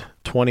 Current bid,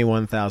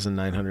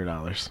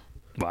 $21,900.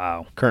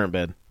 Wow. Current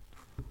bid.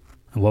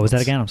 And what was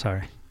that again? I'm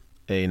sorry.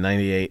 A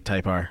 98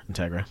 Type R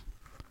Integra.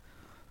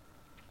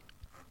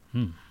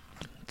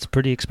 It's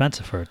pretty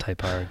expensive for a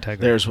Type R Integra.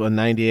 There's a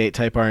 98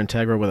 Type R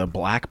Integra with a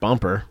black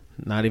bumper,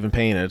 not even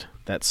painted,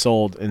 that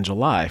sold in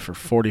July for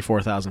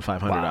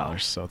 $44,500. Wow.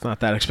 So it's not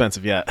that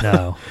expensive yet.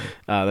 No.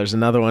 There's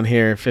another one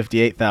here,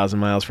 58,000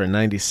 miles for a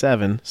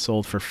 97,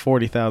 sold for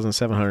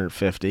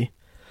 $40,750.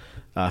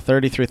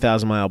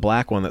 33,000 mile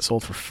black one that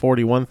sold for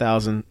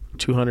 $41,250.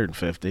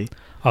 $250.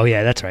 Oh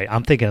yeah, that's right.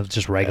 I'm thinking of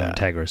just regular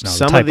Integras.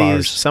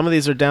 No, some of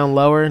these are down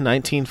lower.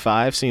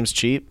 19.5 seems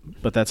cheap,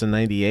 but that's a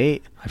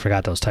 98. I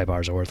forgot those Type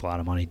R's are worth a lot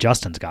of money.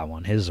 Justin's got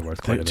one. His is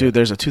worth quite a bit. Dude,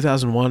 there's a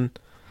 2001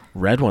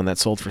 red one that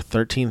sold for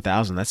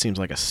 $13,000. That seems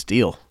like a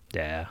steal.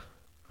 Yeah.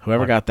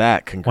 Whoever got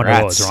that,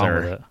 congrats,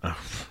 sir.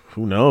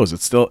 Who knows?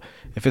 It's still,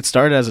 if it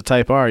started as a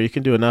Type R, you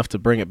can do enough to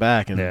bring it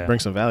back and bring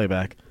some value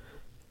back.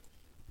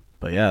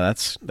 But yeah,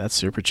 that's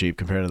super cheap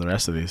compared to the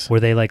rest of these. Were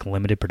they like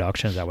limited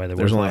production? Is that why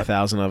there's only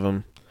 1,000 of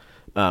them?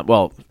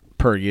 Well,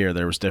 per year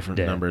there was different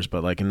numbers,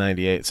 but like in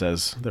 '98 it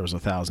says there was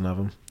 1,000 of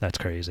them. That's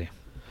crazy.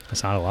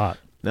 That's not a lot.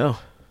 No,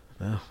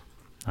 not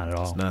at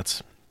all. It's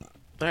nuts.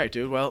 All right,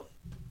 dude. Well,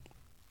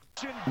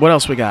 what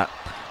else we got?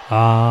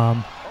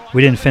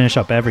 We didn't finish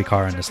up every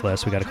car on this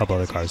list. We got a couple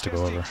other cars to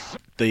go over.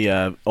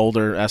 The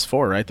older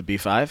S4, right? The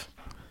B5.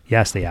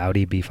 Yes, the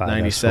Audi B5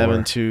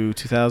 97 S4. to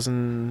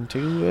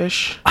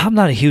 2002-ish. I'm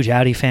not a huge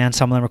Audi fan.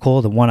 Some of them are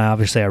cool. The one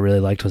obviously I really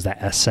liked was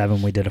that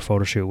S7 we did a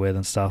photo shoot with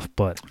and stuff.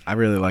 But I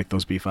really like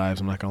those B5s,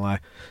 I'm not going to lie.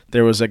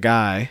 There was a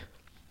guy,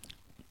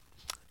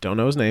 don't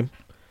know his name.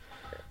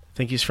 I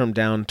think he's from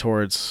down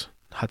towards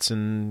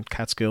Hudson,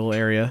 Catskill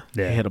area.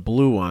 Yeah. He had a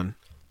blue one,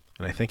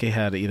 and I think he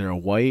had either a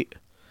white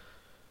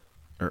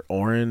or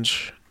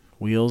orange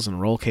wheels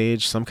and roll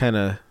cage, some kind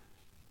of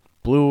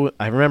blue.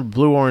 I remember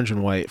blue, orange,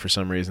 and white for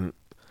some reason.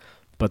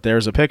 But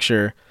there's a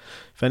picture.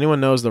 If anyone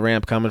knows the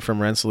ramp coming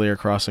from Rensselaer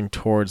crossing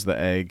towards the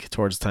Egg,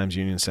 towards Times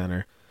Union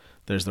Center,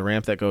 there's the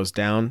ramp that goes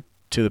down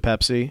to the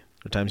Pepsi,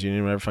 or Times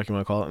Union, whatever the fuck you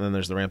want to call it, and then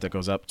there's the ramp that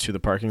goes up to the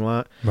parking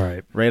lot.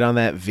 Right. Right on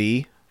that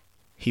V,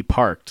 he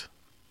parked,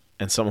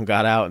 and someone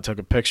got out and took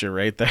a picture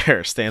right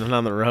there, standing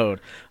on the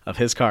road, of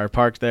his car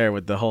parked there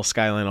with the whole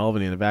Skyline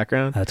Albany in the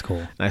background. That's cool.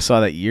 And I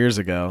saw that years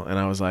ago, and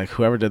I was like,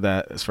 whoever did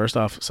that is first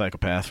off a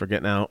psychopath for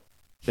getting out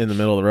in the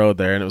middle of the road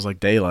there, and it was like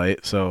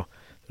daylight, so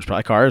there's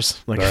probably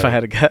cars, like if I had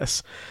to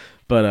guess.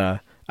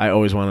 But I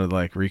always wanted to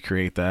like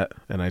recreate that,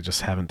 and I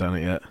just haven't done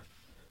it yet.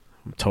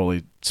 I'm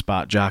totally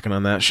spot jocking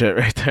on that shit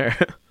right there.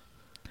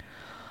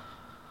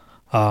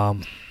 What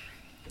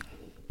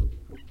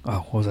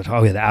was it?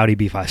 Oh yeah, the Audi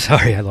B5.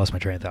 Sorry, I lost my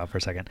train of thought for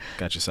a second.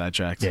 Got you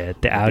sidetracked. Yeah,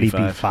 the Audi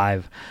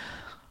B5.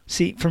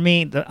 See, for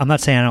me, I'm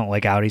not saying I don't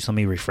like Audis. Let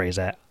me rephrase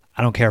that.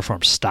 I don't care for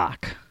them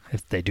stock.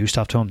 If they do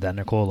stuff to them, then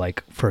they're cool.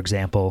 Like, for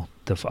example,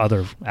 the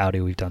other Audi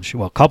we've done,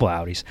 well, a couple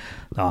Audis.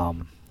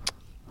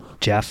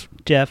 Jeff,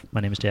 my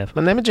name is Jeff.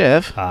 My name is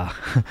Jeff.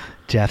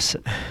 Jeff's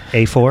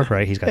A4,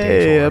 right? He's got the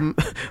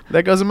A4.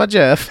 There goes my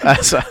Jeff. I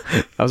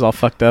was all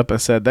fucked up. I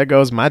said, there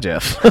goes my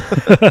Jeff.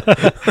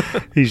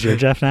 He's your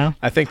Jeff now?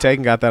 I think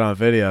Tegan got that on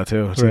video,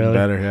 too. It's really? Even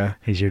better, yeah.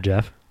 He's your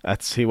Jeff?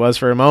 He was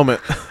for a moment.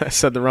 I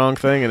said the wrong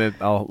thing, and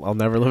I'll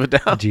never live it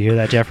down. Did you hear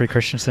that, Jeffrey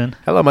Christensen?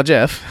 Hello, my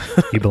Jeff.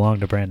 You belong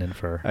to Brandon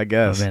for I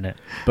guess. a minute.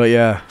 But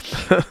yeah.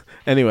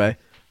 Anyway.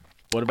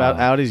 What about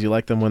Audis? You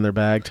like them when they're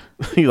bagged?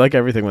 You like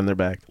everything when they're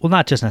bagged? Well,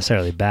 not just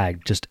necessarily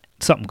bagged, just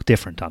something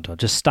different onto it.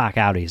 Just stock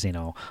Audis, you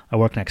know. I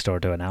worked next door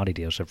to an Audi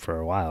dealership for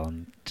a while,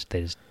 and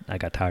I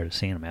got tired of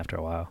seeing them after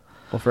a while.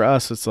 Well, for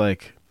us, it's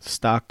like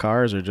stock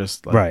cars are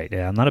just like... Right,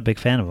 yeah. I'm not a big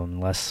fan of them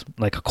unless,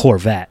 like a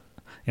Corvette.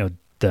 You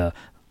know,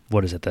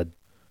 what is it? I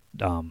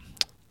can't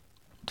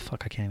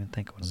even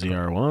think of what it's called.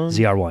 ZR1?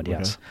 ZR1,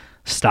 yes. Okay.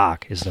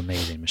 Stock is an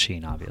amazing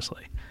machine,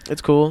 obviously.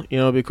 It's cool. You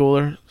know, it'd be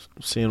cooler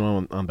seeing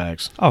one on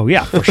bags. Oh,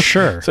 yeah, for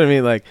sure. So, I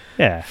mean, like,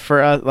 yeah.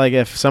 For us, like,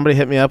 if somebody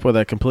hit me up with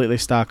a completely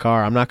stock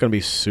car, I'm not going to be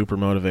super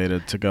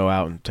motivated to go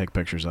out and take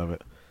pictures of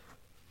it.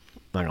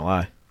 Not going to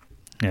lie.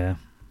 Yeah.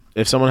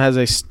 If someone has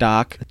a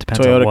stock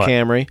Toyota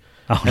Camry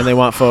and they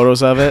want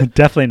photos of it,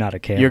 definitely not a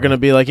Camry. You're going to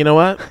be like, you know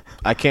what?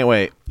 I can't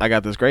wait. I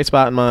got this great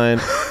spot in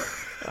mind.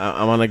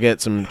 I want to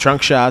get some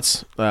trunk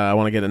shots. I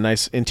want to get a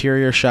nice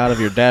interior shot of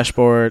your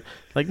dashboard.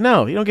 Like,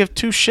 no, you don't give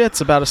two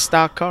shits about a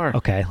stock car.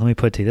 Okay, let me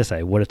put it to you this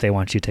way. What if they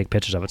want you to take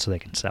pictures of it so they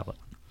can sell it?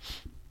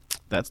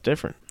 That's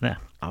different. Yeah.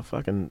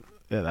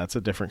 That's a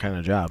different kind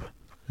of job.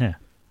 Yeah.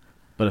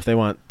 But if they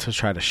want to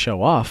try to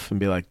show off and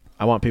be like,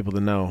 I want people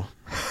to know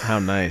how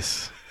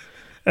nice,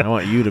 I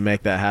want you to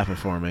make that happen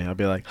for me, I'll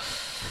be like,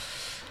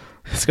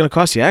 it's going to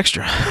cost you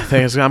extra. I'm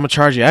going to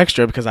charge you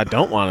extra because I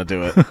don't want to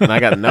do it. And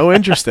I got no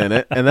interest in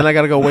it. And then I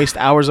got to go waste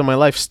hours of my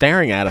life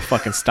staring at a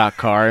fucking stock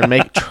car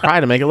and try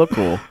to make it look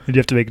cool. And you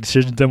have to make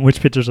decisions on which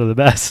pictures are the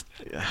best.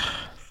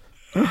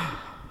 I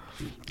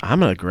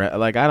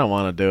don't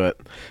want to do it.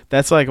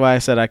 That's like why I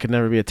said I could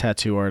never be a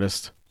tattoo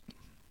artist.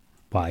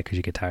 Why? Because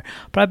you get tired.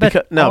 But I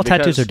bet all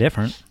tattoos are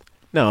different.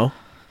 No,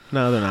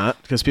 they're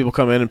not. Because people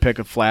come in and pick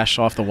a flash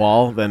off the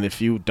wall. Then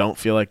if you don't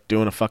feel like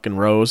doing a fucking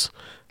rose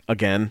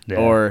again,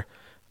 or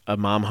a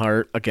mom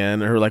heart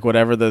again, or like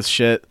whatever the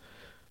shit,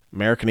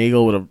 American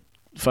Eagle with a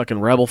fucking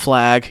rebel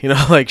flag, you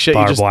know, like shit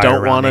you just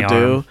don't want to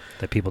do.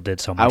 That people did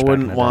so much. I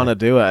wouldn't want to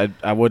do it.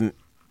 I wouldn't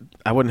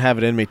have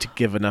it in me to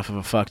give enough of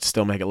a fuck to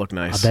still make it look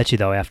nice. I bet you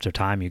though, after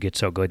time, you get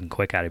so good and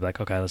quick at it, you'd be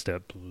like, okay, let's do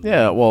it.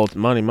 Yeah, well,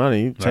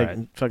 money.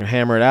 Fucking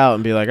hammer it out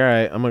and be like, all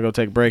right, I'm gonna go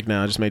take a break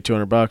now. I just made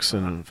 $200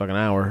 in a fucking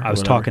hour. I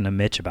was talking to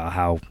Mitch about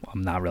how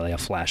I'm not really a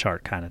flash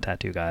art kind of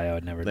tattoo guy. I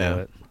would never do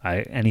it.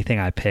 Anything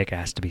I pick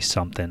has to be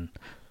something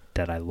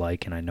that I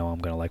like and I know I'm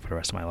gonna like for the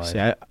rest of my life. See,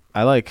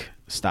 I like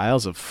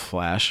styles of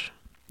Flash.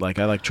 Like,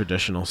 I like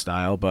traditional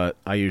style, but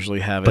I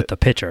usually have the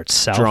picture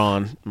itself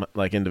drawn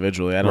like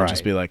individually. I don't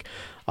just be like,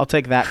 I'll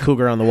take that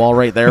cougar on the wall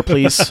right there,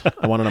 please.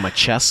 I want it on my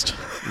chest.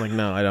 I'm like,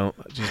 no, I don't.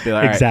 Just be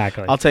like,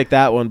 exactly. Right, I'll take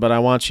that one, but I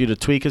want you to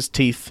tweak his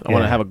teeth. I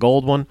want to have a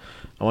gold one.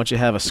 I want you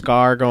to have a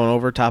scar going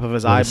over top of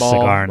his eyeball. A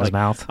cigar in his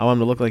mouth. I want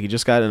him to look like he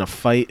just got in a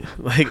fight.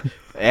 Like,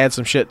 add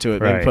some shit to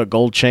it. Maybe put a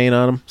gold chain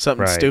on him.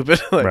 Something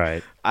stupid.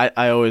 Like,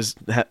 I always,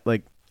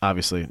 like,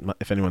 obviously,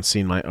 if anyone's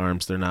seen my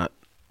arms, they're not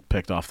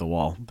picked off the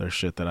wall. They're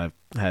shit that I've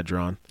had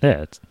drawn.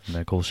 Yeah,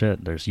 they're cool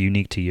shit. They're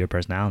unique to your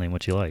personality and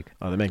what you like.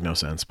 Oh, they make no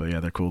sense, but yeah,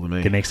 they're cool to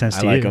me. They make sense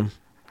to you. I like them.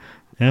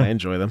 Yeah. I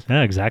enjoy them.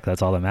 Yeah, exactly.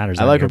 That's all that matters.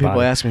 I like when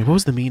people ask me, what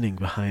was the meaning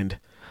behind,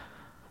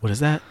 what is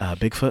that?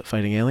 Bigfoot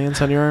fighting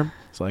aliens on your arm?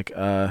 It's like,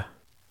 I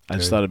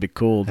just thought it'd be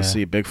cool to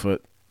see Bigfoot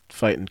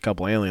fighting a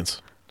couple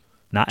aliens.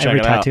 Not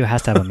every tattoo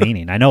has to have a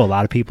meaning. I know a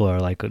lot of people are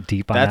like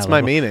deep on that. That's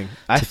my meaning.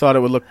 I thought it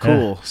would look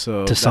cool.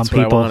 So to some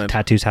people,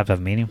 tattoos have to have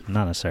meaning.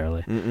 Not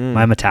necessarily.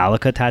 My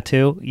Metallica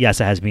tattoo,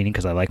 yes, it has meaning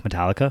because I like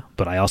Metallica,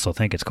 but I also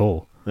think it's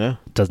cool. Yeah,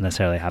 it doesn't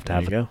necessarily have to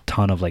have a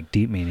ton of like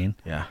deep meaning.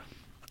 Yeah,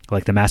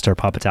 like the Master of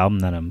Puppets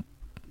album that I'm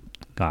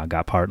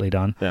got partly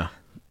done. Yeah,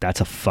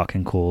 that's a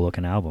fucking cool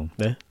looking album.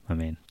 Yeah, I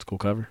mean, it's a cool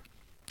cover.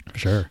 For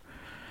sure.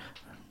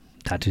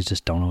 Tattoos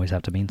just don't always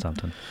have to mean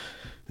something.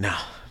 No,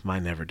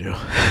 mine never do.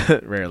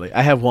 Rarely.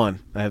 I have one.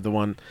 I have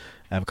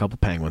a couple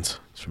penguins.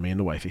 It's for me and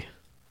the wifey.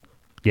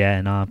 Yeah,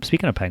 and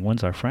speaking of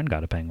penguins, our friend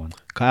got a penguin.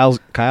 Kyle's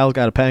got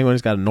a penguin.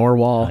 He's got a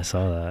narwhal. I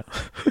saw that.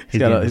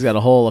 he's got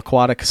a whole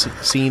aquatic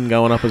scene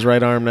going up his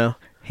right arm now.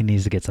 He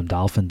needs to get some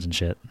dolphins and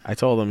shit. I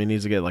told him he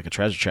needs to get like a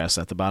treasure chest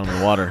at the bottom of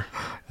the water.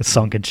 A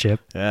sunken ship.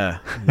 Yeah.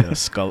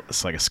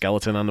 It's like a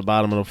skeleton on the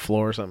bottom of the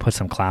floor or something. Put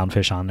some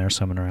clownfish on there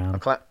swimming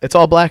around. It's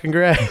all black and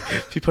gray.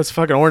 If he puts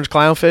fucking orange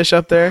clownfish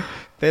up there,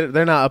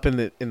 they're not up in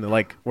the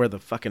like where the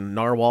fucking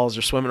narwhals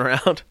are swimming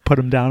around. Put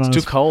him down it's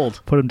too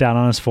cold. Put him down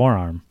on his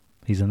forearm.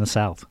 He's in the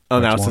south. Oh,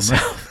 now it's the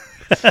south.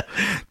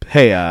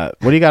 Hey, what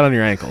do you got on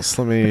your ankles?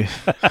 We're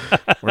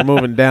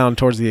moving down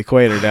towards the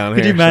equator down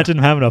here. Could you imagine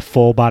having a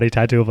full body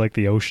tattoo of like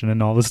the ocean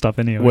and all the stuff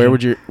in the ocean? Where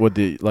would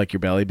your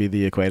belly be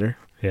the equator?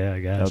 Yeah,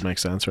 I guess. That would make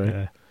sense, right?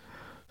 Yeah.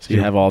 So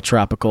you have all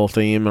tropical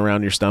theme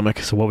around your stomach.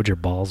 So what would your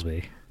balls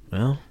be?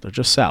 Well, they're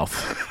just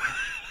south.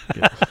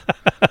 A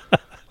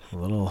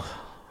little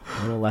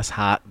less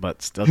hot,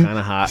 but still kind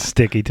of hot.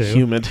 Sticky too.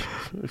 Humid,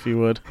 if you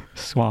would.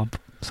 Swampy.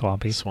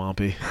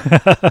 Yeah,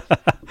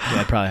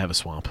 I'd probably have a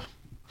swamp.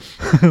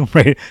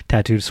 Right,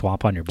 tattooed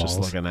swamp on your balls.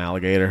 Just like an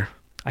alligator.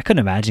 I couldn't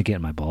imagine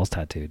getting my balls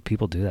tattooed.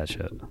 People do that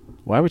shit.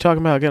 Why are we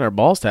talking about getting our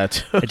balls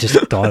tattooed? I just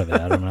thought of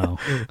it. I don't know.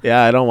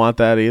 Yeah, I don't want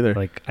that either.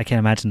 Like, I can't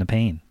imagine the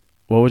pain.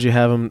 What would you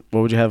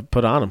have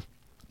put on them?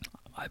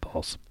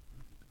 Eyeballs.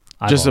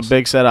 Just a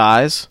big set of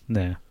eyes?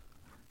 Yeah.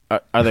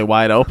 Are they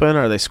wide open?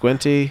 Are they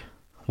squinty?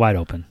 Wide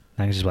open.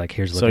 I can just like,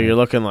 here's. So you're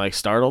looking like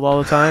startled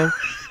all the time?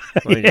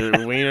 Like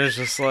your wiener's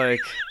just like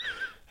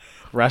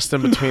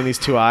resting between these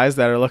two eyes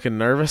that are looking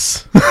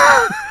nervous?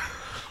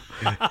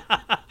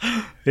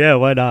 Yeah,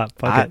 why not?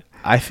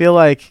 I feel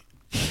like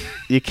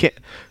you can't.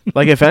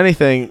 Like, if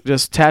anything,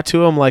 just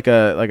tattoo them like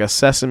a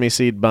sesame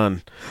seed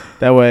bun.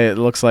 That way, it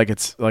looks like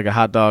it's like a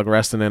hot dog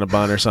resting in a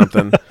bun or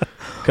something.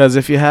 Because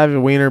if you have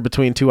your wiener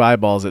between two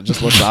eyeballs, it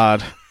just looks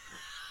odd.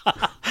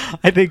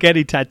 I think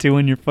any tattoo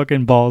in your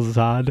fucking balls is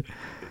odd.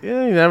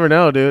 Yeah, you never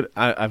know, dude.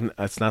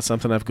 It's not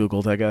something I've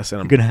Googled, I guess,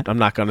 and I'm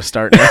not going to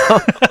start now.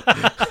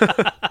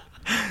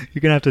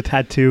 You're gonna have to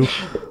tattoo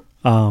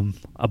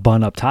a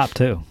bun up top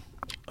too.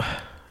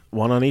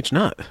 One on each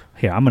nut.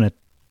 Here, I'm gonna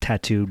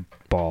tattoo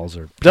balls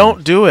or.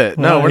 Don't do it.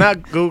 No, we're not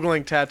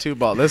Googling tattoo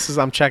ball.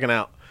 I'm checking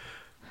out.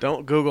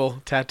 Don't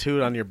Google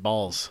tattooed on your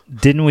balls.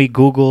 Didn't we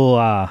Google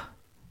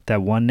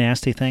that one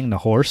nasty thing, the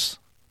horse,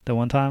 that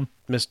one time?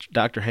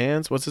 Dr.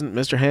 Hands? What's his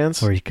Mr.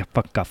 Hands? Where he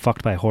got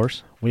fucked by a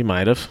horse? We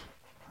might have.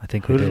 I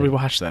think Who did we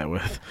watch that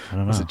with? I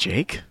don't know. Was it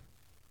Jake?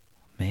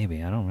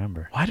 Maybe. I don't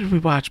remember. Why did we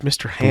watch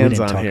Mr. Hands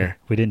on here?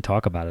 We didn't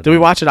talk about it. Did we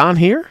watch it on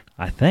here?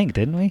 I think,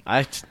 didn't we?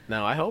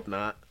 No, I hope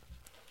not.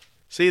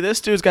 See,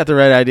 this dude's got the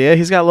right idea.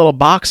 He's got a little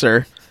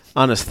boxer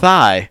on his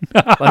thigh,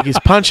 like he's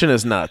punching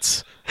his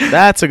nuts.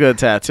 That's a good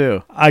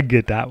tattoo. I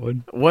get that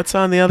one. What's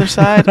on the other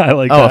side? I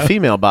like that. A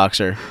female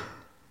boxer.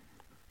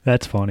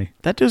 That's funny.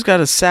 That dude's got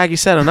a saggy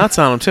set of nuts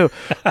on him, too.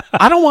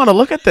 I don't want to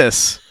look at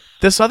this.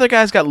 This other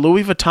guy's got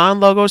Louis Vuitton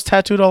logos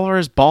tattooed all over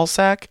his ball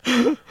sack.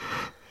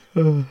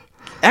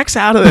 X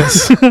out of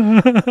this.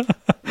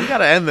 We got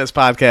to end this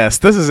podcast.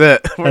 This is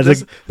it.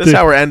 This is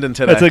how we're ending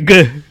today.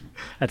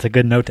 That's a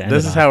good note to end.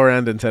 This is how we're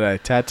ending today.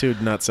 Tattooed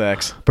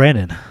nutsacks.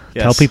 Brandon,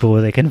 yes. Tell people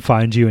where they can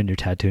find you and your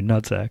tattooed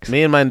nutsacks.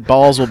 Me and my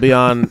balls will be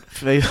on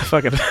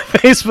fucking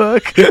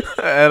Facebook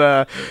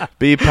at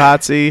B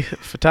Potsy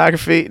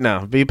Photography.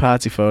 No, B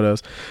Potsy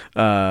Photos.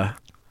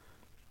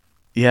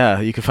 Yeah,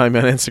 you can find me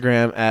on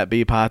Instagram at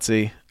B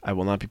Potsy. I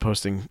will not be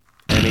posting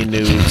any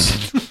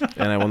nudes,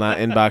 and I will not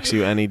inbox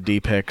you any D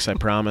pics. I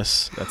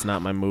promise. That's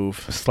not my move.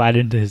 Slide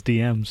into his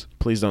DMs.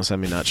 Please don't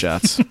send me nut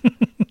shots.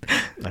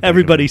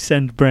 Everybody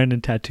send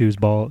Brandon tattooed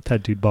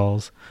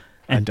balls.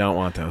 And, I don't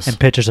want those. And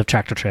pictures of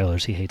tractor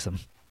trailers. He hates them.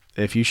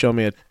 If you show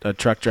me a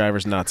truck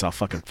driver's nuts, I'll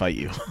fucking fight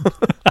you.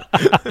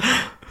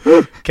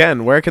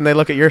 Ken, where can they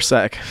look at your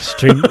sack?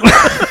 Stream.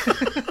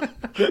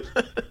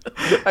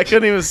 I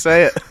couldn't even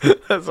say it.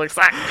 I was like,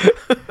 sack.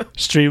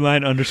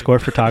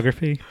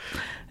 Streamline_photography.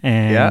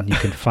 And you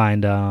can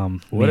find me on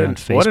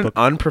Facebook. What an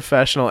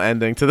unprofessional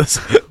ending to this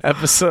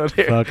episode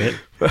here. Fuck it.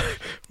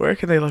 Where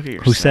can they look at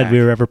your Who sack? said we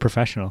were ever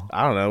professional?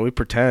 I don't know. We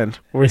pretend.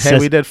 We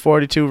did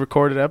 42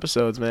 recorded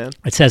episodes, man.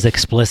 It says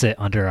explicit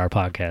under our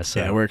podcast.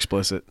 So yeah, we're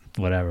explicit.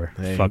 Whatever.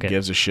 Hey, fuck who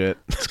gives a shit?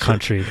 It's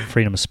country.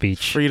 Freedom of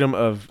speech. Freedom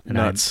of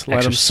nuts.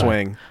 Let them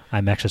swing.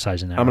 I'm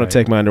exercising now. I'm going to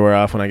take my underwear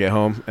off when I get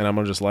home, and I'm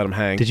going to just let them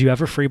hang. Did you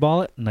ever free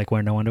ball it? Like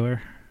wear no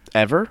underwear?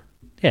 Ever?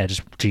 Yeah,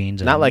 just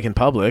jeans. Not like in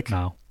public.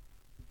 No.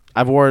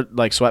 I've wore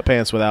like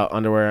sweatpants without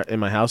underwear in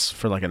my house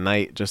for like a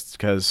night just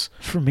because.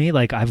 For me,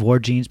 like I've wore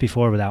jeans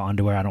before without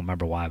underwear. I don't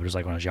remember why, but it was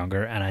like when I was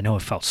younger, and I know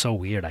it felt so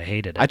weird. I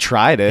hated it. I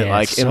tried it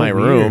like in my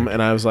room,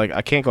 and I was like,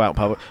 I can't go out in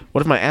public.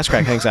 What if my ass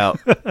crack hangs out?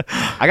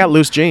 I got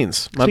loose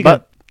jeans. My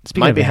butt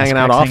might be hanging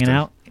out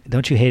often.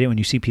 Don't you hate it when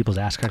you see people's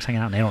ass cracks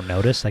hanging out and they don't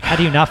notice? Like, how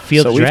do you not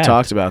feel? So we've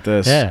talked about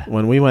this. Yeah.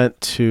 When we went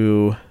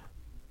to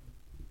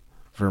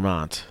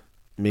Vermont,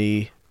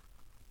 me,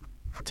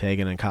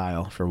 Tegan, and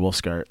Kyle for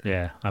Wolfscart.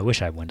 Yeah, I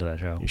wish I went to that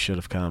show. You should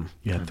have come.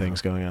 You had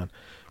things going on.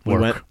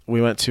 Work. We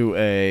went to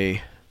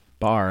a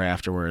bar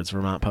afterwards,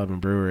 Vermont Pub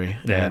and Brewery,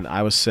 and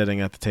I was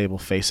sitting at the table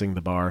facing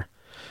the bar,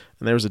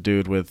 and there was a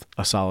dude with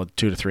a solid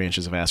 2 to 3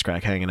 inches of ass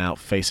crack hanging out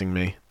facing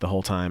me the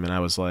whole time, and I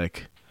was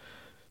like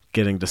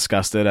getting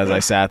disgusted as I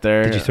sat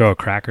there. Did you throw a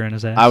cracker in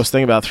his ass? I was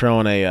thinking about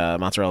throwing a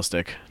mozzarella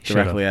stick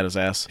directly at his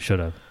ass. Should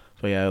have.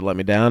 But yeah, it let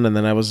me down, and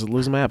then I was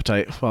losing my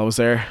appetite while I was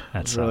there.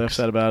 I was really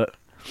upset about it.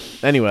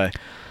 Anyway,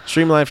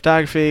 Streamline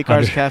Photography,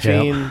 Cars and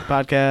Caffeine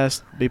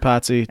podcast, Be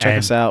Potsy. Check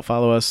us out,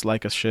 follow us,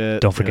 like us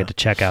shit. Don't forget to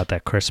check out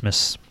that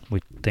Christmas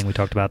thing we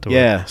talked about.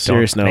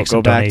 Serious note.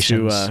 Go back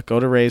to go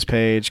to Ray's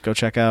page. Go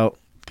check out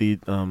the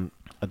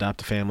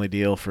Adopt a Family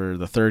deal for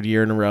the 3rd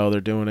year in a row.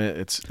 They're doing it.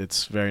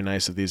 It's very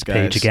nice of these guys.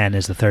 Page again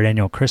is the 3rd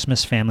annual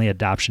Christmas family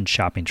adoption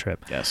shopping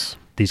trip. Yes.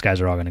 These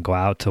guys are all going to go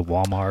out to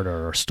Walmart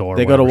or a store.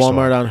 They go to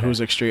Walmart on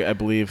Hoosick Street, I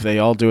believe. They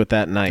all do it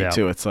that night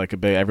too. It's like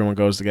everyone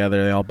goes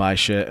together. They all buy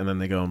shit and then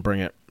they go and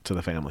bring it to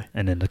the family.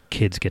 And then the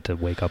kids get to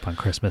wake up on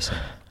Christmas and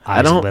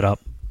eyes lit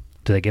up.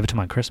 Do they give it to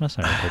them on Christmas?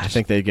 Or I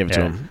think they give it to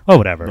them. Oh,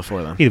 whatever.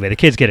 Before then. Either way, the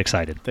kids get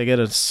excited. They get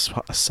a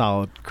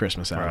solid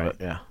Christmas out of it.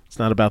 Yeah. It's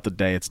not about the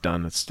day it's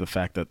done. It's the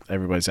fact that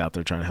everybody's out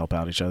there trying to help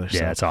out each other.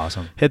 Yeah, it's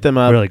awesome. Hit them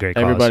up. Really great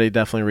cause. Everybody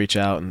definitely reach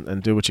out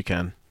and do what you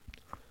can.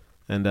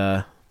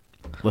 And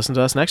listen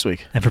to us next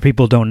week. And for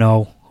people who don't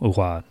know,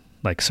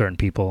 like certain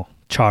people,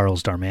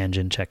 Charles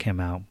Darmanjan, check him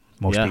out.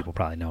 Most people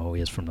probably know who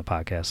he is from the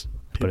podcast.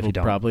 But if you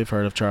don't, probably have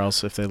heard of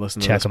Charles if they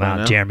listen to check him out.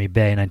 Now. Jeremy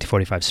Bay,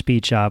 1945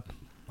 Speed Shop.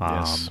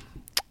 Yes.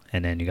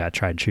 And then you got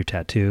Tried and True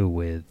Tattoo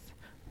with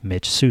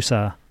Mitch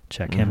Sousa.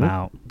 Check him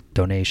out.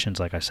 Donations,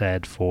 like I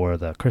said, for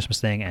the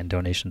Christmas thing, and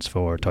donations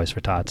for Toys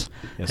for Tots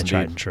and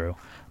Tried and True.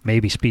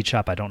 Maybe Speed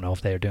Shop. I don't know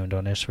if they're doing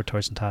donations for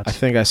Toys and Tots. I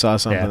think I saw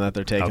something that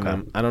they're taking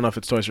them. I don't know if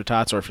it's Toys for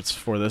Tots or if it's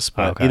for this,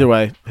 but either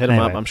way, hit them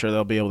up. I'm sure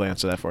they'll be able to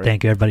answer that for you.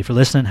 Thank you, everybody, for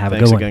listening. Have a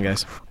good one. Thanks again,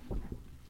 guys.